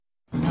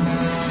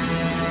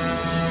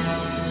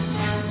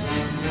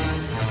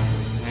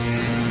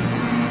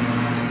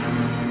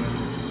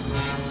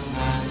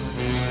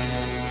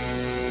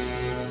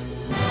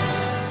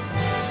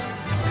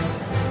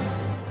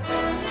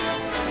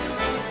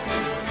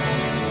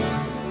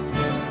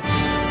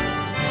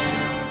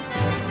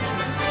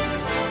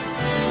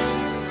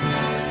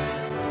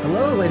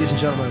ladies and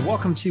gentlemen.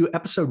 Welcome to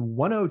episode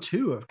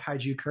 102 of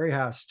Kaiju Curry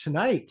House.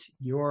 Tonight,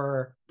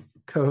 your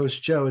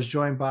co-host Joe is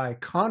joined by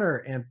Connor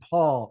and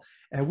Paul,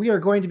 and we are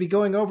going to be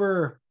going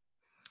over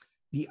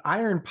the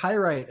Iron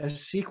Pyrite of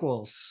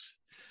sequels,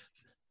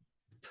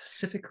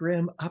 Pacific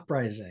Rim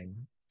Uprising.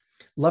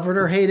 Love it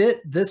or hate it,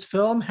 this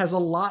film has a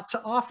lot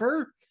to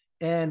offer,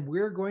 and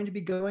we're going to be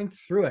going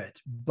through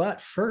it.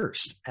 But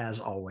first, as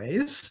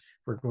always,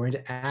 we're going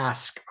to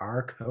ask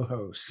our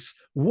co-hosts,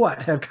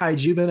 what have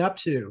Kaiju been up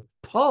to?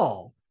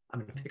 Paul,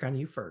 I'm going to pick on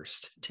you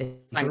first. Take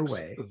it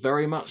away. Thanks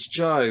very much,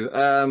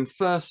 Joe.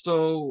 First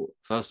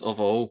of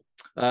all,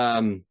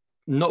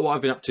 not what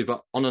I've been up to,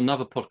 but on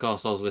another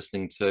podcast I was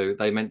listening to,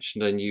 they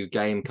mentioned a new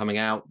game coming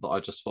out that I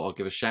just thought I'd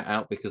give a shout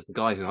out because the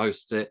guy who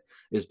hosts it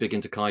is big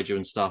into kaiju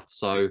and stuff.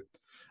 So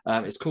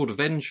it's called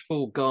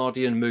Vengeful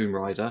Guardian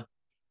Moonrider.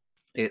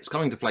 It's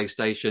coming to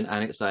PlayStation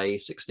and it's a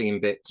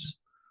 16-bit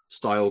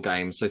style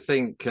game. So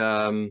think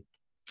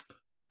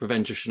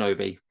Revenge of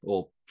Shinobi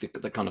or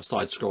the kind of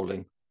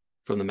side-scrolling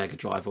from the Mega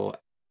Drive or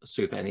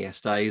Super NES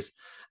days.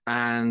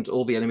 And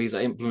all the enemies are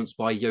influenced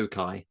by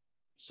yokai.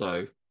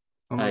 So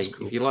hey,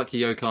 cool. If you like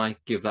your yokai,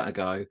 give that a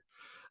go.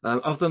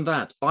 Other than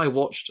that, I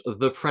watched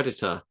The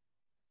Predator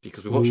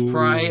because we watched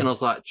Prey, and I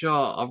was like, Joe,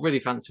 I really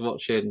fancy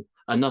watching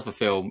another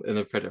film in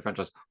the Predator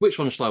franchise. Which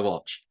one should I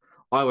watch?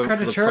 I went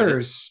Predators. For the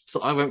Predator. So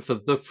I went for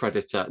The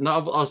Predator.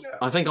 No,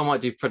 I think I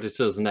might do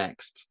Predators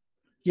next.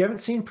 You haven't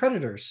seen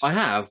Predators? I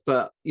have,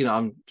 but you know,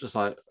 I'm just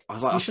like,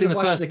 I've seen the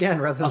first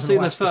again rather than I've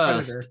seen the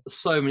first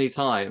so many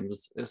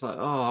times. It's like,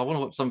 oh, I want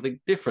to watch something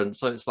different.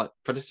 So it's like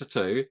Predator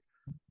 2,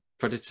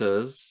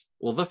 Predators,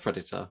 or The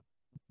Predator.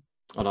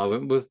 And I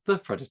went with The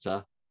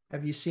Predator.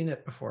 Have you seen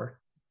it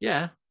before?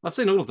 Yeah, I've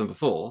seen all of them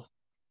before.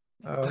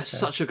 Oh, okay. It's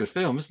such a good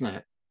film, isn't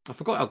it? I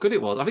forgot how good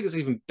it was. I think it's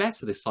even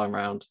better this time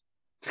round.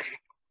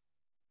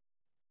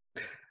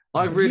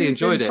 I really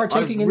enjoyed it.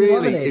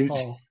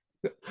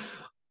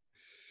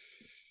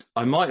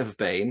 I might have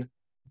been,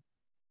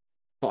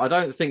 but I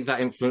don't think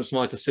that influenced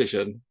my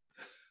decision.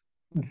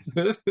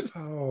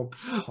 Oh,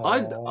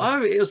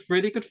 it was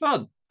really good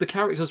fun. The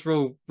characters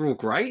were all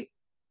great.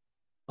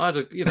 I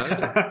really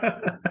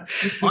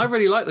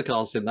like the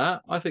cast in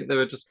that. I think they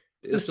were just.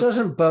 This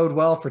doesn't bode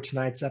well for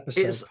tonight's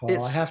episode,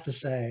 Paul. I have to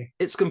say,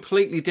 it's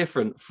completely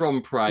different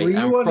from Prey. Were you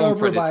and won from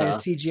over Predator. by a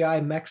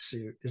CGI mech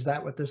suit? Is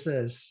that what this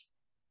is?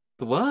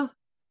 The what?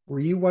 Were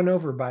you won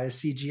over by a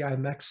CGI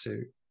mech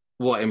suit?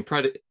 What in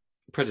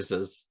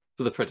Predators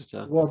for The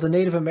Predator? Well, the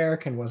Native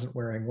American wasn't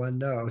wearing one,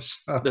 no.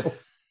 So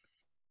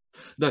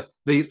no,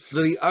 the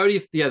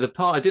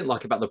part I didn't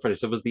like about The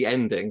Predator was the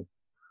ending,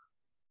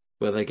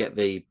 where they get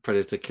the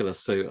Predator killer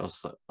suit. I was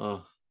like,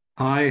 oh,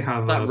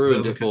 that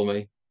ruined it for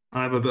me.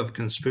 I have a bit of a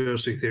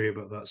conspiracy theory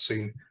about that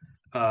scene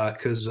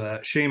because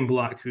Shane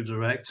Black, who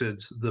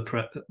directed the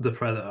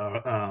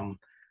Predator,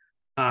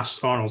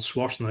 asked Arnold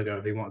Schwarzenegger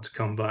if he wanted to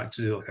come back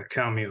to do like a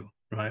cameo,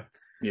 right?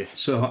 Yeah.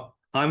 So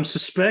I'm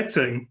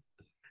suspecting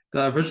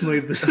that originally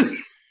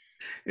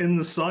in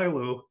the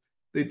silo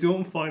they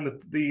don't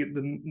find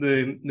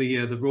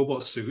the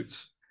robot suit.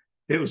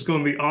 It was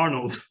going to be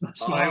Arnold.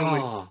 That's my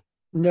only.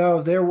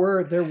 No, there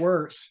were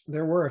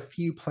a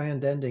few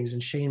planned endings,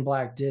 and Shane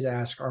Black did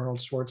ask Arnold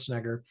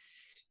Schwarzenegger.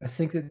 I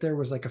think that there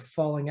was like a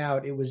falling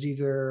out. It was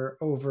either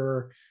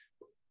over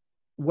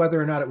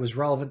whether or not it was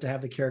relevant to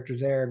have the character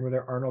there, and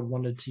whether Arnold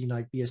wanted to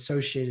like be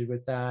associated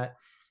with that,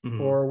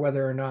 or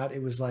whether or not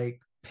it was like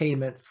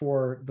payment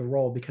for the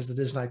role because it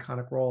is an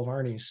iconic role of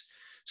Arnie's.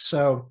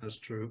 So that's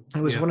true.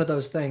 It was one of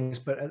those things.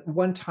 But at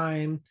one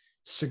time,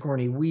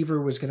 Sigourney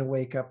Weaver was going to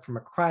wake up from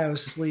a cryo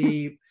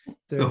sleep.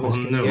 There was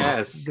and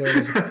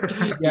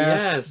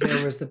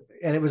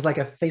it was like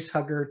a face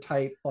hugger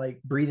type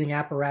like breathing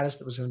apparatus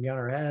that was going to be on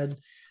her head.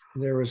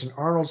 There was an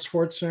Arnold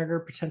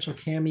Schwarzenegger potential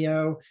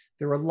cameo.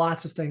 There were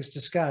lots of things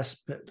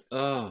discussed, but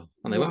and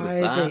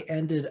they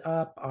ended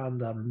up on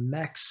the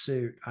mech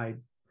suit,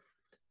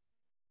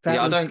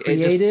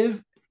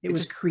 it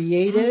was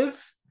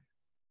creative.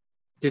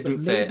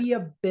 Didn't fit. Maybe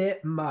a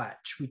bit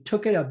much. We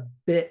took it a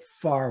bit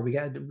far.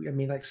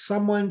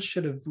 Someone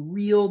should have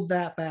reeled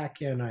that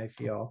back in, I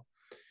feel.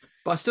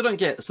 But I still don't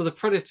get. So the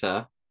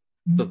Predator,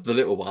 the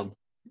little one,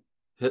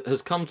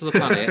 has come to the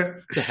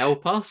planet to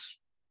help us.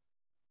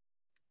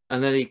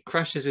 And then he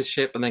crashes his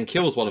ship and then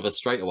kills one of us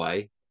straight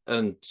away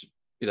and,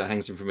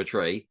 hangs him from a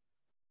tree.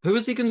 Who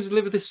is he going to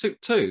deliver this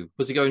suit to?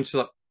 Was he going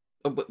to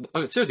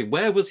seriously,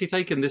 where was he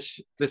taking this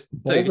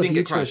Bold of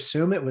you to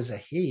assume it was a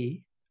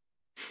he.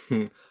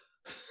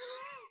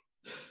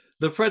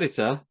 The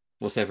Predator,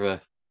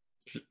 whatever.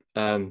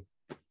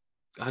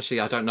 Actually,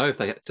 I don't know if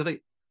they do.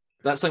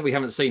 That's something we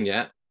haven't seen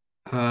yet.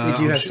 We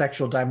do have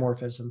sexual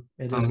dimorphism.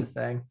 It is a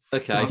thing.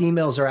 Okay, the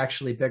females are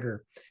actually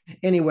bigger.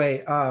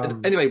 Anyway,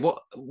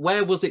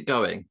 where was it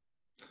going?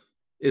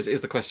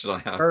 Is the question I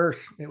have.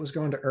 Earth. It was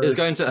going to Earth. It was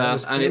going to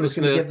Earth, and it was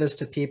going to give this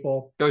to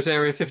people. Go to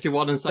Area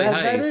 51 and say,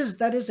 hey.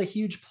 That is a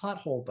huge plot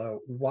hole,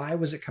 though. Why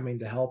was it coming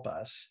to help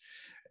us?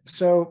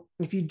 So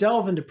if you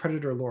delve into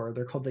Predator lore,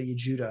 they're called the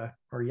Yajuda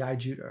or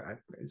Yajuda.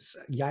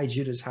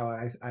 Yajuda is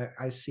how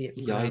I see it.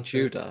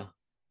 Yajuda.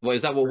 Well,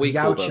 is that what we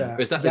call them? Yautja.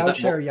 Is that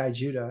Yautja what? or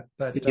Yajuda?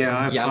 But Yeah,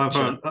 I've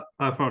Yautja.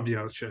 heard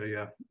Yautja,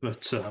 yeah,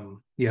 but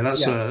yeah,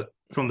 that's Yeah.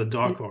 from the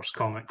Dark Horse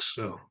comics.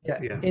 So yeah.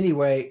 yeah,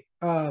 Anyway,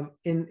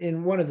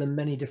 in one of the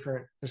many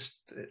different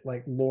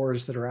like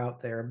lores that are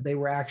out there, they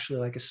were actually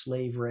like a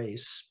slave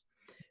race,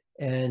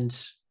 and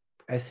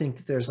I think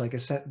that there's like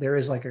there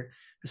is like a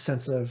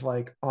sense of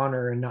like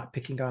honor and not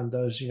picking on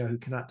those who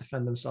cannot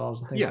defend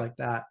themselves and things Yeah. like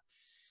that.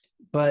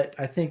 But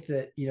I think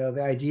that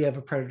the idea of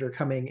a predator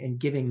coming and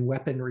giving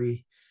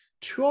weaponry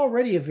to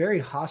already a very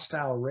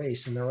hostile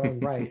race in their own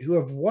right, who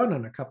have won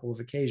on a couple of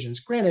occasions.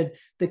 Granted,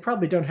 they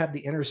probably don't have the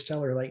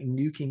interstellar like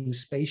nuking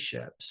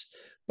spaceships,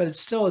 but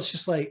it's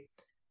just like,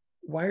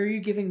 why are you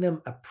giving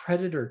them a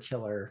predator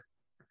killer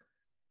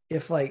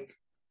if like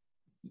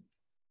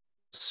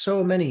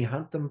so many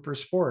hunt them for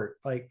sport?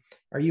 Like,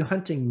 are you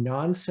hunting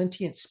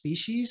non-sentient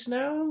species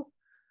now?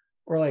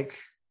 Or like,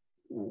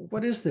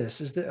 what is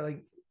this? Is that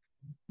like,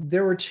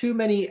 there were too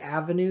many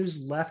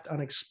avenues left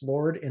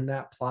unexplored in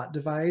that plot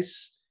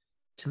device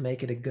to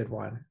make it a good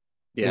one.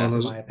 Yeah.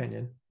 Well, in my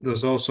opinion.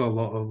 There's also a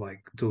lot of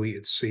like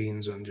deleted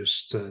scenes and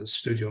just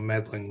studio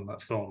meddling with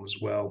that film as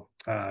well.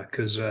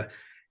 Because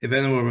if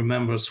anyone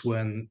remembers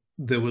when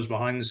there was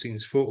behind the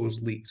scenes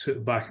photos leaked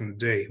back in the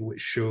day,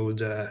 which showed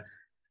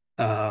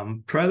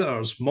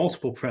predators,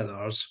 multiple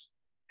predators,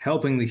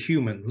 helping the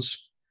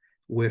humans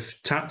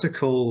with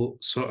tactical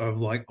sort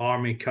of like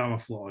army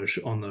camouflage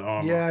on their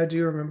armor. Yeah, I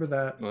do remember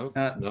that. Well,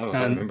 no,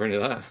 I don't remember any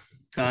of that.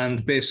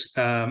 And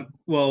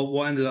well,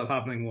 what ended up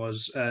happening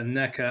was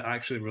NECA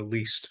actually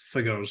released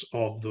figures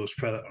of those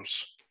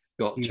predators,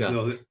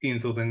 Gotcha. even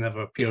though they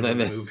never appeared in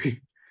the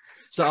movie.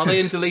 So are they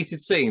in deleted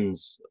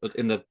scenes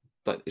in the?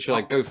 Like, should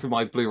I go through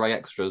my Blu-ray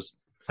extras?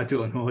 I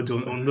don't know. I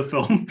don't own the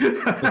film.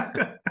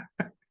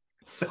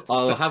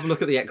 I'll have a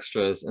look at the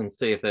extras and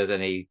see if there's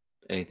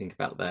anything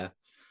about there.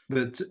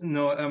 But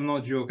no, I'm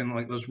not joking.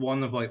 Like, there's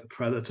one of like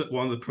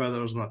one of the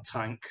predators in a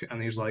tank,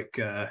 and he's like,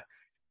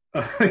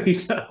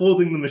 he's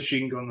holding the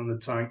machine gun on the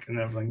tank and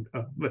everything.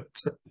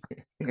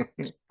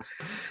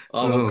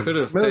 Well, could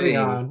have Moving been.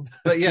 on.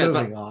 But yeah,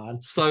 Moving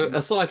on. So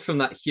aside from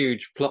that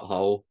huge plot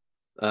hole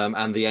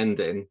and the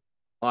ending,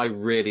 I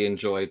really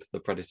enjoyed The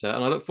Predator,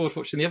 and I look forward to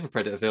watching the other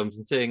Predator films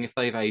and seeing if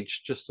they've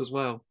aged just as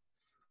well.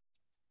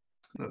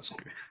 That's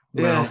great.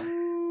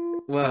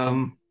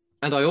 Well,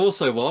 and I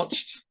also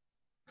watched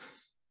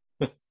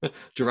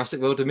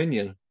Jurassic World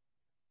Dominion.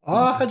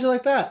 Oh, how'd you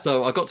like that?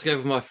 So I got together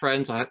with my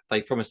friends.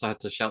 They promised I had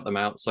to shout them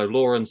out. So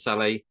Laura and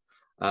Sally,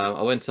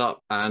 I went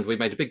up and we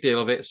made a big deal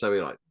of it. So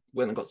we like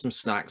went and got some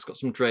snacks, got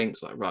some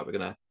drinks. Like, right,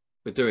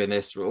 we're doing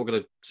this. We're all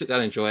gonna sit down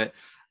and enjoy it.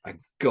 And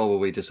God, were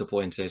we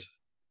disappointed?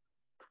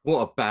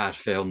 What a bad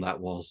film that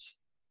was.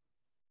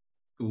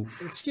 Oof.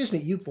 Excuse me,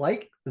 you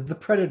like The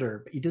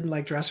Predator, but you didn't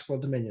like Jurassic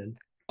World Dominion.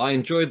 I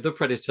enjoyed The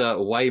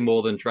Predator way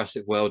more than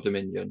Jurassic World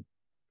Dominion.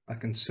 I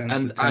can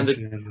sense the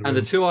tension and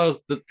the 2 hours,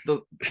 the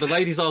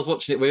ladies I was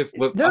watching it with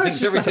were, I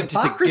think, very tempted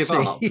hypocrisy to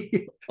give up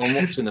on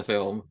watching the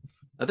film.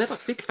 And they're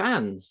like big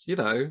fans,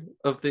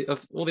 of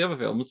all the other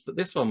films, but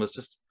this one was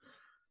just,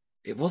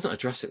 it wasn't a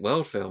Jurassic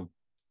World film.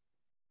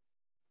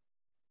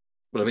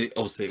 Well, I mean,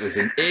 obviously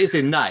it is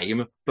in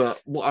name,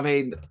 but what I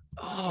mean,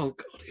 oh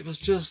God, it was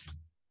just,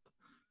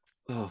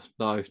 oh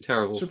no,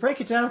 terrible. So break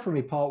it down for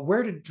me, Paul.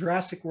 Where did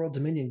Jurassic World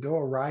Dominion go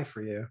awry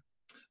for you?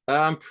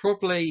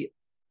 Probably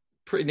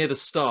pretty near the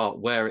start,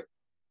 where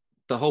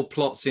the whole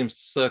plot seems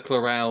to circle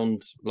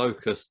around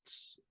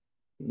locusts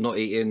not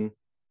eating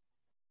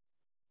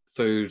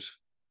food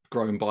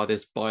grown by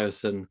this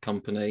Biosyn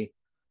company,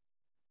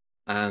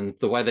 and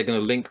the way they're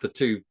going to link the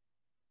two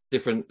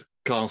different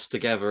casts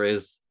together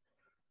is,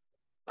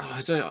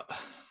 I don't.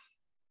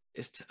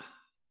 It's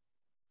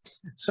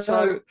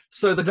so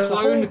the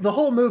clone. The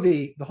whole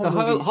movie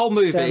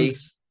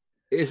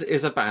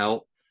is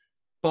about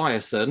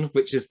Biosyn,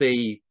 which is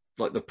the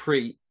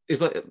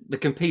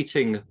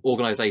competing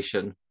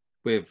organization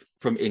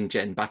from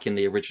InGen back in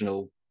the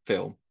original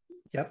film.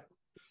 Yep.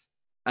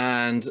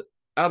 And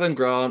Alan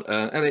Grant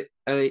and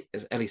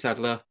Ellie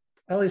Sattler,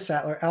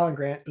 Alan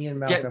Grant, Ian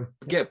Malcolm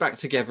get back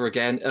together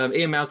again.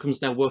 Ian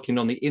Malcolm's now working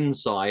on the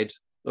inside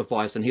of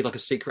Biosyn. He's like a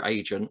secret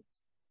agent,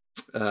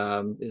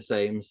 it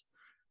seems,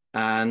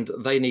 and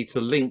they need to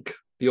link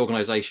the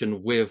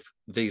organization with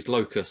these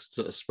locusts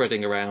that are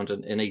spreading around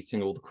and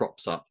eating all the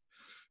crops up.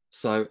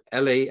 So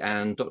Ellie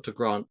and Dr.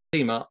 Grant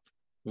team up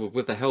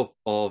with the help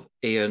of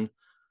Ian,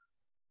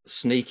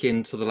 sneak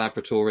into the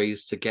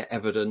laboratories to get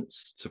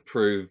evidence to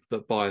prove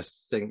that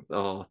Biosyn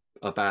are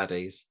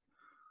baddies.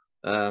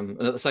 And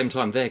at the same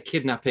time, they're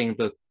kidnapping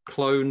the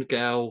clone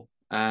girl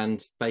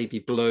and baby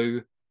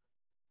Blue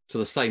to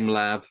the same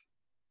lab.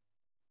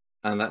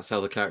 And that's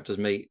how the characters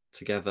meet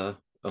together.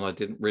 And I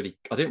didn't really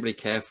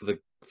care for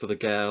the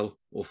girl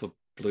or for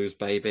Blue's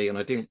baby, and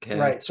I didn't care.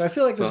 Right. So I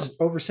feel like this is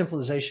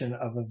oversimplification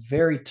of a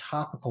very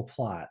topical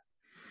plot.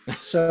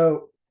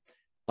 So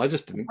I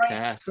just didn't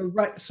care.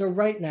 So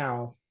right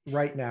now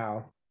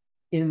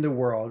in the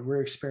world,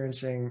 we're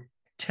experiencing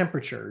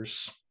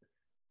temperatures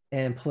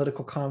and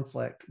political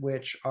conflict,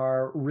 which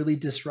are really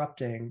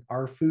disrupting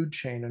our food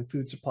chain and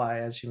food supply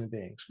as human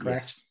beings,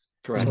 correct? Yes,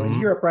 correct. So in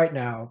Mhm. Europe right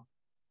now,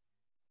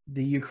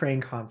 the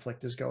Ukraine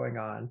conflict is going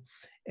on,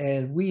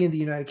 and we in the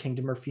United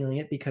Kingdom are feeling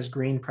it because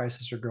grain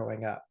prices are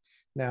going up.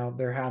 Now,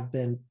 there have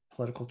been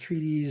political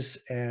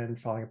treaties and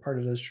falling apart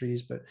of those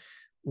treaties, but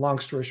long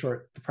story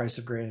short, the price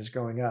of grain is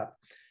going up.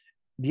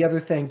 The other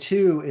thing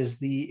too is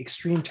the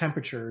extreme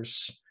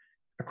temperatures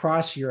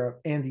across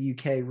Europe and the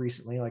UK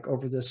recently, like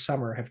over this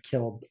summer, have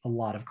killed a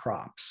lot of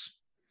crops.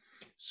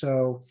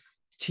 So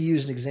to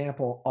use an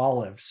example,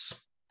 olives.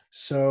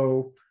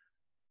 So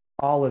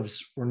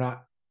olives were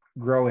not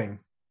growing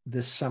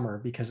this summer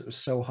because it was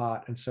so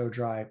hot and so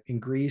dry. In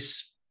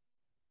Greece,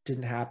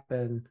 didn't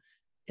happen.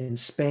 In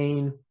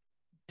Spain,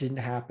 didn't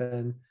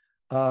happen.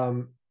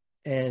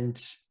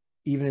 And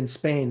even in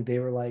Spain, they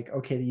were like,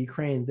 okay, the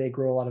Ukraine, they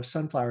grow a lot of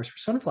sunflowers for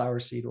sunflower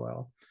seed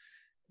oil.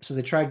 So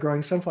they tried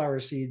growing sunflower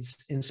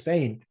seeds in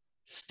Spain,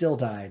 still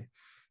died.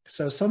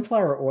 So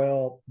sunflower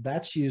oil,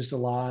 that's used a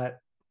lot.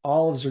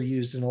 Olives are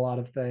used in a lot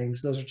of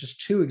things. Those are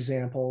just two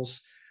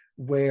examples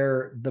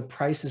where the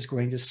price is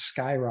going to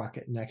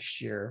skyrocket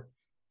next year.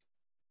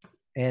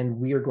 And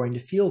we are going to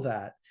feel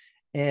that.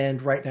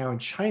 And right now in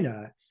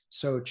China,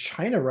 so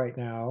China right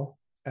now,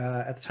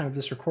 at the time of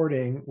this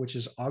recording, which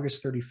is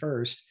August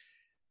 31st,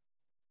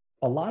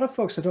 a lot of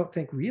folks I don't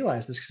think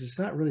realize this because it's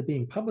not really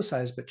being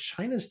publicized, but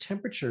China's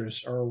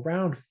temperatures are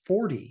around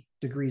 40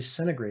 degrees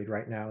centigrade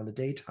right now in the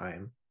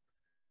daytime,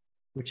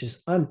 which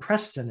is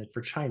unprecedented for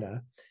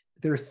China.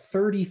 They're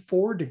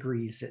 34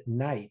 degrees at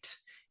night,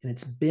 and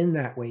it's been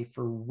that way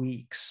for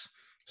weeks.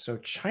 So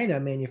China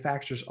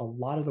manufactures a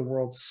lot of the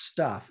world's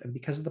stuff, and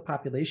because of the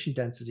population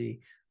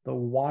density, the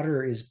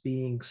water is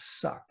being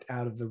sucked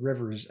out of the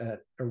rivers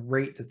at a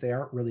rate that they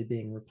aren't really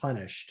being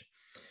replenished.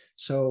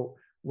 So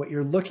what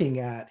you're looking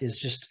at is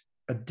just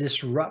a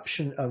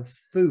disruption of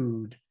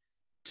food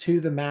to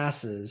the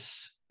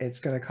masses.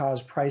 It's going to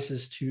cause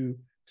prices to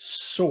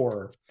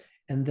soar.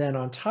 And then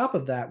on top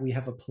of that, we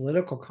have a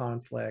political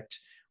conflict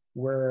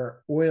where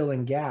oil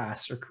and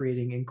gas are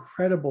creating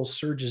incredible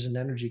surges in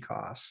energy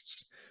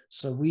costs.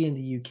 So we in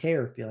the UK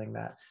are feeling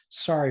that.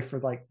 Sorry for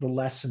like the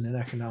lesson in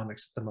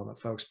economics at the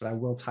moment, folks, but I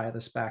will tie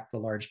this back to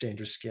the large,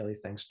 dangerous, scaly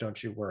things.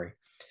 Don't you worry.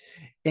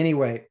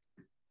 Anyway,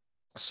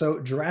 so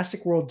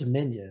Jurassic World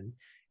Dominion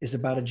is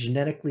about a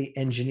genetically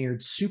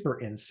engineered super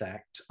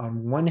insect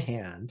on one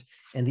hand,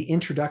 and the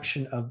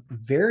introduction of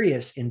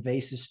various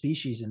invasive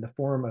species in the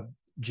form of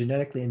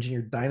genetically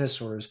engineered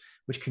dinosaurs,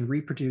 which can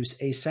reproduce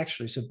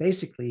asexually. So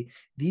basically,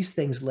 these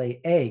things lay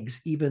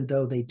eggs even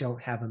though they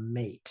don't have a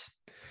mate.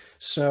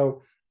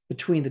 So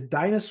between the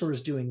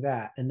dinosaurs doing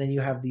that, and then you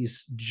have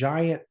these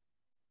giant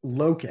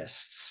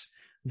locusts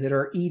that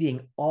are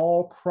eating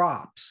all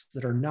crops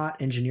that are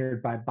not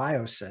engineered by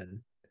biosyn,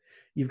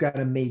 you've got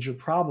a major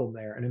problem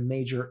there and a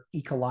major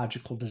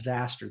ecological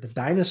disaster. The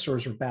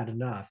dinosaurs are bad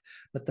enough,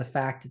 but the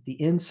fact that the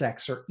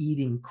insects are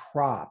eating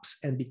crops,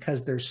 and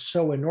because they're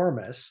so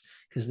enormous,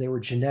 because they were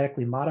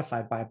genetically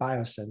modified by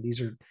biosyn,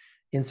 these are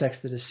insects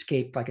that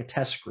escaped like a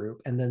test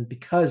group, and then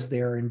because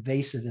they are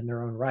invasive in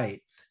their own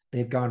right,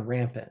 they've gone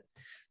rampant.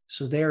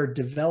 So they are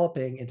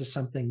developing into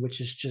something which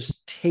is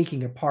just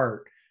taking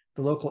apart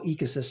the local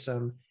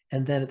ecosystem,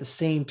 and then at the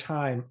same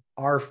time,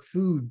 our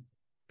food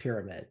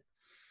pyramid.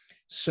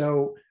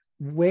 So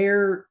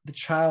where the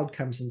child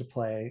comes into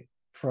play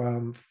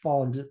from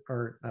Fallen,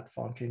 or not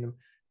Fallen Kingdom,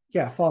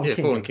 Fallen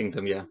Kingdom. Fallen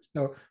Kingdom, yeah.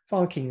 So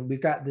Fallen Kingdom, we've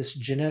got this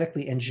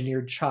genetically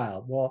engineered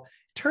child. Well,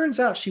 it turns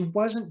out she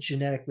wasn't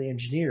genetically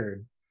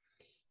engineered.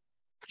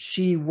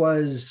 She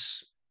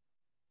was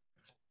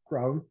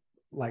grown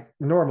like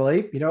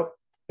normally,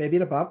 baby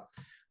in a bump.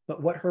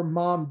 But what her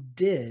mom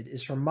did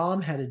is her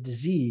mom had a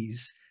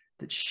disease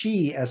that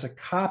she, as a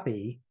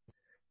copy,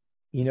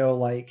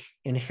 like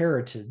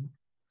inherited.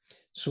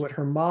 So what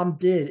her mom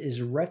did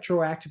is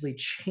retroactively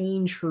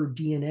change her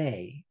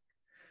DNA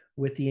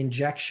with the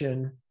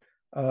injection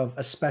of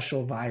a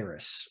special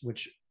virus,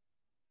 which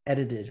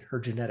edited her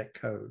genetic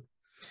code.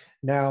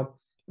 Now,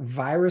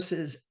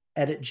 viruses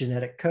edit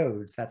genetic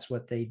codes. That's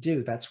what they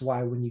do. That's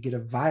why when you get a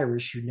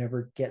virus, you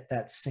never get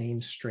that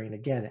same strain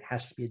again. It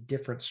has to be a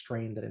different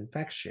strain that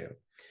infects you.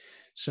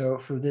 So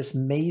for this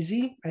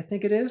Maisie, I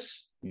think it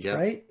is,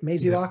 right?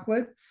 Maisie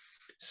Lockwood.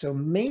 So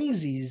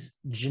Maisie's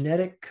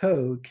genetic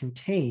code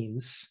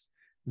contains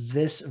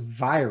this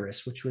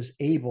virus, which was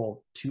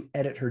able to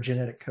edit her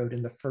genetic code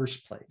in the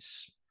first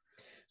place.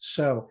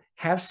 So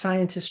have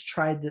scientists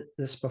tried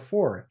this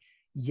before?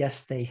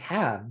 Yes, they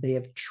have. They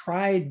have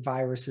tried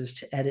viruses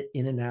to edit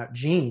in and out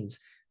genes.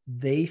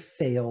 They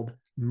failed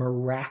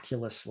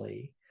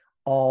miraculously.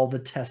 All the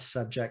test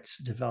subjects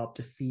developed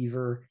a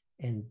fever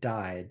and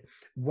died.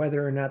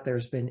 Whether or not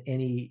there's been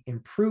any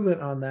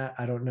improvement on that,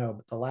 I don't know.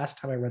 But the last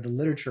time I read the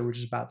literature, which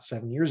is about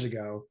 7 years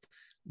ago,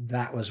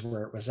 that was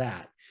where it was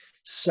at.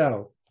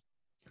 So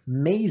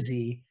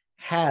Maisie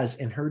has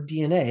in her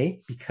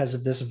DNA, because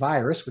of this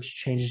virus, which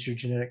changes your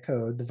genetic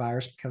code, the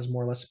virus becomes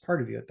more or less a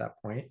part of you at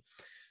that point.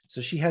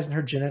 So she has in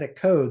her genetic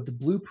code the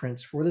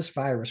blueprints for this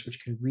virus,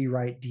 which can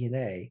rewrite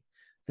DNA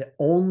that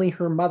only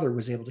her mother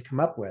was able to come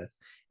up with,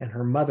 and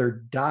her mother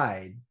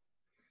died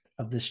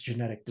of this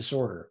genetic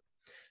disorder.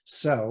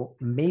 So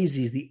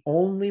Maisie's the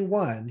only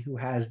one who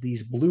has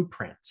these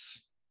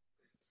blueprints.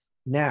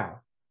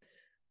 Now,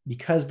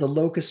 because the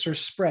locusts are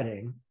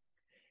spreading,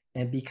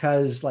 and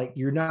because like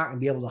you're not going to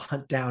be able to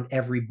hunt down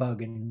every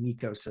bug in an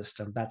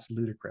ecosystem, that's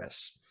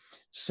ludicrous.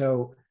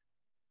 So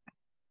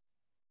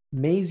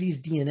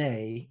Maisie's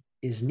DNA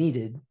is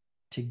needed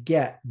to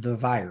get the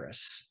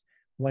virus.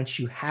 Once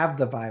you have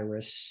the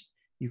virus,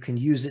 you can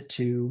use it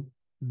to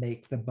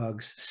make the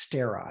bugs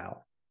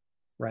sterile,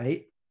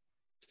 right?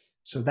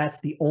 So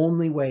that's the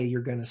only way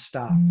you're going to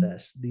stop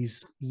this.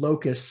 These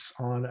locusts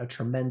on a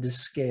tremendous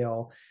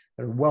scale,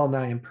 they're well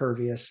nigh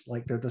impervious,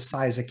 like they're the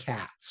size of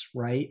cats,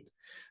 right?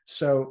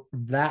 So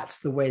that's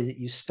the way that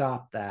you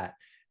stop that.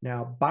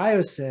 Now,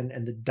 Biosyn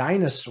and the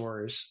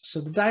dinosaurs,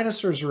 so the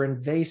dinosaurs are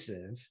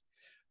invasive,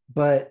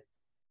 but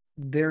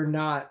they're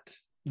not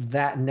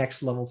that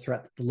next level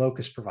threat that the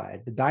locusts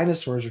provide. The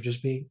dinosaurs are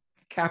just being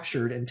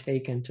captured and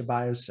taken to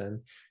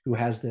Biosyn, who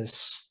has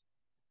this,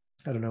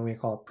 I don't know what you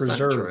call it,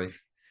 preserve. Sanctuary.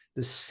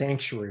 This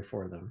sanctuary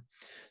for them.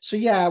 So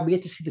yeah, we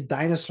get to see the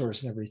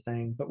dinosaurs and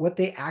everything, but what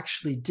they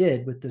actually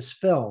did with this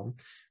film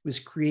was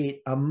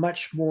create a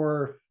much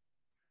more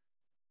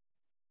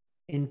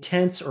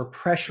intense or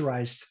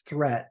pressurized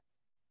threat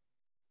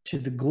to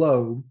the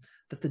globe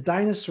that the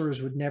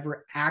dinosaurs would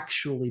never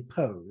actually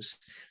pose.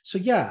 So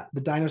yeah,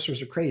 the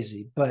dinosaurs are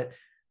crazy, but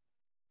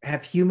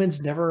have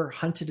humans never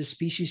hunted a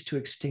species to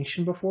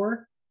extinction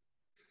before?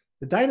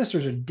 The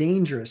dinosaurs are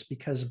dangerous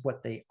because of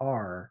what they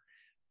are.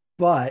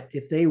 But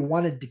if they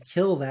wanted to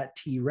kill that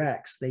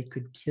T-Rex, they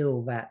could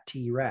kill that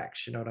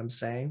T-Rex. You know what I'm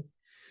saying?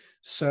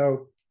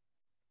 So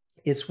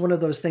it's one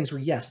of those things where,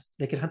 yes,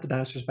 they could hunt the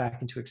dinosaurs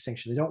back into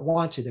extinction. They don't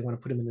want to. They want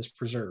to put them in this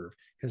preserve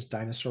because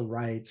dinosaur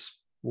rights,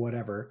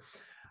 whatever.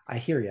 I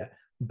hear you.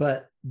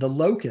 But the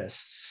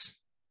locusts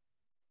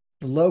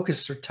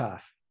are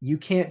tough. You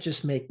can't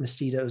just make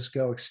mosquitoes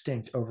go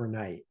extinct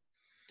overnight.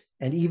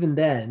 And even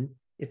then,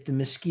 if the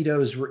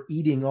mosquitoes were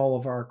eating all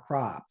of our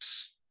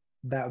crops,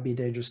 that would be a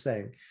dangerous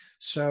thing.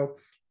 So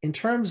in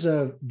terms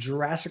of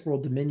Jurassic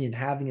World Dominion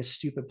having a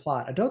stupid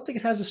plot, I don't think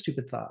it has a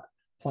stupid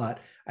plot.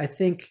 I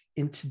think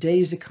in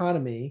today's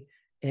economy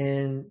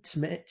and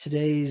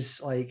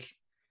today's like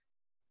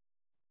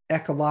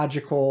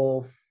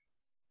ecological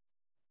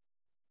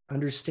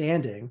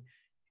understanding,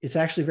 it's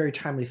actually a very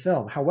timely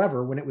film.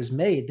 However, when it was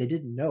made, they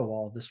didn't know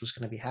all of this was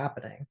going to be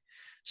happening.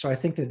 So I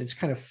think that it's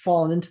kind of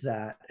fallen into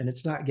that, and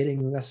it's not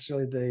getting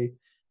necessarily the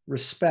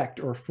respect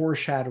or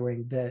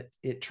foreshadowing that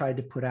it tried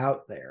to put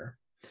out there.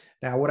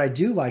 Now, what I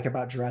do like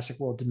about Jurassic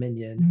World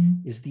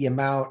Dominion is the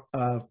amount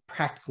of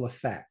practical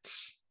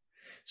effects.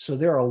 So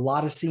there are a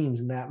lot of scenes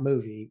in that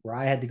movie where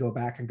I had to go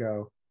back and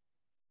go,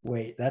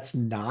 wait, that's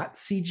not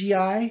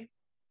CGI?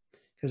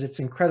 Because it's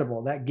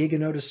incredible. That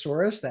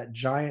Giganotosaurus, that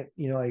giant,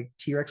 like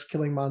T-Rex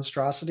killing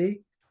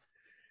monstrosity.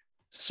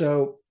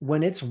 So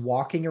when it's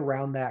walking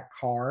around that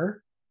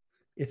car,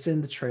 it's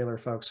in the trailer,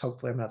 folks.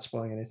 Hopefully I'm not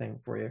spoiling anything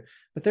for you.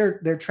 But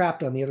they're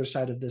trapped on the other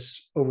side of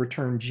this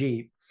overturned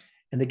Jeep,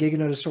 and the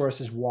Giganotosaurus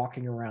is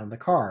walking around the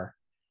car.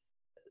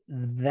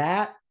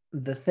 The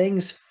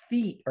thing's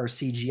feet are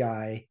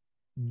CGI.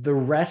 The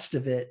rest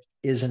of it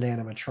is an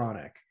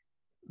animatronic.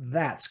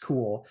 That's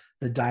cool.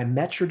 The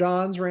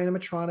Dimetrodons were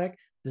animatronic.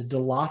 The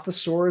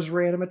Dilophosaurs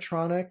were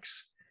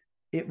animatronics.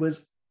 It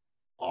was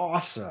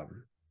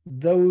awesome.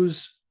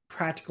 Those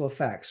practical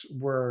effects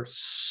were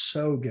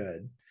so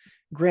good.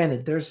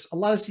 Granted, there's a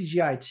lot of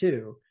CGI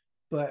too,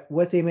 but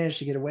what they managed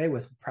to get away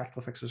with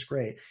practical effects was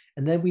great.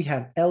 And then we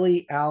have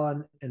Ellie,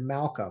 Alan, and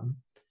Malcolm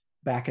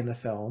back in the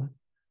film,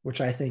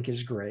 which I think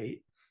is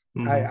great.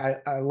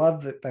 Mm-hmm. I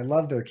love that. I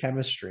love their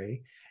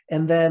chemistry.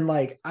 And then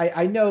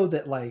I know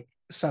that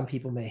some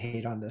people may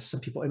hate on this.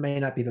 Some people, it may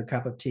not be their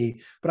cup of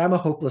tea, but I'm a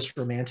hopeless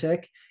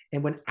romantic.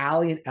 And when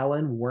Allie and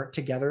Ellen weren't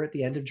together at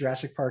the end of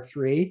Jurassic Park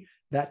 3,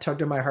 that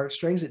tugged on my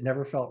heartstrings. It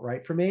never felt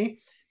right for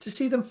me. To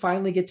see them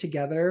finally get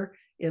together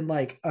in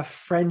a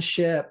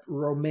friendship,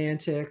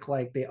 romantic,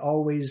 they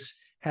always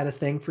had a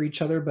thing for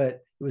each other, but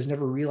it was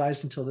never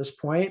realized until this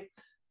point.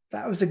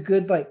 That was a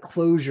good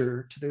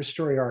closure to their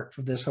story arc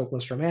for this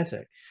hopeless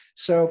romantic.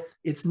 So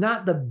it's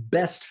not the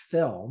best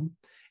film.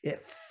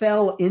 It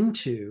fell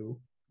into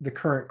the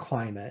current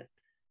climate,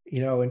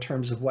 in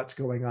terms of what's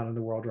going on in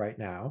the world right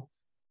now.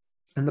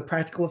 And the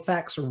practical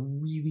effects are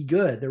really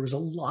good. There was a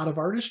lot of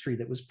artistry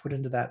that was put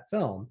into that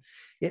film.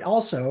 It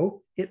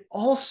also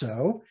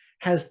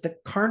has the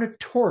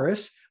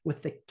Carnotaurus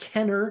with the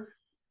Kenner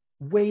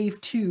Wave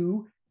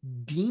 2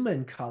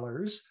 demon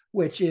colors,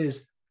 which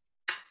is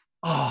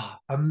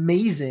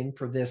amazing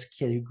for this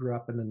kid who grew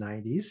up in the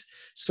 90s.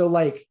 So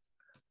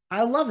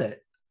I love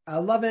it. I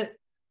love it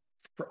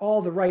for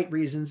all the right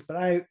reasons, but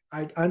I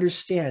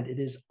understand it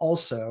is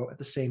also at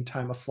the same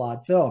time a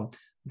flawed film.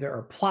 There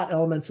are plot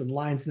elements and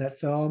lines in that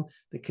film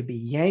that could be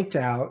yanked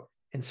out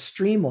and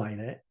streamline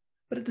it.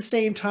 But at the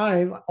same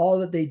time, all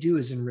that they do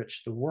is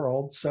enrich the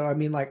world. So, I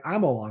mean,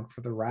 I'm along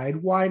for the ride.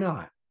 Why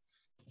not?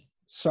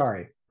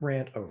 Sorry,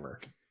 rant over.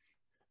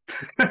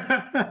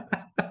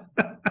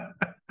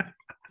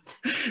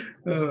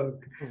 Oh,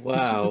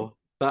 Wow,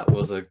 that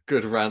was a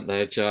good rant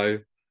there, Joe.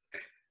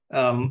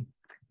 I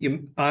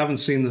haven't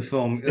seen the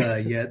film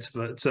yet,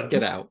 but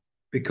Get out.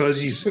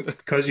 because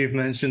you've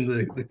mentioned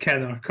the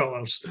Kenner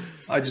colors,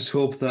 I just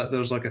hope that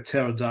there's like a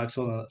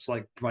pterodactyl that's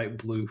like bright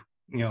blue,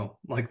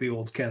 like the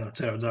old Kenner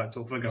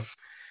pterodactyl figure.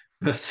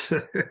 But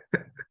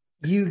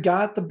You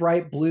got the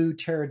bright blue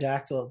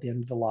pterodactyl at the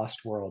end of The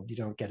Lost World. You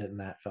don't get it in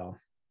that film.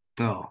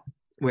 oh,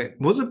 wait,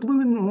 was it blue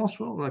in the Lost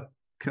World?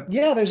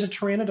 Yeah, there's a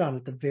pteranodon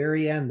at the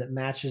very end that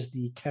matches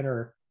the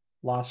Kenner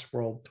Lost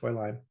World toy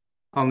line.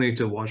 I'll need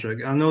to watch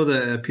it. I know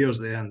that it appears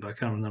at the end, but I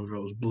can't remember if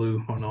it was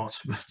blue or not.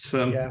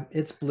 But Yeah,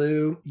 it's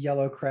blue,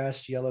 yellow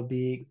crest, yellow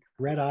beak,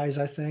 red eyes,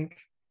 I think.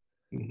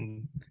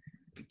 mhm.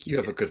 You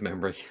have a good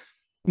memory.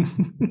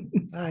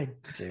 I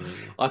do.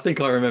 I think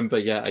I remember,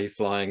 yeah, a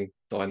flying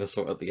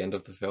dinosaur at the end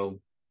of the film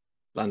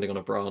landing on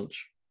a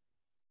branch.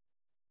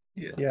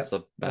 Yeah. That's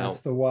That's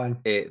about the one.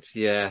 it.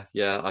 Yeah,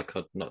 I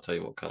could not tell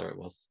you what color it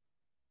was.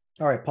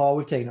 All right, Paul,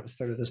 we've taken up a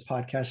third of this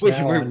podcast. We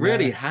now on,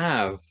 really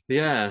have.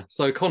 Yeah.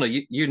 So Connor,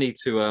 you need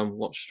to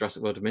watch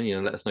Jurassic World Dominion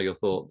and let us know your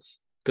thoughts.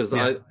 Because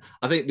Yeah.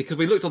 I think because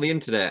we looked on the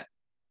internet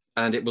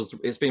and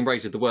it's been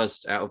rated the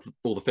worst out of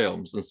all the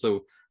films. And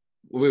so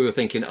we were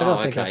thinking, I don't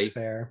oh, think okay. that's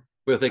fair.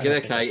 We were thinking, I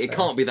don't think okay, that's it fair.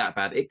 can't be that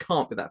bad. It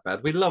can't be that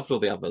bad. We loved all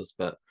the others,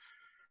 but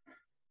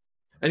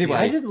I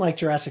anyway, didn't like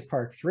Jurassic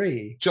Park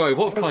 3. Joey,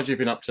 what kind you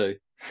been up to?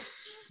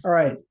 All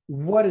right,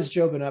 what has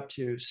Joe been up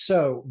to?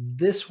 So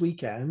this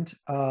weekend,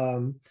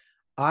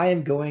 I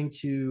am going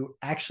to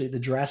actually the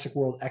Jurassic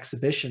World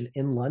exhibition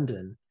in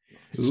London.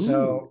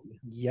 So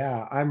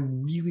yeah,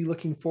 I'm really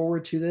looking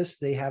forward to this.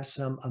 They have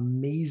some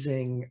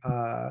amazing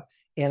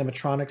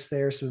animatronics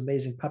there, some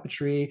amazing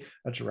puppetry,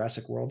 a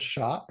Jurassic World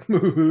shop.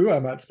 I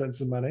might spend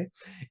some money.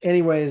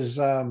 Anyways,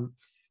 I'm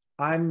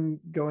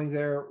going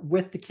there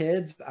with the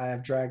kids. I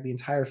have dragged the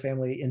entire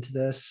family into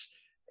this,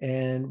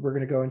 and we're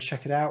going to go and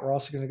check it out. We're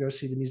also going to go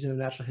see the Museum of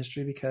Natural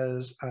History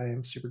because I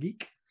am super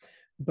geek.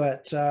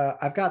 But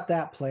I've got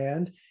that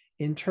planned.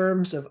 In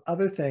terms of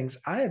other things,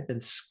 I have been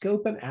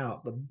scoping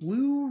out the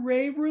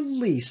Blu-ray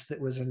release that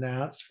was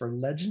announced for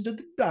Legend of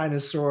the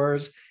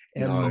Dinosaurs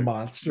and No.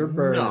 Monster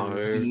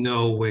Birds.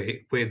 No,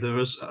 wait, there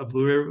is a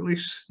Blu-ray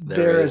release.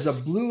 There is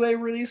a Blu-ray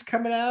release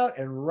coming out,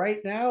 and right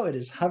now it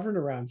is hovering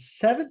around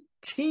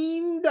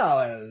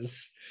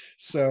 $17.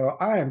 So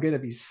I am going to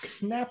be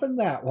snapping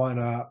that one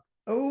up.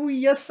 Oh,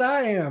 yes,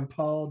 I am,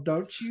 Paul.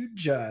 Don't you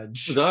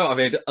judge. No, I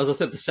mean, as I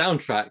said, the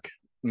soundtrack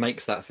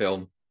makes that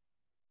film.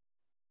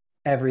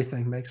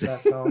 Everything makes that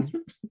film.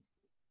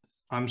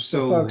 I'm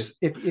So, so folks,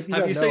 if you Have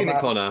don't you know seen it,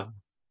 about- Connor?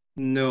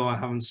 no, I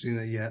haven't seen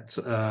it yet.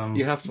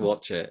 You have to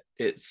watch it.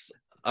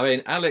 I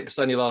mean, Alex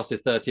only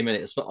lasted 30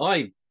 minutes, but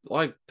I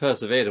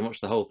persevered and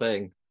watched the whole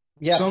thing.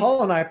 Yeah, Some-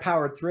 Paul and I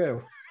powered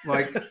through.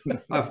 like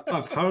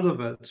I've heard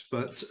of it,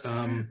 but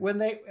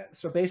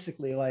So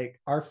basically, like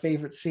our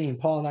favorite scene,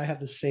 Paul and I have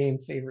the same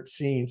favorite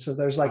scene. So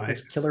there's like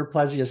this killer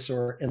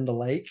plesiosaur in the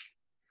lake,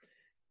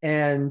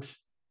 and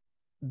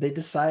they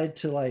decide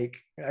to I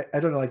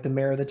don't know, like the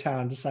mayor of the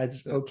town decides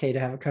it's okay to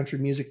have a country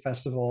music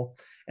festival,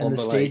 and On the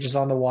the stage lake. is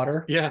on the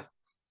water, Yeah.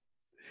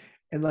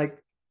 and like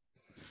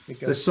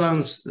it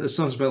sounds a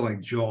bit like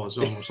Jaws,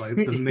 almost like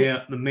the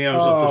mayors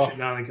of Oh, the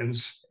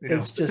shenanigans. It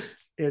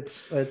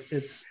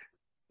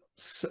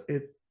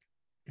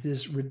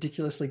is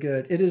ridiculously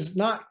good. It is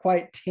not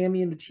quite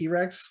Tammy and the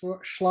T-Rex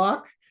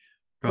schlock,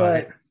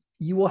 but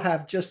you will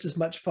have just as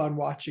much fun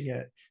watching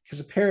it, because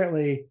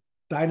apparently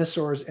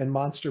dinosaurs and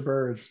monster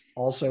birds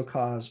also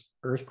cause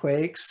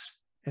earthquakes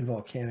and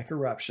volcanic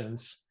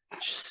eruptions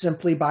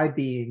simply by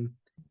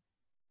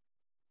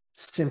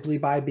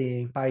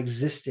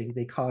existing.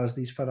 They cause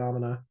these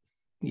phenomena.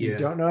 You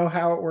don't know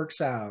how it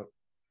works out.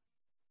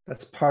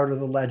 That's part of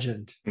the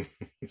legend.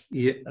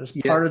 Yeah, That is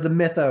part of the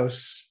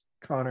mythos,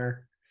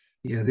 Connor.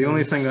 yeah. The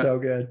only thing so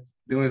good.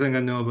 The only thing I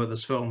know about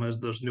this film is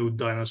there's no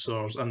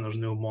dinosaurs and there's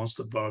no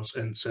monster birds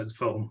in said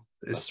film.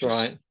 That's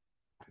right.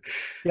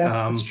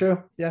 Yeah, that's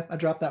true. Yeah, I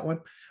dropped that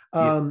one.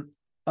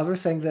 Other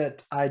thing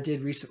that I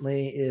did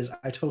recently is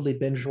I totally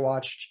binge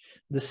watched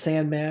The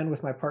Sandman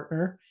with my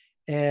partner,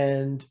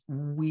 and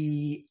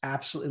we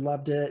absolutely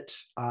loved it.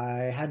 I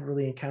hadn't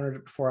really encountered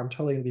it before. I'm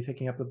totally going to be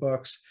picking up the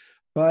books,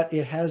 but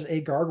it has a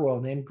gargoyle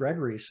named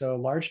Gregory. So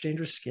large,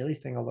 dangerous, scaly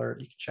thing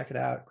alert. You can check it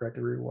out.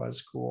 Gregory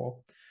was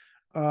cool.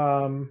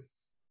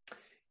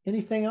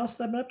 Anything else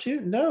that I've been up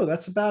to? No,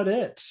 that's about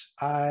it.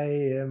 I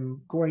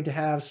am going to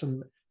have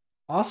some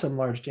awesome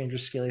large,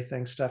 dangerous, scaly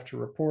thing stuff to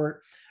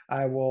report.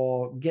 I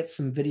will get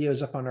some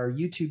videos up on our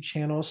YouTube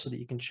channel so that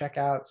you can check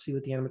out, see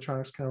what the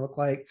animatronics kind of look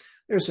like.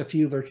 There's a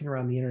few lurking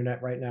around the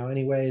internet right now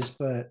anyways,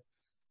 but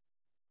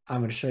I'm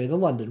going to show you the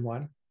London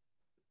one.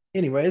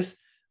 Anyways,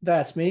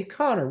 that's me.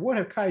 Connor, what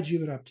have Kaiju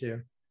been up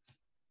to?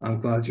 I'm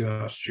glad you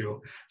asked,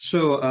 Joe.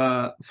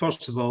 So,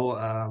 first of all,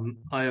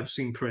 I have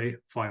seen Prey,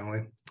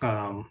 finally.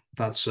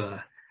 That's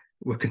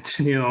we're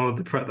continuing on with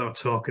the Predator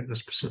talk in the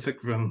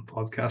Pacific Rim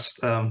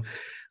podcast.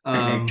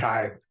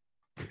 Anytime.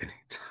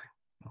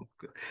 Oh,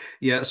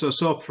 Yeah, so I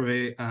saw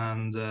Prey,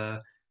 and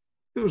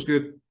it was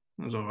good.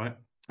 It was all right.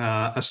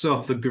 I still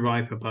have the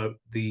gripe about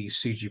the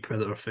CG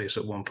Predator face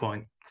at one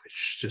point,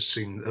 which just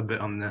seemed a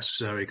bit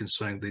unnecessary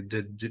considering they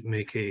did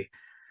make a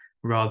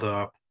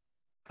rather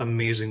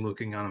amazing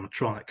looking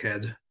animatronic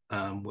head,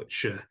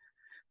 which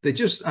they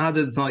just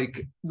added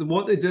like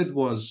what they did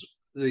was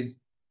I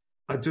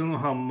don't know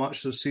how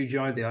much of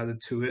CGI they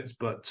added to it,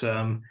 but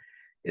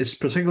it's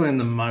particularly in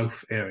the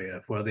mouth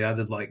area where they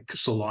added like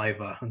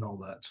saliva and all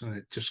that, and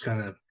it just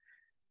kind of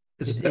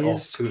it's a It bit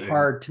is off-putting.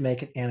 hard to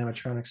make an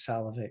animatronic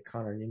salivate,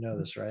 Connor. You know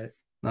this, right?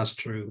 That's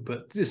true,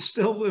 but it's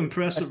still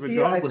impressive I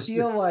regardless.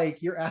 feel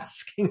like you're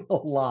asking a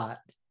lot.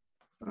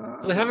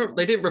 So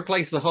they didn't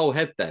replace the whole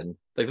head then.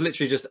 They've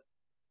literally just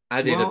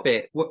added a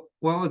bit. Well,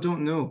 I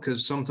don't know,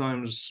 because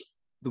sometimes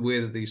the way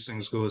that these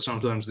things go,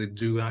 sometimes they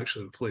do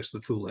actually replace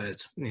the full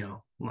head. You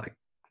know, like.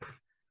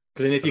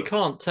 Because if you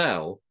can't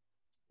tell,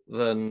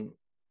 then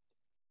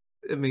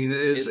I mean,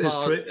 it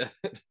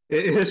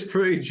is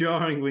pretty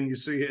jarring when you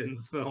see it in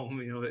the film.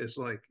 You know, it's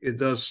like it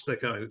does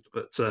stick out,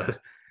 but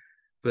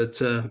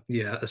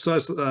yeah.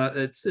 Aside from that,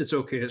 it's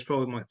okay. It's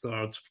probably my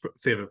third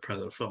favorite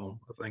Predator film,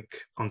 I think.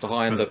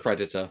 Behind the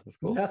Predator, of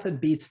course. Nothing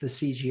beats the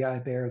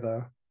CGI bear,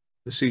 though.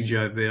 The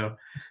CGI bear.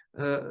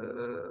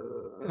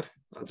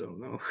 I don't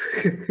know.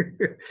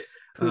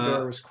 Pooh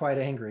Bear was quite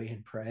angry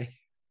in Prey.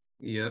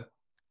 Yeah,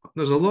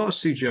 there's a lot of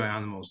CGI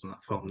animals in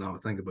that film. Now I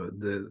think about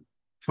it. In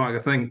fact, I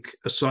think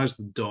aside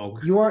the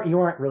dog, you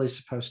aren't really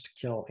supposed to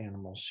kill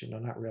animals. You know,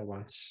 not real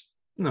ones.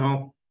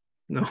 No,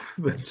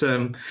 but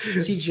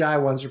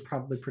CGI ones are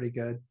probably pretty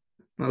good.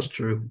 That's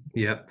true.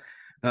 Yeah,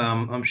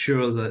 I'm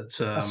sure that.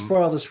 I'll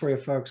spoil this for you,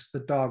 folks. The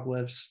dog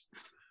lives.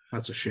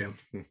 That's a shame.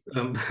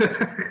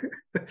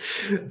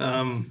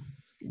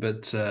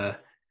 But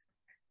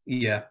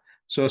yeah.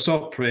 So I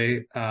saw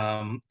Prey.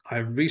 I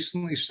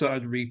recently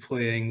started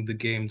replaying the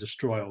game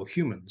Destroy All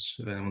Humans.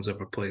 If anyone's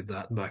ever played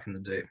that back in the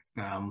day,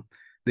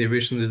 they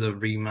recently did a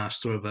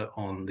remaster of it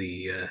on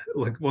the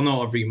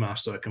not a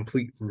remaster, a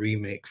complete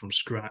remake from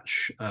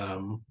scratch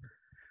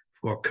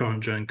for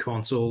current gen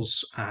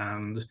consoles.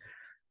 And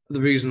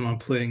the reason I'm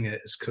playing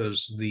it is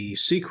because the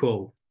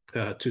sequel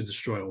to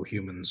Destroy All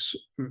Humans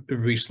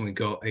recently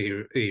got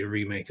a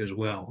remake as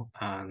well,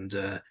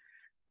 and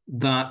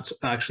that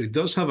actually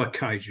does have a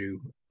kaiju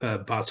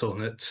battle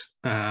in it,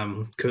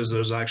 because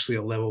there's actually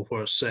a level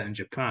where it's set in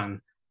Japan,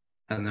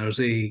 and there's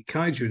a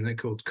kaiju in it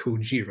called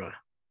Kojira.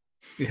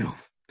 You know,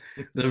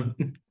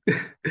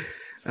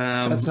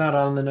 that's not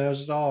on the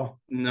nose at all.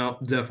 No,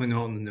 definitely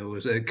not on the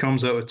nose. It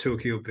comes out of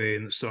Tokyo Bay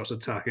and it starts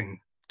attacking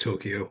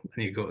Tokyo,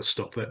 and you got to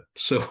stop it.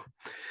 So,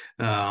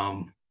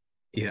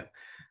 yeah.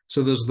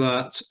 So there's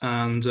that,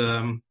 and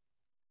and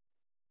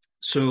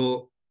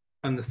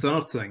the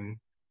third thing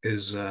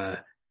is,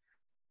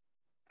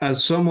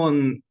 as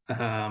someone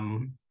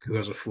who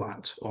has a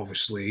flat,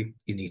 obviously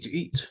you need to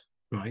eat,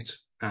 right?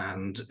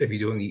 And if you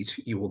don't eat,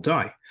 you will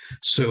die.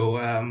 So,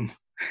 I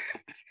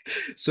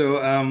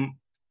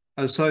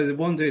decided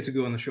one day to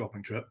go on a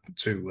shopping trip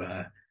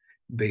to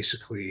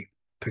basically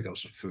pick up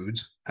some food,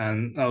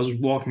 and I was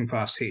walking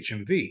past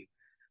HMV.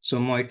 So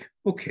I'm like,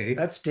 okay,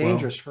 that's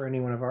dangerous for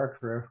anyone of our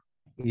crew.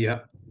 Yeah,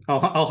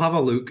 I'll have a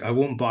look. I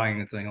won't buy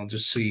anything. I'll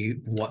just see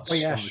what's on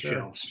the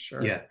shelves.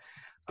 Sure. Yeah.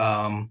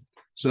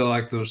 So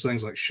like those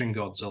things like Shin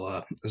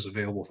Godzilla is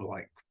available for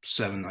like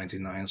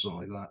 $7.99 something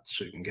like that,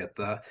 so you can get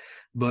that.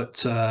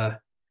 But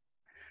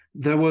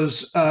there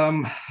was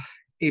a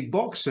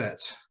box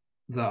set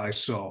that I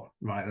saw.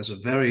 Right, there's a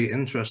very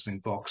interesting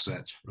box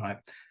set. Right,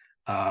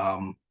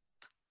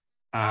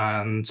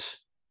 and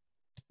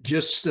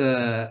just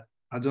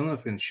I don't know if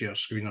I can share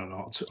screen or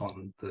not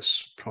on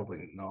this.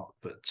 Probably not,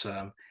 but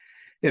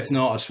if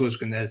not, I suppose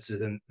we can edit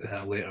it in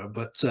later.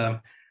 But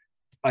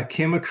I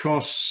came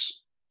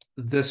across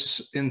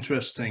this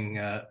interesting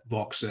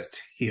box set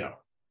here,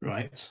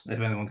 right? If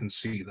anyone can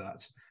see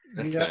that.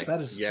 Okay.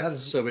 That is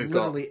so we've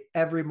literally got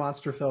every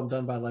monster film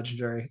done by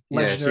Legendary.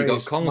 Yeah, so you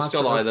got Kong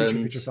Skull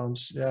Island,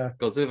 films. Yeah,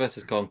 Godzilla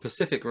vs. Kong,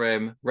 Pacific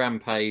Rim,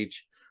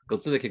 Rampage,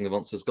 Godzilla King of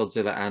Monsters,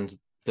 Godzilla, and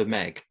the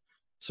Meg.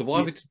 So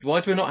why do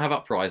we not have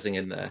Uprising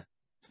in there?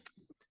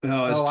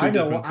 No, I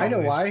know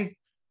why.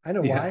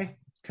 Why?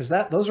 Because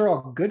those are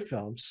all good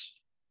films.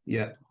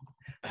 Yeah.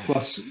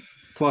 Plus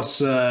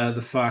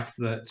the fact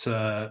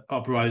that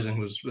Uprising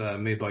was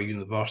made by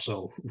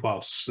Universal,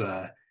 whilst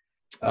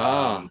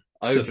Rim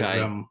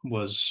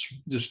was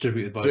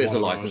distributed by. So it's a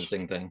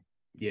licensing thing.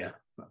 Yeah.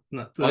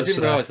 I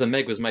didn't realize the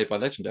Meg was made by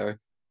Legendary.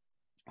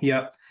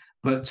 Yeah,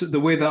 but the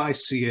way that I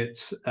see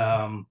it,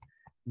 I'm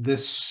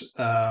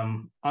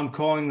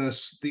calling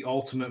this the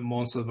Ultimate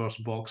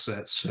Monsterverse box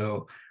set.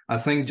 So I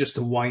think just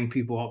to wind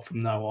people up from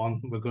now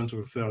on, we're going to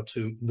refer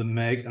to the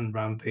Meg and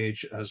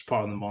Rampage as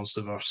part of the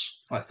Monsterverse.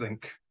 I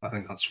think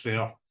that's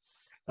fair.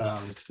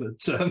 But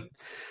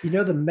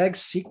the Meg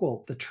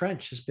sequel, The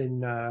Trench, has been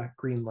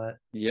greenlit.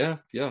 Yeah,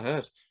 I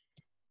heard.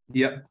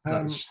 Yep,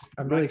 I'm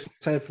really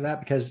excited for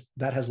that because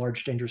that has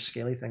large, dangerous,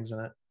 scaly things in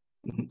it.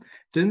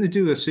 Didn't they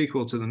do a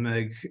sequel to the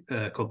Meg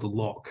called The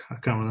Lock? I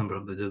can't remember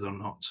if they did or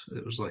not.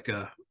 It was like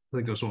a I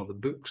think it was one of the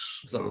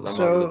books. Is that Or- the one?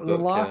 So the The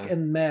book, Lock yeah.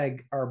 and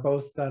Meg are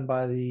both done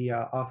by the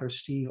author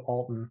Steve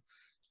Alton,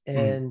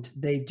 and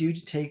they do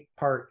take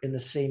part in the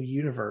same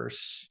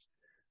universe.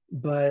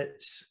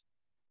 But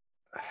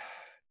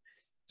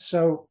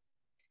so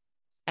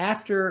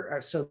Meg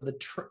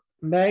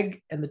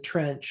and the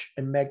Trench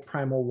and Meg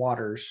Primal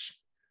Waters,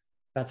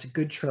 that's a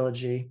good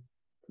trilogy.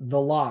 The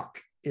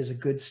Lock is a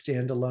good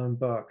standalone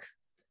book.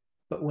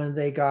 But when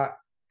they got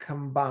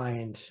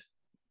combined,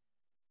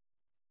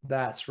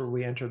 that's where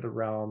we enter the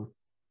realm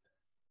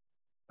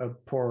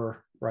of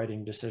poor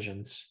writing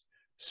decisions.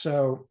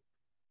 So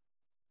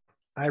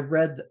I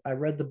read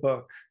the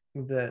book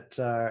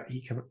that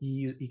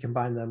he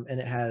combined them, and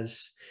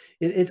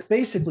it's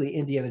basically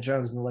Indiana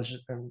Jones and the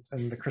Legend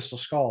and the Crystal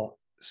Skull.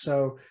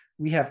 So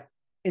we have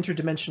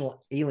interdimensional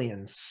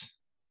aliens,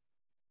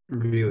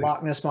 Really?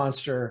 Loch Ness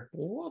monster,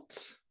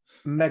 What?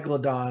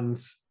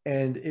 megalodons,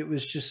 and it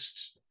was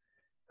just,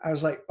 I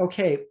was like,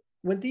 okay,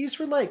 when these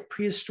were like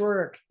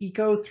prehistoric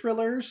eco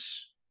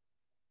thrillers,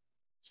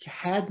 you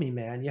had me,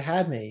 man, you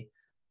had me.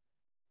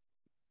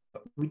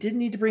 But we didn't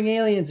need to bring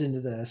aliens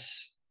into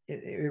this.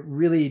 It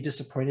really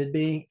disappointed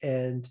me,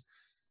 and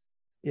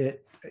I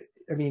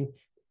mean,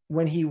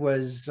 when he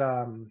was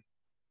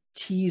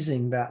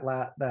teasing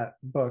that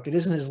book, it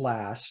isn't his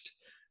last,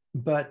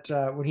 but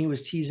when he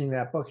was teasing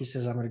that book, he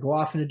says, I'm going to go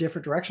off in a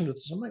different direction with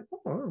this. I'm like,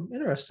 oh,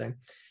 interesting.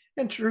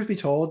 And truth be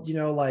told,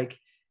 like,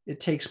 it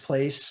takes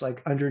place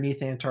like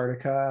underneath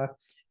Antarctica,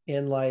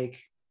 in like,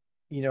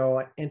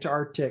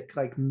 Antarctic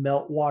like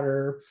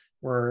meltwater,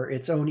 where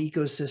its own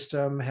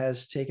ecosystem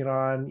has taken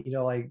on,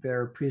 like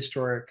their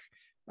prehistoric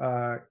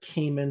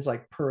caimans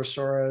like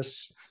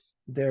Purosaurus.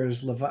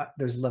 There's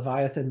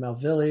Leviathan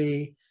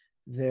Melville.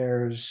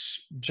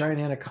 There's giant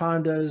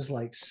anacondas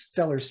like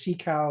stellar sea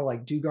cow,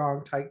 like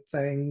dugong type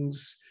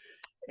things.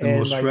 The And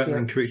most like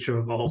threatening creature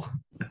of all.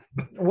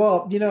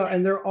 well,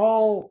 and they're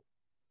all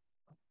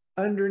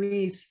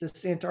underneath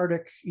this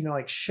Antarctic,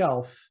 like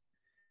shelf,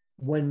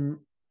 when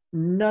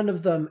none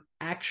of them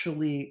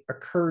actually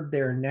occurred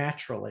there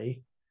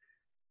naturally.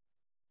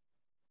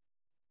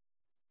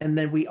 And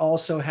then we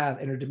also have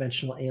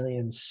interdimensional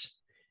aliens.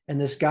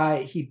 And this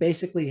guy, he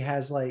basically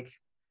has like,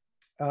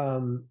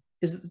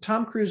 is it the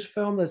Tom Cruise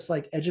film that's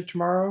like Edge of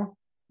Tomorrow?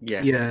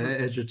 Yes. Yeah,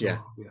 Edge of Yeah.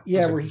 Tomorrow.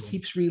 Yeah, where he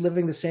keeps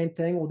reliving the same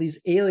thing. Well, these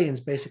aliens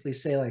basically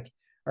say like,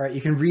 all right,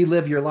 you can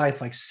relive your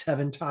life like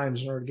 7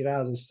 times in order to get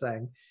out of this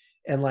thing.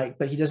 And like,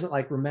 but he doesn't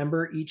like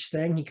remember each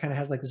thing. He kind of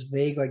has like this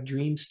vague like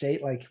dream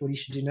state, like what he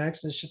should do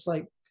next. And it's just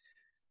like,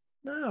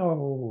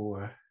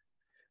 no,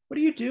 what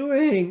are you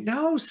doing?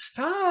 No,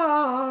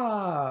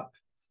 stop.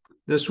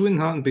 This wouldn't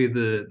have to be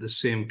the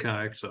same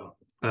character,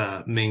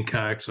 main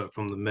character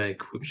from the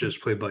Meg, which is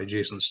played by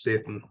Jason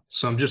Statham.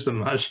 So I'm just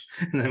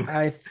imagining.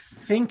 I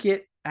think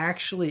it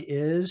actually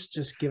is.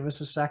 Just give us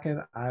a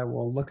second. I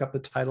will look up the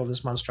title of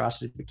this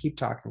monstrosity, but keep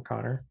talking,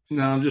 Connor.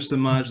 No, I'm just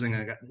imagining.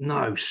 I go,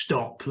 no,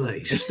 stop,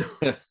 please.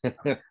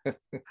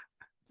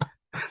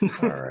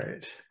 All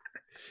right.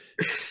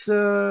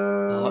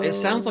 So it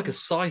sounds like a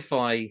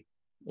sci-fi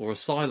or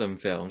asylum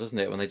film, doesn't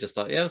it? When they just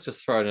like, yeah, let's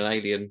just throw in an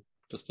alien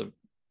just to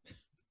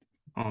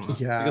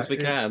yeah, because we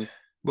can.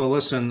 Well,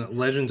 listen,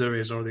 Legendary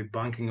is already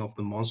banking off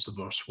the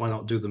MonsterVerse. Why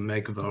not do the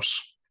Megverse?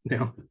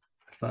 If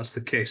that's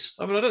the case.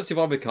 I mean, I don't see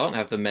why we can't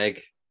have the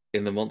Meg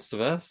in the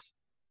MonsterVerse.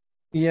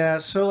 Yeah,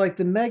 so like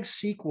the Meg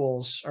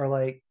sequels are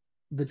like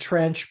The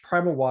Trench,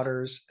 Primal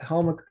Waters,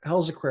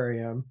 Hell's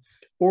Aquarium,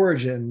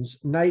 Origins,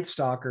 Night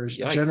Stalkers,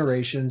 Yikes.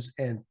 Generations,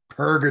 and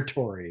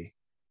Purgatory.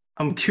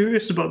 I'm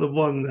curious about the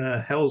one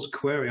Hell's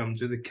Aquarium.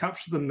 Do they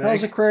capture the Meg?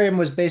 Hell's Aquarium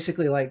was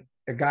basically like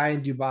a guy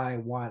in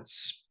Dubai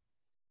wants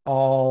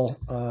all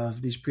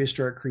of these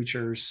prehistoric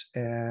creatures,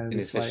 and In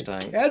it's his fish like,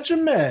 tank. catch a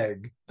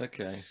Meg.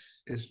 Okay.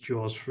 Is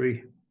Jaws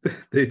free?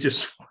 They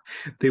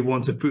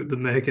want to put the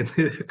Meg in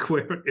the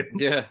aquarium.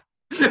 Yeah.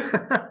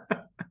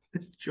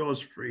 It's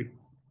Jaws free.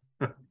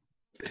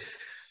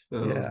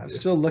 Yeah, I'm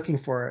still looking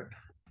for it.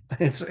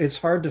 It's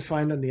hard to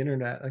find on the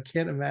internet. I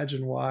can't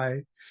imagine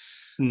why.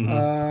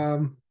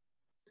 Mm-hmm.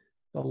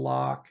 The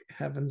Lock,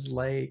 Heaven's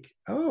Lake.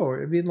 Oh,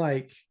 I mean,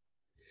 like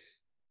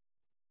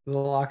the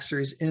Lock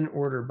series in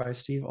order by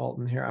Steve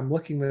Alton here. I'm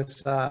looking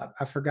this up.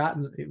 I've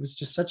forgotten. It was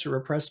just such a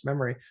repressed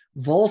memory.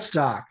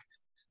 Volstock.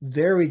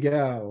 There we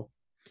go.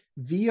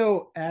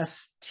 Vostok.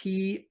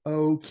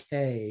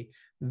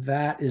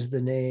 That is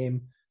the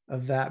name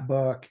of that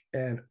book.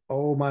 And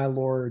oh my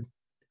Lord,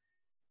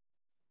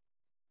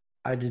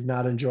 I did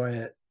not enjoy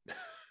it.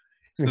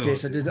 In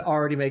case I didn't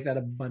already make that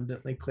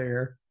abundantly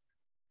clear.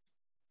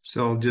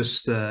 So I'll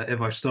just,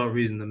 if I start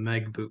reading the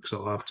Meg books,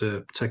 I'll have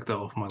to tick that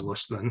off my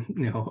list then,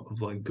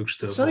 of like books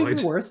to It's avoid. not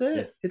even worth it.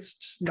 Yeah. It's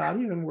just not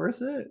even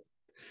worth it.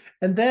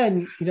 And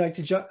then, like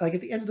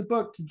at the end of the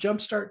book, to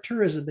jumpstart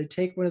tourism, they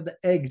take one of the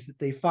eggs that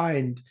they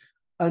find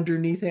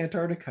underneath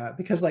Antarctica,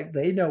 because like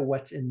they know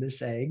what's in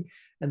this egg,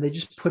 and they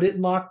just put it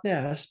in Loch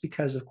Ness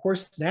because, of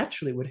course,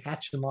 naturally it would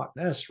hatch in Loch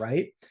Ness,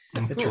 right?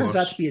 It turns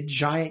out to be a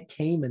giant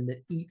caiman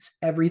that eats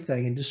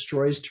everything and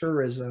destroys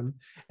tourism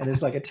and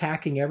is like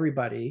attacking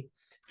everybody.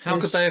 How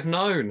could they have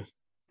known?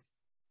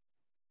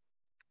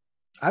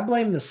 I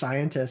blame the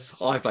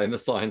scientists. I blame the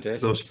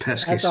scientists. Those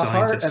pesky At the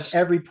heart of scientists.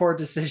 every poor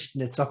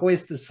decision, it's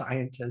always the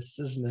scientists,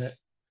 isn't it?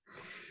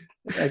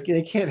 Like,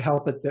 they can't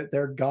help it that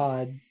their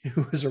god,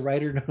 who was a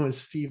writer known as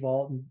Steve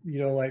Alton,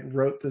 like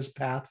wrote this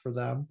path for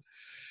them.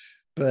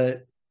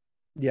 But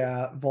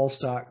yeah,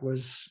 Volstock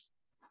was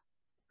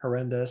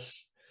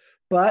horrendous.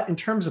 But in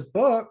terms of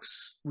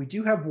books, we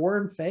do have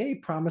Warren Fay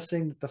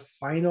promising that the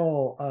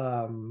final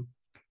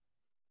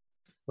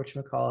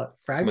whatchamacallit,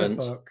 fragment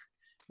book,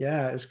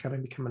 is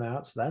coming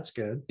out, so that's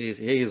good. He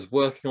is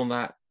working on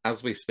that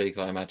as we speak,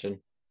 I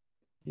imagine.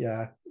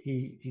 Yeah,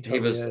 he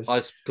totally is.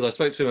 Because I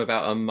spoke to him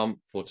about a month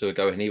or two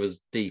ago, and he was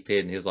deep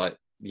in. He was like,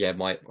 "Yeah,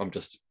 I'm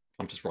just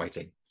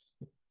writing."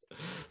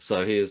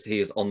 So he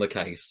is on the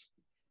case.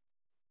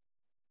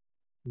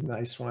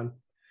 Nice one.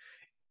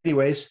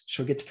 Anyways,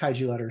 she'll get to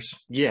kaiju letters.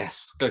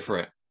 Yes, go for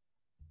it.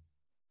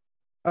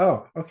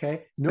 Oh,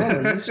 okay.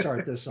 Normally you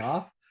start this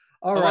off.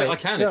 All right, I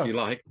can if you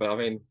like, but I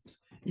mean,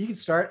 you can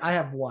start. I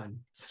have one.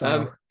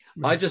 So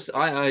I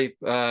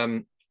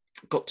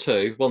got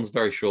two. One's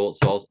very short,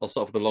 so I'll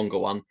start with the longer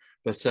one.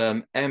 But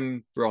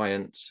M.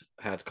 Bryant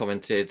had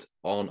commented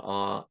on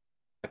our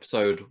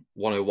episode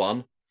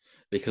 101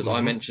 because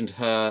I mentioned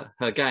her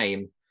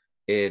game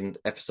in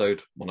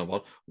episode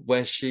 101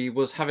 where she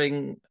was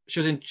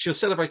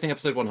celebrating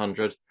episode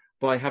 100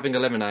 by having a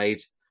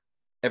lemonade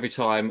every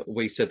time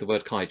we said the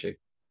word kaiju.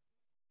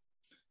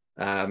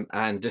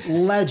 And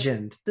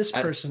legend. This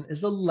person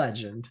is a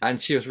legend.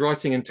 And she was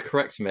writing in to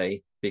correct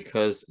me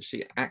because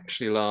she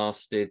actually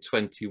lasted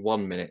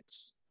 21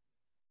 minutes.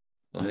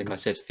 I think I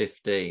said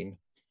 15.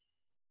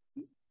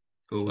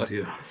 Oh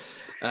dear.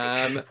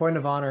 Point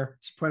of honor.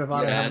 It's a point of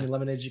honor how many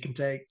lemonades you can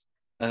take.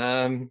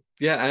 And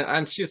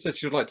she said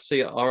she would like to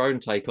see our own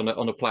take on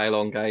a play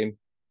along game,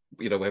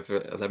 whether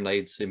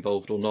lemonade's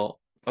involved or not.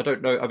 I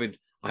don't know. I mean,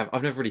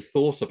 I've never really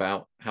thought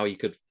about how you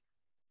could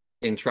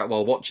interact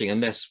while watching,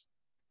 unless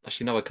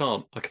actually no, I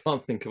can't. I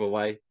can't think of a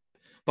way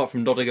apart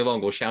from nodding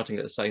along or shouting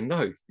at the saying,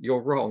 "No,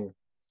 you're wrong,"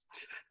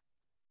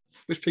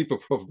 which people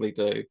probably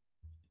do.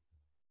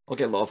 I'll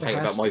get a lot of hate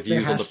about my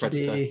views on the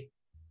Predator.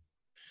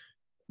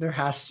 There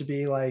has to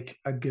be like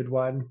a good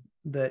one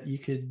that you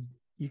could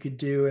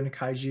do in a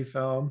kaiju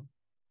film,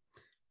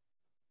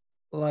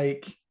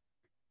 like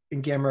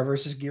in Gamera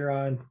versus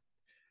Giron.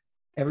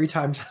 Every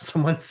time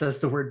someone says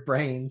the word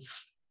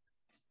brains,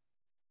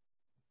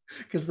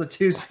 because the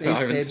two space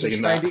babes are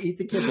trying to eat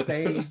the kid's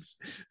babes.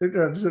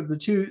 So the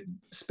two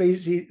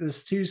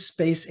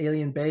space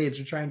alien babes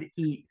are trying to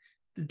eat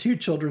the two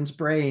children's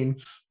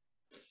brains.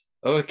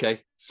 Oh,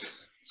 okay.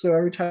 So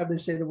every time they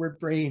say the word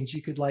brains,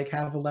 you could like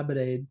have a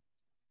lemonade.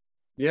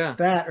 Yeah.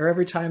 That, or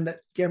every time that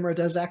Gamera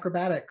does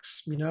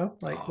acrobatics,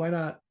 why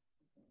not?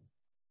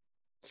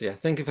 So yeah,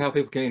 think of how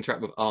people can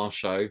interact with our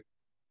show.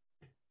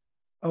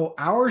 Oh,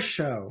 our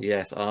show.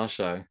 Yes, our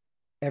show.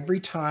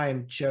 Every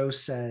time Joe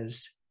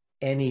says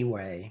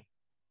anyway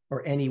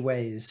or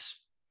anyways.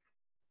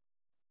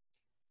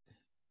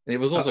 It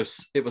was also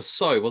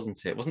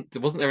wasn't it? Wasn't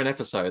there an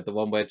episode, the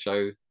one where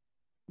Joe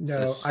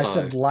No, I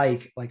said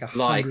like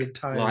 100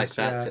 times. Like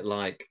that's it,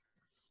 like.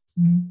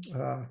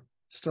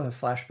 Still have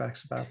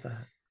flashbacks about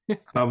that.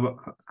 How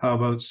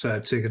about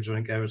take a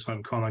drink every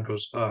time Connor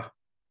goes,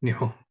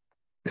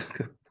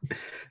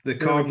 the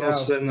cardinal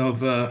sin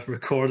of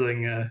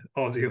recording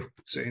audio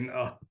saying,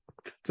 yeah,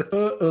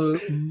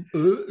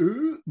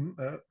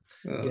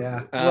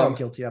 we're all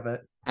guilty of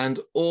it. And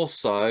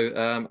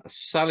also,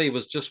 Sally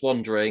was just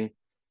wondering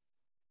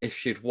if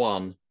she'd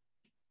won.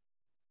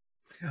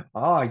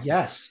 Oh,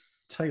 yes.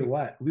 Tell you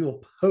what, we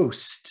will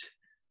post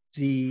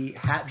the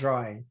hat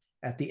drawing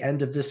at the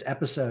end of this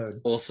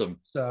episode. Awesome.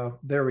 So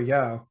there we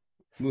go.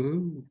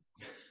 Woohoo.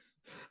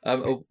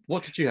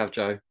 What did you have,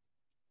 Joe?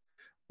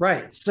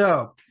 Right.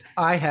 So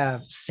I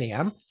have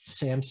Sam.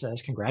 Sam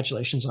says,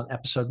 congratulations on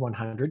episode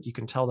 100. You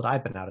can tell that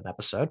I've been out an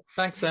episode.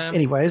 Thanks, Sam.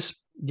 Anyways,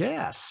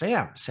 yeah,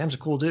 Sam. Sam's a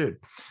cool dude.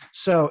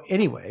 So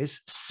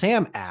anyways,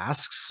 Sam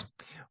asks,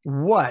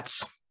 what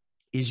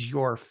is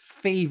your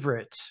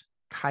favorite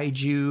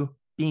kaiju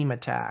beam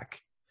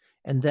attack?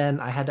 And then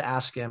I had to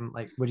ask him,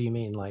 like, what do you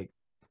mean? Like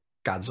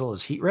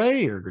Godzilla's heat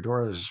ray or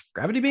Ghidorah's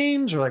gravity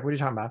beams? Or like, what are you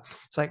talking about?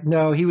 It's like,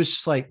 no, he was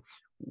just like,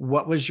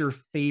 what was your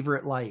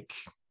favorite, like,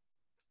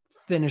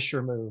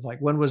 finisher move? Like,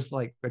 when was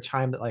like the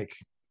time that like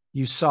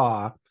you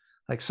saw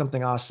like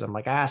something awesome?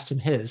 Like I asked him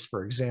his,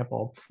 for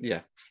example. Yeah.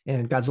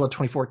 In Godzilla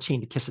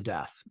 2014, to Kiss of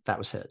Death. That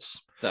was his.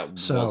 That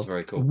was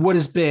very cool. What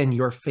has been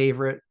your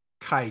favorite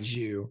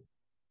kaiju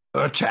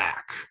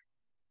attack?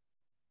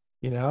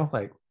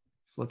 Like,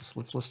 let's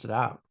list it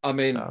out. I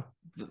mean,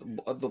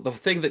 the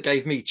thing that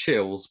gave me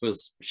chills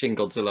was Shin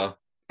Godzilla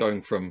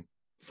going from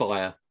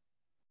fire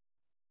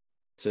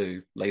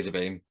to laser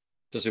beam.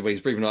 Just when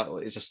he's breathing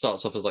out, it just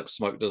starts off as like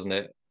smoke, doesn't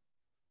it?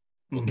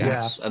 Or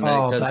gas, and then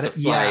it turns to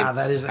flame. Yeah,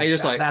 that is.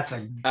 That's a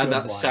good and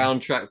that one.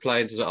 Soundtrack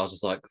played. I was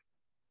just like,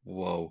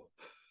 whoa,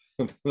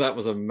 that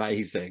was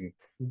amazing.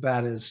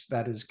 That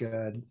is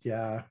good.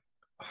 Yeah,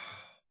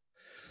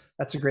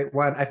 that's a great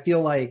one. I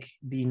feel like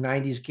the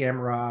 '90s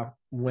Gamera,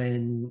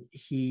 when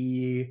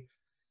he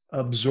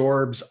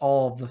absorbs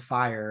all of the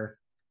fire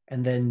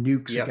and then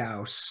nukes Yep. a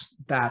Gauss.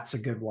 That's a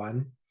good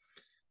one.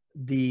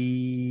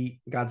 The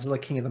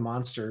Godzilla King of the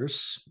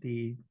Monsters,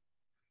 the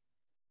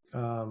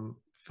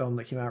film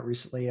that came out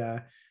recently,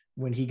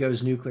 when he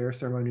goes nuclear,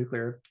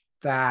 thermonuclear,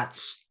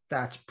 that's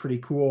pretty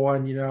cool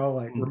one,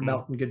 like we're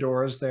melting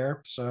Ghidorah's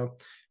there. So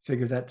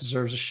figure that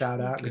deserves a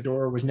shout out. Okay.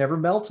 Ghidorah was never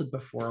melted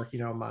before, if you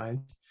don't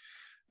mind.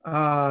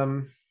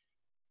 I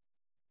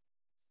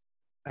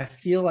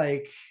feel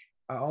like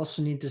I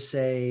also need to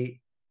say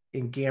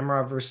in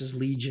Gamera versus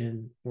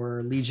Legion,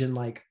 where Legion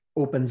like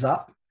opens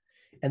up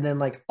and then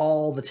like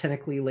all the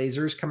tentacly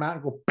lasers come out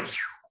and go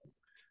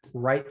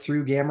right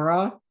through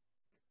Gamera.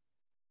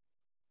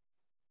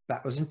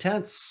 That was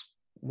intense.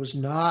 Was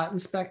not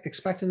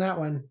expecting that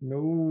one.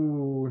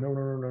 No.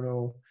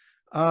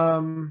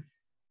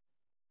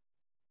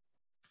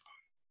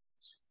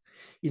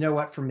 You know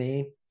what? For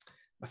me,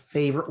 my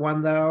favorite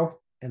one though,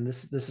 and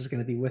this is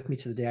going to be with me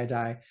to the day I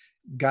die.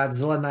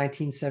 Godzilla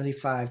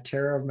 1975,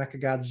 Terror of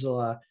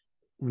Mechagodzilla.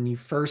 When you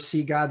first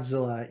see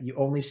Godzilla, you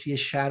only see a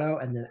shadow,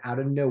 and then out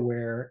of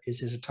nowhere is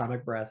his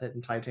atomic breath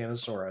hitting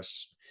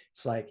Titanosaurus.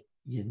 It's like,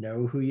 you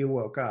know who you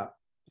woke up,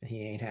 and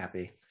he ain't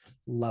happy.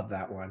 Love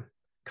that one.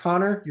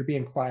 Connor, you're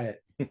being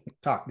quiet.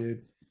 Talk,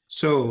 dude.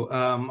 So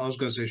I was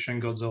going to say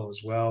Shin Godzilla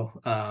as well,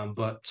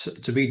 but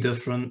to be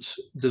different,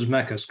 does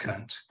mechas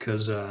count?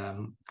 Because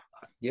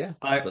Yeah,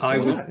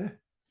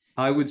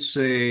 I would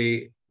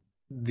say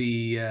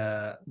the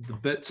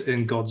bit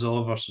in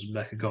Godzilla versus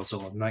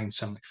Mechagodzilla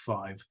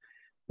 1975,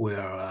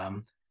 where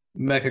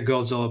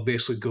Mechagodzilla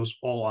basically goes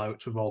all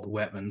out with all the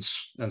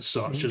weapons and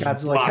starts just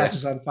Godzilla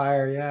catches on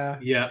fire.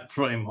 Yeah,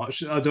 pretty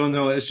much. I don't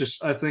know. It's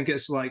just I think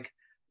it's like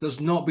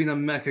there's not been a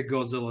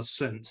Mechagodzilla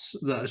since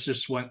that has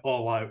just went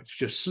all out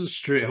just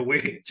straight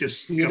away.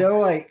 Just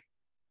like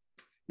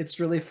it's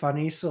really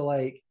funny. So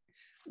like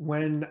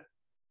when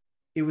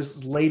it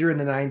was later in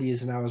the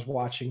 90s and I was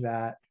watching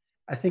that,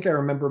 I think I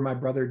remember my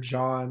brother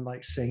John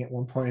like saying at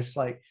one point, it's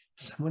like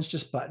someone's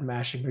just button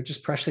mashing. They're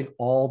just pressing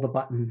all the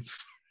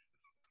buttons.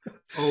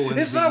 Oh,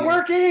 it's not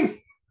working.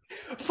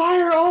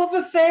 Fire all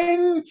the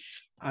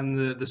things.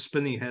 And the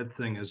spinny head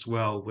thing as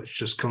well, which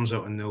just comes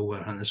out of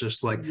nowhere, and it's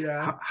just like,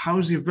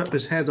 how's he rip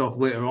his head off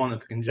later on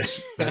if he can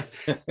just?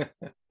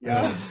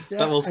 That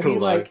was cool.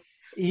 Like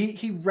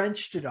he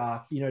wrenched it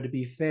off, to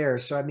be fair.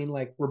 So I mean,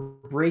 like we're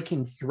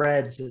breaking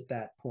threads at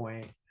that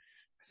point.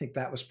 I think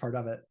that was part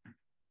of it.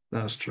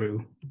 That's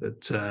true,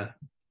 but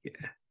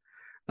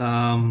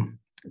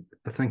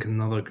I think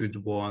another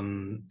good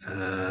one.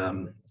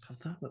 I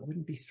thought it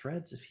wouldn't be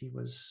threads if he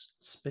was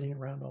spinning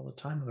around all the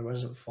time,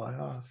 otherwise it would fly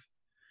off.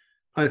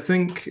 I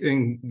think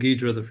in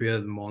Ghidorah, the Fear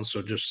of the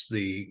Monster, just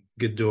the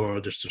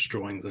Ghidorah just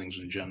destroying things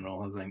in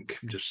general. I think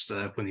just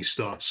when he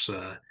starts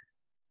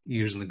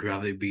using the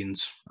gravity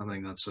beams, I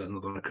think that's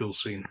another cool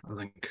scene. I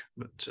think,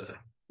 but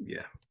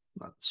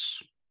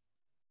that's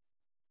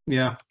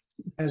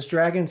As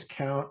dragons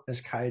count as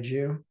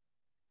kaiju, I'm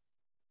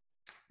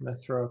gonna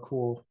throw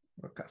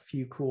a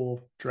few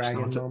cool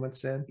dragon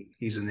moments in.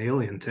 He's an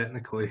alien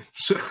technically,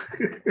 so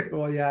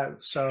well, yeah.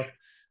 So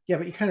yeah,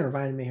 but you kind of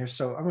reminded me here.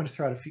 So I'm going to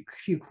throw out a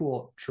few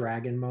cool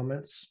dragon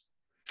moments.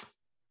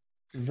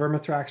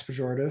 Vermithrax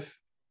pejorative,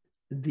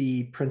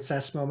 the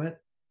princess moment,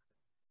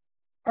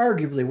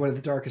 arguably one of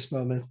the darkest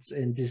moments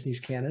in Disney's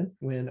canon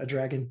when a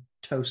dragon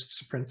toasts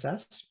a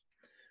princess.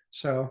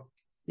 So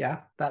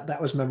yeah,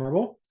 that was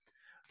memorable.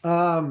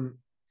 I'm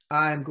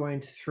going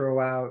to throw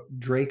out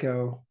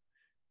Draco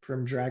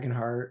from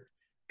Dragonheart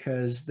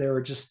because there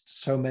were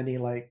just so many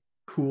like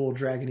cool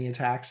dragony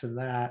attacks in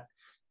that.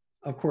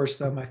 Of course,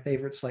 though, my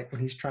favorite's like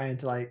when he's trying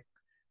to like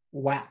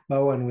whack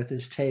Bowen with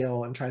his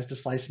tail and tries to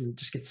slice him and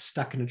just gets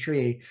stuck in a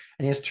tree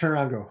and he has to turn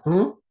around and go,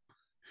 huh?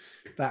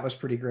 That was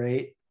pretty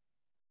great.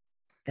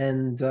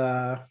 And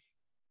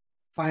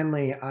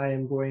finally, I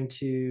am going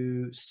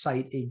to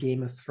cite a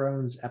Game of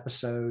Thrones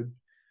episode.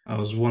 I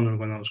was wondering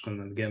when I was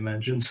going to get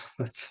mentioned.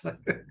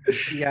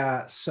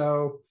 Yeah,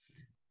 so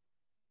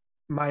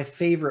my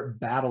favorite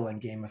battle in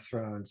Game of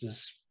Thrones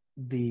is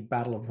the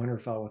Battle of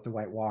Winterfell with the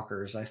White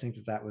Walkers. I think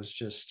that was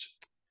just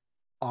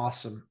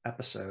awesome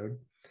episode.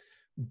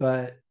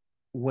 But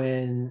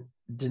when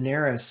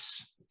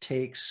Daenerys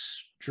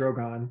takes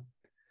Drogon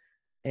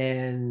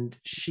and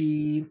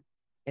she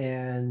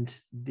and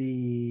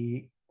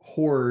the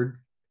Horde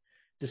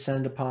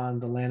descend upon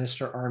the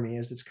Lannister army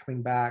as it's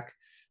coming back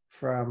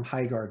from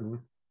Highgarden,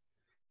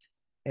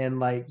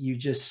 and like you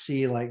just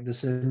see like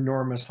this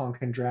enormous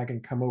honking dragon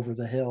come over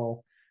the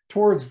hill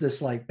towards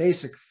this like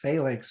basic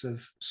phalanx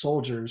of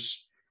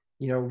soldiers,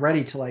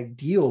 ready to like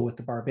deal with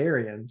the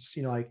barbarians.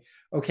 Like,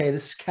 okay,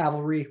 this is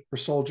cavalry, we're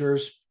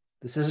soldiers,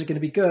 this isn't going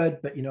to be good,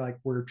 but like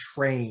we're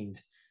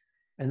trained.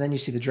 And then you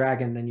see the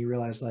dragon, then you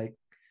realize like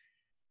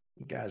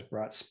you guys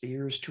brought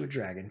spears to a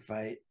dragon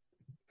fight.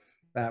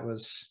 That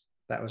was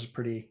a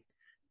pretty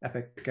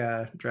epic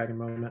dragon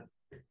moment.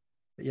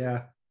 But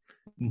yeah,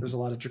 there's a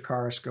lot of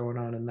Dracarys going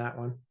on in that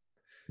one.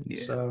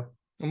 Yeah. So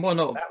and why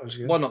not? That was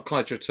good. Why not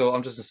Kaiju at all?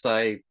 I'm just gonna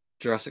say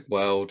Jurassic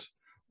World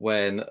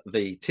when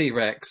the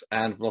T-Rex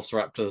and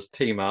Velociraptors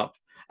team up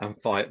and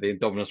fight the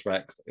Indominus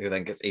Rex, who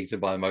then gets eaten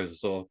by a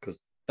mosasaur,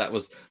 because that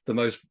was the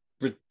most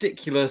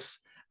ridiculous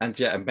and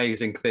yet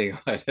amazing thing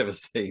I'd ever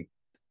seen.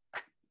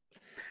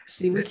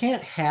 See, we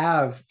can't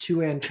have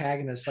two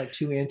antagonists, like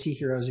two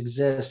anti-heroes,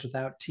 exist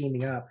without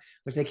teaming up.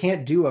 Like, they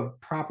can't do a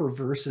proper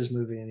versus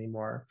movie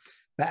anymore.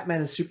 Batman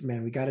and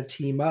Superman, we got to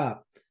team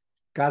up.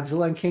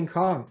 Godzilla and King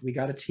Kong, we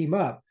got to team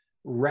up.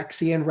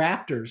 Rexy and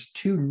Raptors,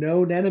 two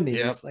known enemies.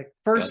 Yep. Like,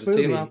 first Gotta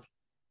team movie, up.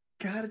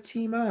 got to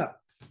team up.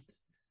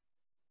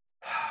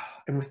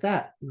 And with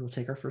that, we will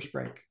take our first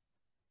break.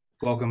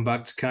 Welcome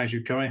back to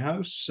Kaiju Curry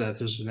House.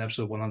 This is an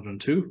episode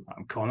 102.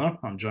 I'm Connor.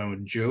 I'm joined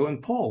with Joe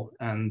and Paul,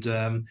 and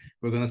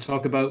we're going to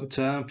talk about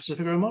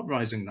Pacific Rim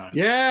Uprising now.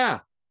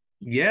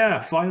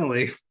 Yeah,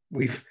 Finally,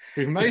 we've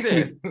made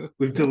it.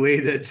 We've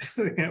delayed it.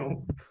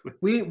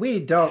 We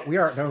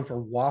aren't known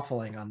for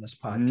waffling on this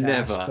podcast,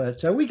 Never.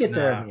 but we get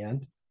there in the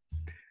end.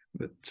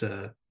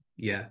 But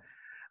yeah,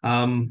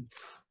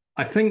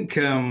 I think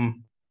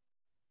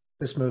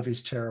this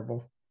movie's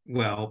terrible.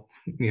 Well,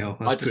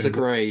 I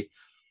disagree.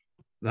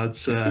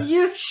 That's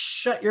you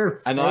shut your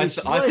face. And I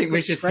think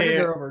we should Predator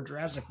hear over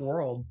Jurassic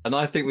World. And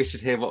I think we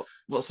should hear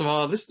what some of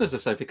our listeners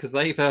have said, because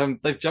they've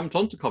jumped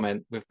on to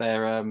comment with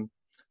their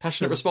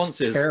passionate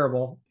responses. It's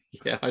terrible.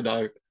 Yeah, I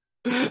know.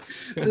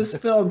 This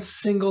film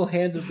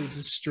single-handedly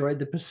destroyed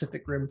the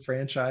Pacific Rim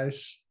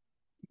franchise.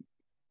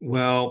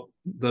 Well,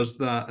 there's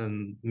that,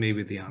 and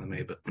maybe the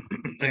anime, but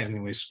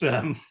anyways,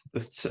 but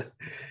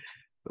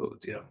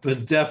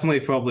definitely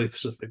probably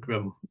Pacific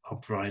Rim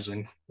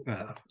Uprising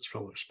is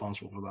probably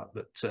responsible for that.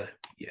 But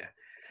yeah,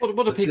 What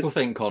do people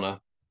think, Connor?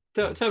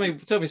 Tell me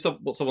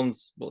what someone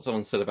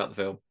said about the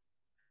film.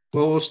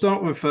 Well, we'll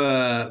start with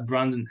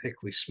Brandon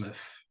Hickley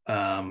Smith,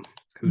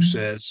 who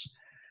says,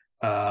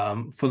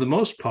 for the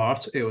most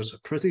part, it was a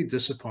pretty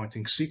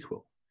disappointing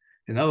sequel.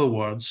 In other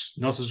words,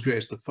 not as great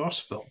as the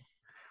first film.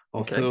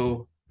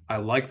 Although I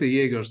like the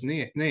Jaegers'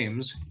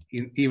 names,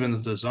 even the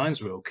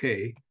designs were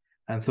okay,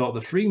 and thought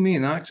the three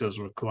main actors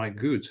were quite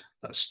good.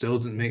 That still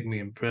didn't make me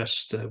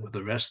impressed with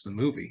the rest of the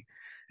movie,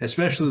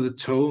 especially the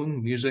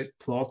tone, music,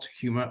 plot,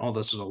 humor. Oh,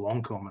 this is a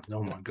long comment.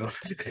 Oh my god.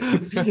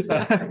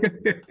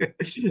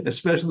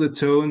 Especially the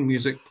tone,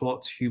 music,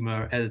 plot,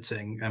 humor,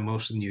 editing, and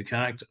most of the new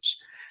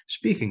characters.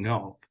 Speaking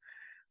of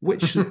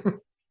which, the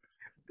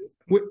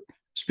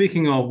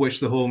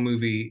whole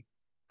movie.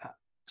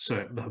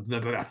 Sorry.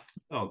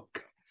 Oh,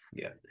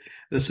 yeah.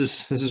 This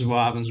is what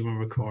happens when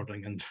we're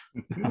recording and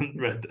I haven't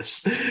read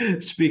this.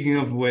 Speaking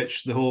of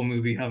which, the whole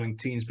movie having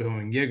teens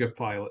becoming Jaeger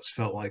pilots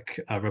felt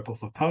like a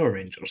ripoff of Power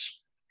Rangers.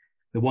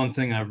 The one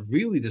thing I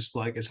really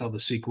dislike is how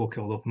the sequel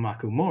killed off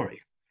Mako Mori,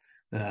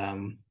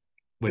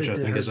 which I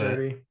think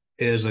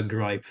is a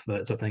gripe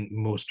that I think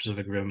most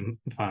Pacific Rim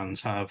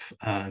fans have,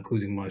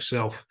 including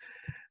myself.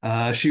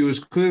 She was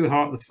clearly the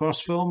heart of the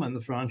first film and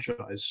the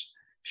franchise.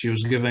 She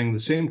was giving the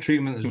same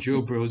treatment as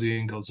Joe Brody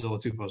in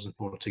Godzilla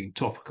 2014,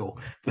 topical.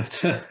 But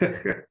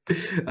the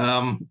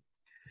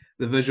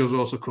visuals were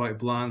also quite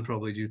bland,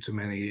 probably due to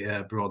many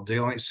broad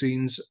daylight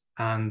scenes.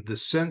 And the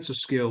sense of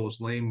scale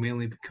was lame,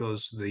 mainly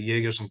because the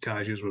Jaegers and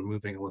Kaijus were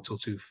moving a little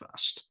too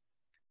fast.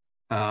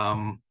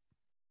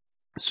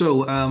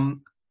 So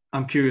I'm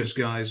curious,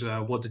 guys,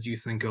 what did you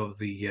think of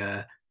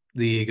the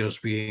Jaegers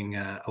being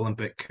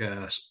Olympic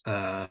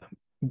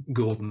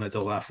gold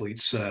medal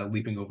athletes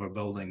leaping over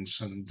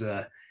buildings and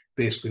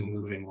basically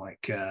moving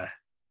like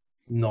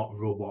not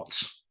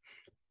robots?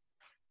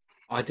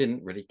 I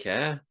didn't really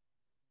care.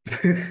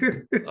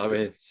 I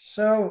mean,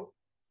 so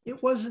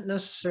it wasn't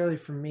necessarily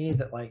for me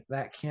that like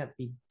that can't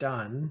be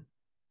done.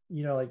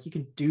 Like you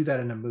can do that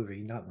in a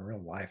movie, not in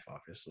real life,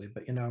 obviously,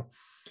 but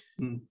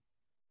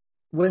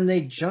when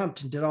they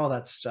jumped and did all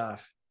that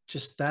stuff,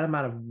 just that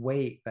amount of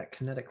weight, that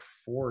kinetic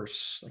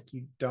force, like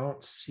you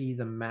don't see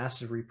the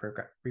massive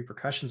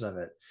repercussions of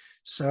it.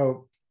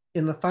 So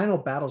in the final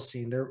battle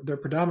scene, they're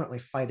predominantly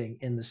fighting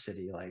in the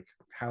city, like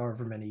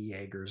however many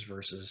Jaegers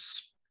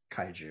versus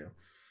Kaiju.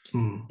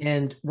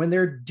 And when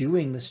they're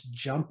doing this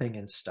jumping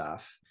and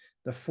stuff,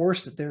 the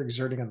force that they're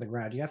exerting on the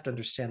ground, you have to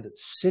understand that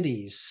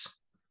cities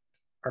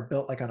are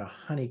built like on a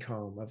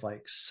honeycomb of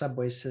like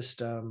subway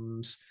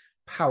systems,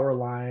 power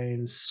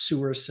lines,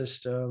 sewer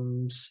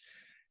systems,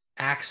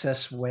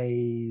 access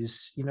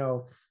ways.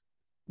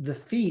 The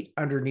feet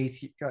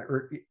underneath,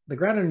 or the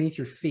ground underneath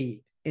your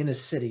feet in a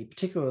city,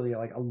 particularly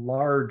like a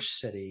large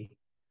city,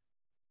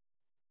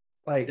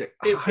 like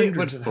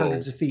hundreds and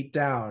hundreds of feet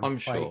down. I'm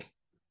sure.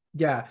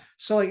 Yeah.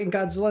 So like in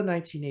Godzilla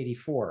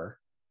 1984,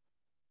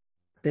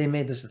 they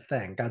made this a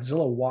thing.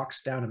 Godzilla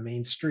walks down a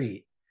main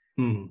street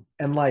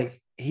and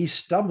like he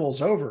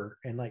stumbles over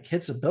and like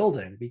hits a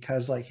building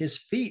because like his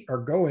feet are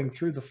going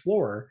through the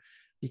floor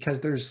because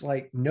there's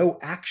like no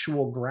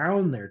actual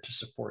ground there to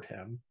support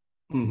him.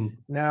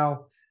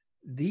 Now,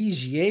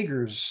 these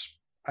Jaegers,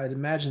 I'd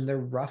imagine they're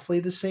roughly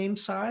the same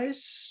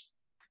size.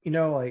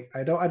 Like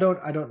I don't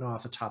know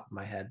off the top of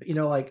my head, but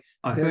like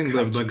I think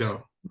they're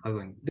bigger. I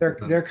think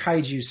they're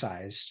kaiju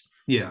sized.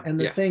 Yeah. And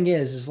the thing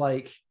is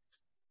like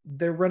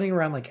they're running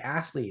around like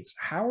athletes.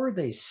 How are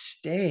they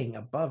staying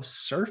above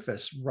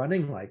surface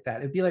running like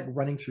that? It'd be like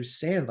running through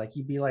sand. Like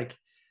you'd be like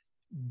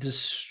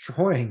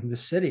destroying the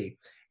city.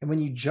 And when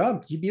you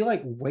jumped, you'd be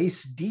like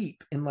waist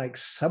deep in like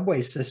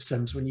subway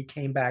systems when you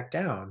came back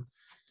down.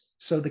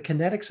 So the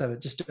kinetics of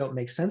it just don't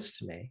make sense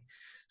to me.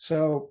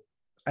 So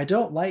I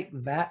don't like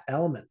that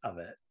element of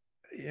it.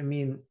 I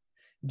mean,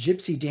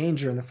 Gypsy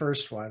Danger in the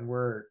first one,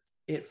 where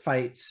it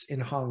fights in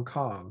Hong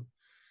Kong.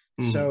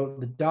 So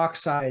the dock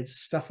sides,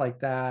 stuff like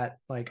that,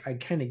 like I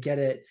kind of get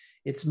it.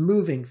 It's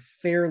moving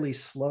fairly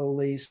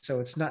slowly, so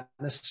it's not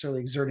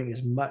necessarily exerting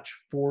as much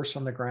force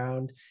on the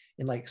ground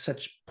in like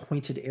such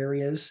pointed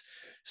areas.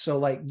 So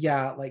like,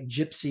 yeah, like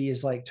Gypsy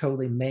is like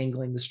totally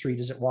mangling the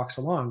street as it walks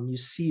along. You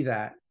see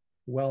that.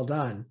 Well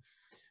done.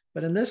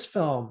 But in this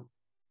film,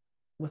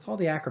 with all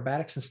the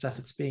acrobatics and stuff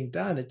that's being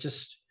done, it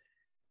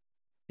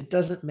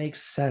doesn't make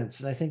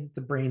sense. And I think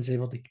the brain's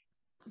able to,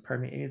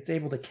 pardon me, it's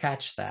able to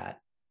catch that.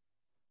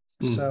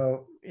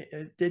 So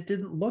it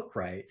didn't look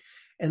right.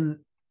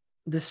 And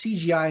the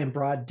CGI in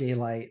broad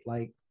daylight,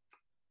 like,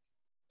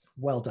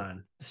 well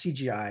done. The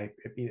CGI,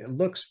 it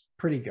looks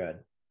pretty good,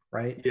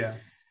 right? Yeah.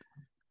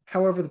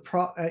 However,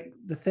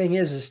 the thing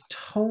is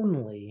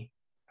tonally,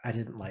 I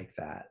didn't like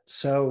that.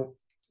 So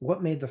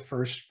what made the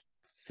first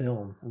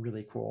film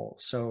really cool?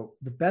 So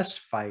the best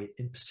fight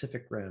in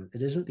Pacific Rim,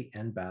 it isn't the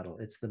end battle,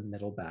 it's the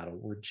middle battle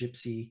where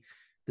Gypsy,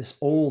 this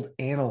old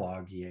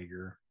analog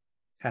Jaeger,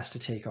 has to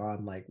take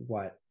on like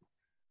what,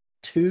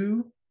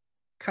 2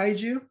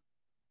 kaiju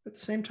at the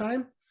same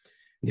time.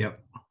 Yep.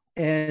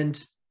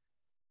 And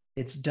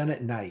it's done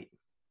at night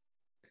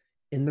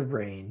in the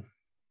rain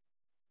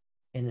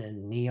in a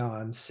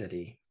neon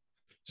city.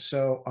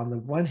 So on the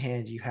one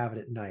hand, you have it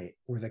at night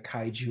where the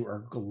kaiju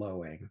are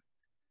glowing,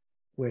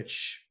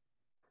 which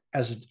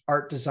as an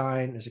art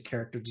design, as a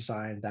character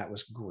design, that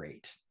was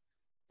great.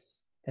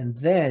 And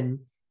then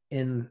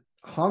in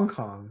Hong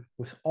Kong,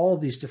 with all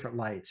these different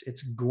lights,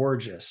 it's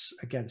gorgeous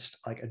against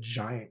like a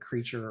giant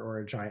creature or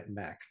a giant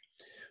mech.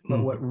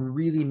 But what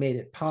really made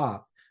it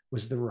pop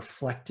was the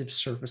reflective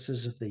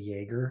surfaces of the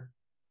Jaeger.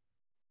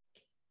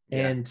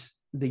 Yeah. And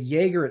the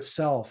Jaeger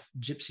itself,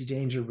 Gypsy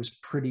Danger, was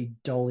pretty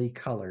dully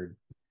colored.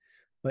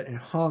 But in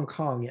Hong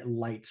Kong, it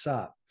lights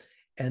up.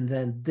 And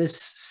then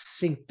this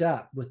synced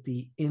up with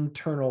the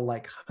internal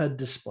like HUD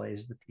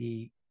displays that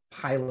the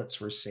pilots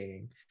were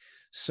seeing.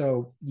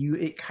 So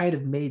it kind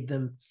of made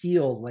them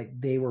feel like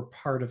they were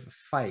part of a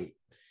fight,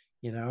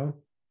 you know?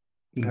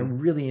 I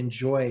really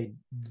enjoyed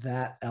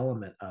that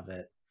element of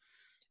it.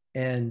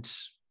 And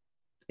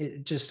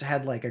it just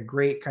had like a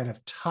great kind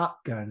of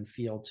Top Gun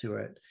feel to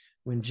it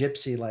when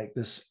Gypsy, like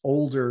this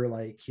older,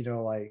 like, you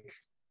know, like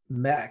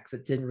mech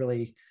that didn't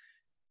really,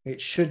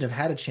 it shouldn't have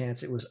had a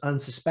chance. It was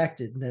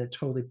unsuspected, and then it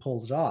totally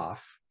pulled it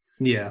off.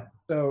 Yeah.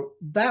 So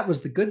that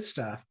was the good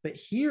stuff. But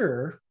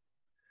here,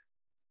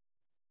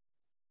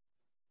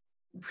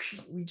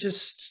 we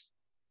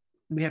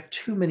have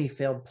too many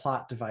failed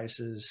plot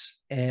devices,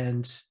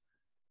 and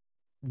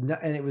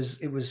it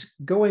was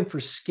going for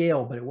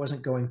scale, but it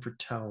wasn't going for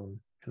tone.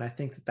 And I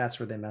think that's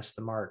where they messed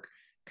the mark,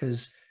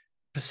 because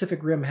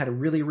Pacific Rim had a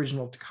really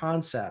original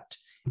concept,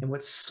 and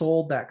what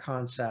sold that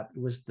concept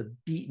was the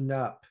beaten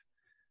up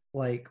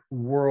like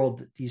world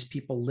that these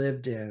people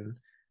lived in,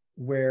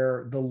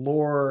 where the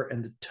lore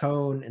and the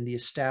tone and the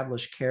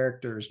established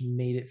characters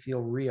made it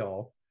feel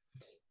real.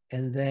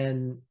 And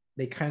then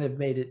they kind of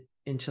made it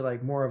into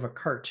like more of a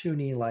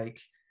cartoony,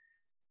 like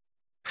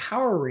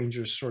Power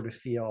Rangers sort of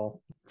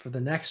feel for the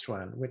next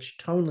one, which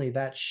tonally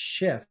that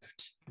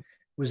shift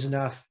was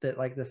enough that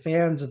like the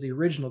fans of the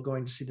original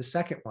going to see the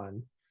second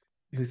one,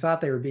 who thought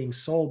they were being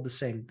sold the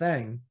same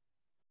thing,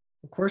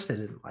 of course they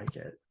didn't like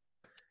it.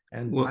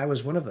 And I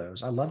was one of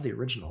those. I love the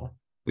original.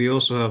 We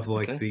also have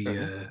like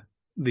the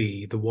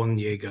one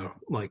Jaeger,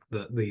 like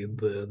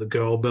the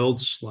girl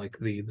builds, like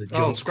the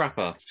jump.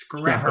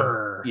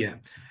 Scrapper. Yeah.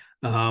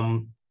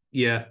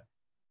 Yeah.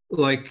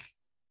 Like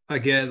I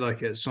get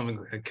like it's something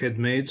like a kid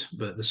made,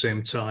 but at the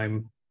same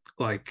time,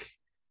 like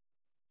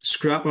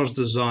Scrapper's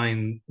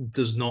design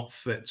does not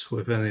fit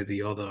with any of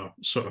the other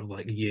sort of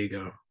like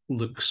Jaeger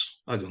looks.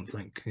 I don't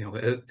think, you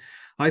know.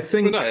 I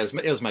think well, no,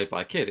 it was made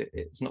by a kid.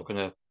 It's not going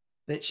to.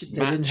 They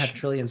didn't have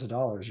trillions of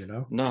dollars, you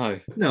know. No,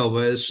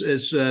 but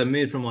it's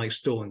made from like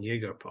stolen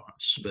Jaeger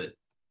parts. But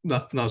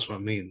that's what I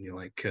mean. You're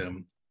like,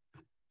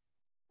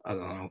 I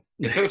don't know.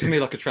 It felt to me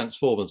like a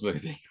Transformers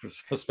movie,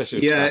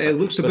 especially. Yeah, it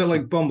looks a bit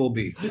like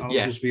Bumblebee. I'll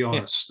just be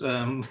honest.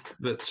 Yeah.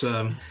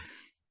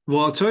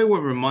 Well, I'll tell you what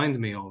it reminded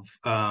me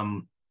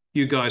of.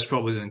 You guys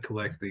probably didn't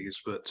collect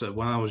these, but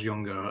when I was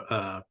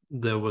younger,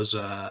 there was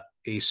a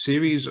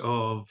series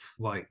of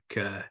like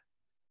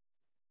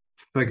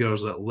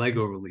figures that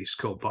Lego released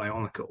called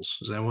Bionicles.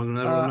 Does anyone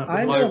ever remember?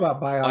 I know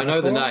about Bionicle. I know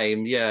the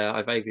name. Yeah,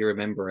 I vaguely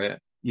remember it.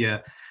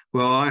 Yeah.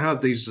 Well, I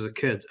had these as a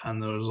kid,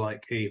 and there was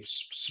like a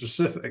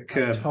specific.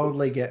 I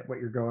totally get what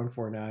you're going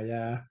for now.